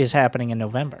is happening in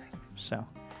November. So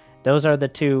those are the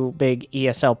two big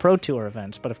ESL Pro Tour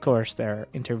events. But of course, there are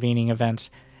intervening events.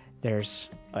 There's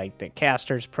like the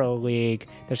Casters Pro League.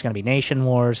 There's going to be Nation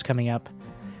Wars coming up.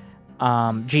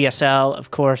 GSL,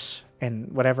 of course,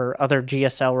 and whatever other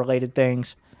GSL related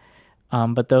things.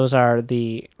 But those are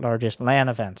the largest LAN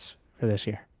events for this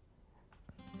year.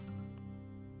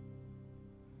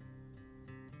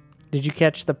 Did you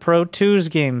catch the Pro 2s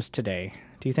games today?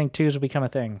 Do you think 2s will become a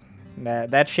thing?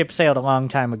 That ship sailed a long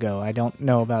time ago. I don't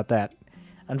know about that.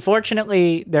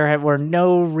 Unfortunately, there were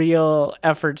no real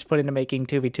efforts put into making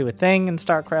 2v2 a thing in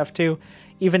StarCraft 2,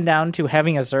 even down to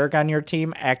having a Zerg on your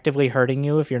team actively hurting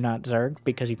you if you're not Zerg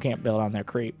because you can't build on their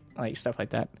creep, like stuff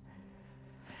like that.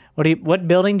 What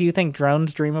building do you think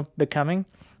drones dream of becoming?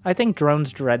 I think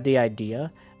drones dread the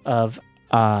idea of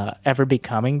ever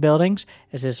becoming buildings,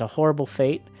 as is a horrible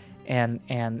fate, and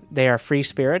they are free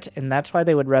spirits, and that's why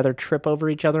they would rather trip over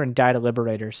each other and die to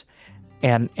Liberators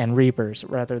and Reapers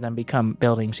rather than become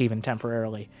buildings even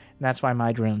temporarily. And that's why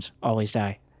my drones always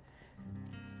die.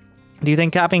 Do you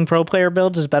think copying pro player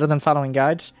builds is better than following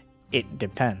guides? It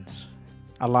depends.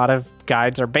 A lot of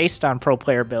guides are based on pro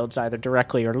player builds, either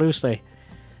directly or loosely.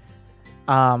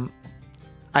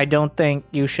 I don't think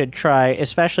you should try,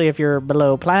 especially if you're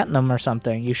below Platinum or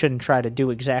something, you shouldn't try to do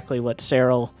exactly what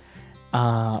Serral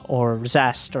or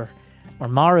Zest or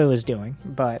Maru is doing.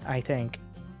 But I think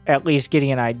at least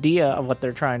getting an idea of what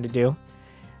they're trying to do.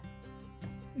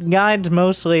 Guides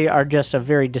mostly are just a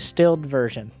very distilled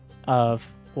version of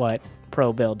what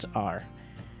pro builds are.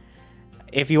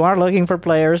 If you are looking for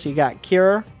players, you got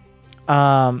Cure.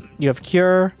 You have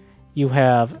Cure. You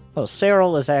have... Well,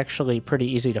 Serral is actually pretty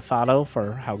easy to follow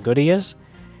for how good he is.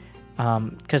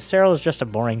 Because Serral is just a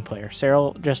boring player.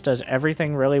 Serral just does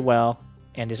everything really well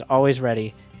and is always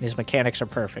ready. And his mechanics are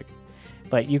perfect.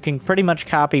 But you can pretty much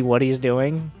copy what he's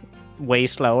doing way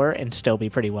slower and still be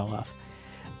pretty well off.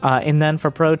 And then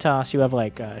for Protoss, you have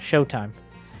like Showtime.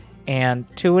 And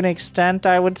to an extent,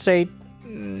 I would say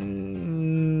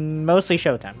mostly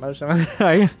Showtime.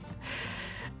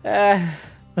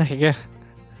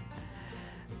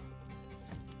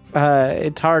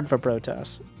 It's hard for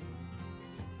Protoss.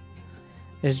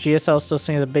 Is GSL still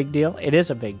seeing a big deal? It is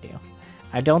a big deal.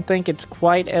 I don't think it's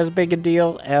quite as big a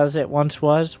deal as it once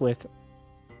was, with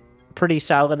pretty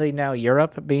solidly now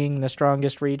Europe being the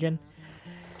strongest region.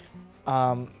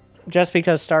 Just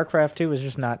because StarCraft 2 is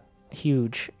just not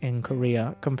huge in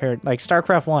Korea compared... Like,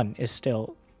 StarCraft 1 is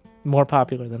still more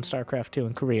popular than StarCraft 2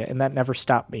 in Korea, and that never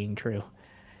stopped being true.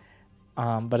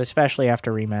 but especially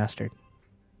after remastered.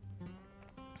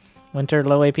 Winter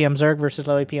low APM Zerg versus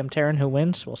low APM Terran. Who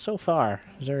wins? Well, so far,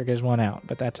 Zerg has won out,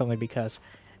 but that's only because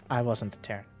I wasn't the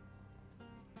Terran.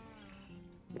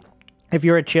 If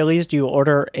you're at Chili's, do you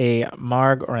order a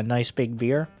marg or a nice big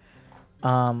beer?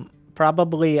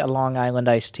 Probably a Long Island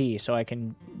iced tea, so I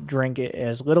can drink it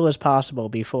as little as possible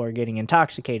before getting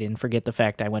intoxicated and forget the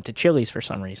fact I went to Chili's for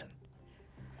some reason.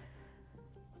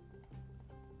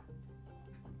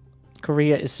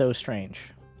 Korea is so strange.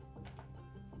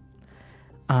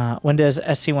 When does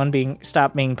SC1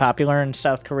 stop being popular in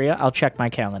South Korea? I'll check my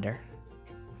calendar.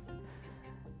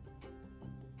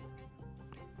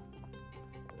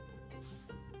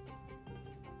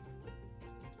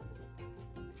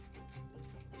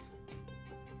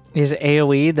 Is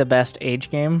AoE the best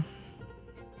age game?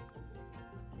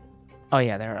 Oh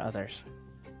yeah, there are others.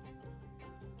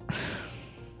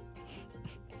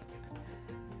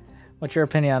 What's your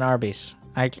opinion on Arby's?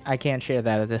 I can't share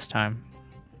that at this time.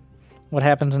 What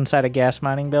happens inside a gas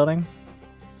mining building?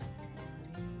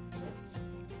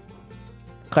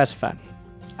 Classified.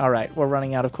 Alright, we're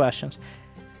running out of questions.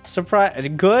 Surprise,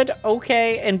 good,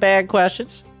 okay, and bad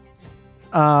questions.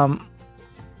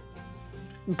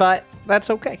 But that's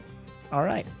okay.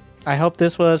 Alright. I hope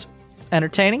this was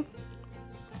entertaining.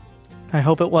 I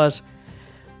hope it was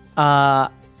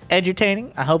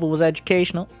edutaining. I hope it was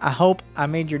educational. I hope I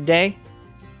made your day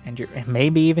and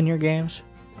maybe even your games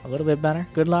a little bit better.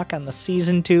 Good luck on the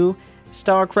Season 2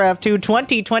 StarCraft 2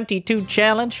 2022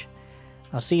 challenge.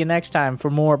 I'll see you next time for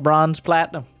more Bronze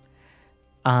Platinum.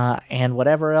 And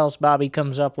whatever else Bobby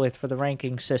comes up with for the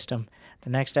ranking system. The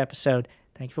next episode.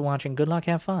 Thank you for watching. Good luck.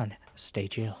 Have fun. Stay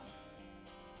chill.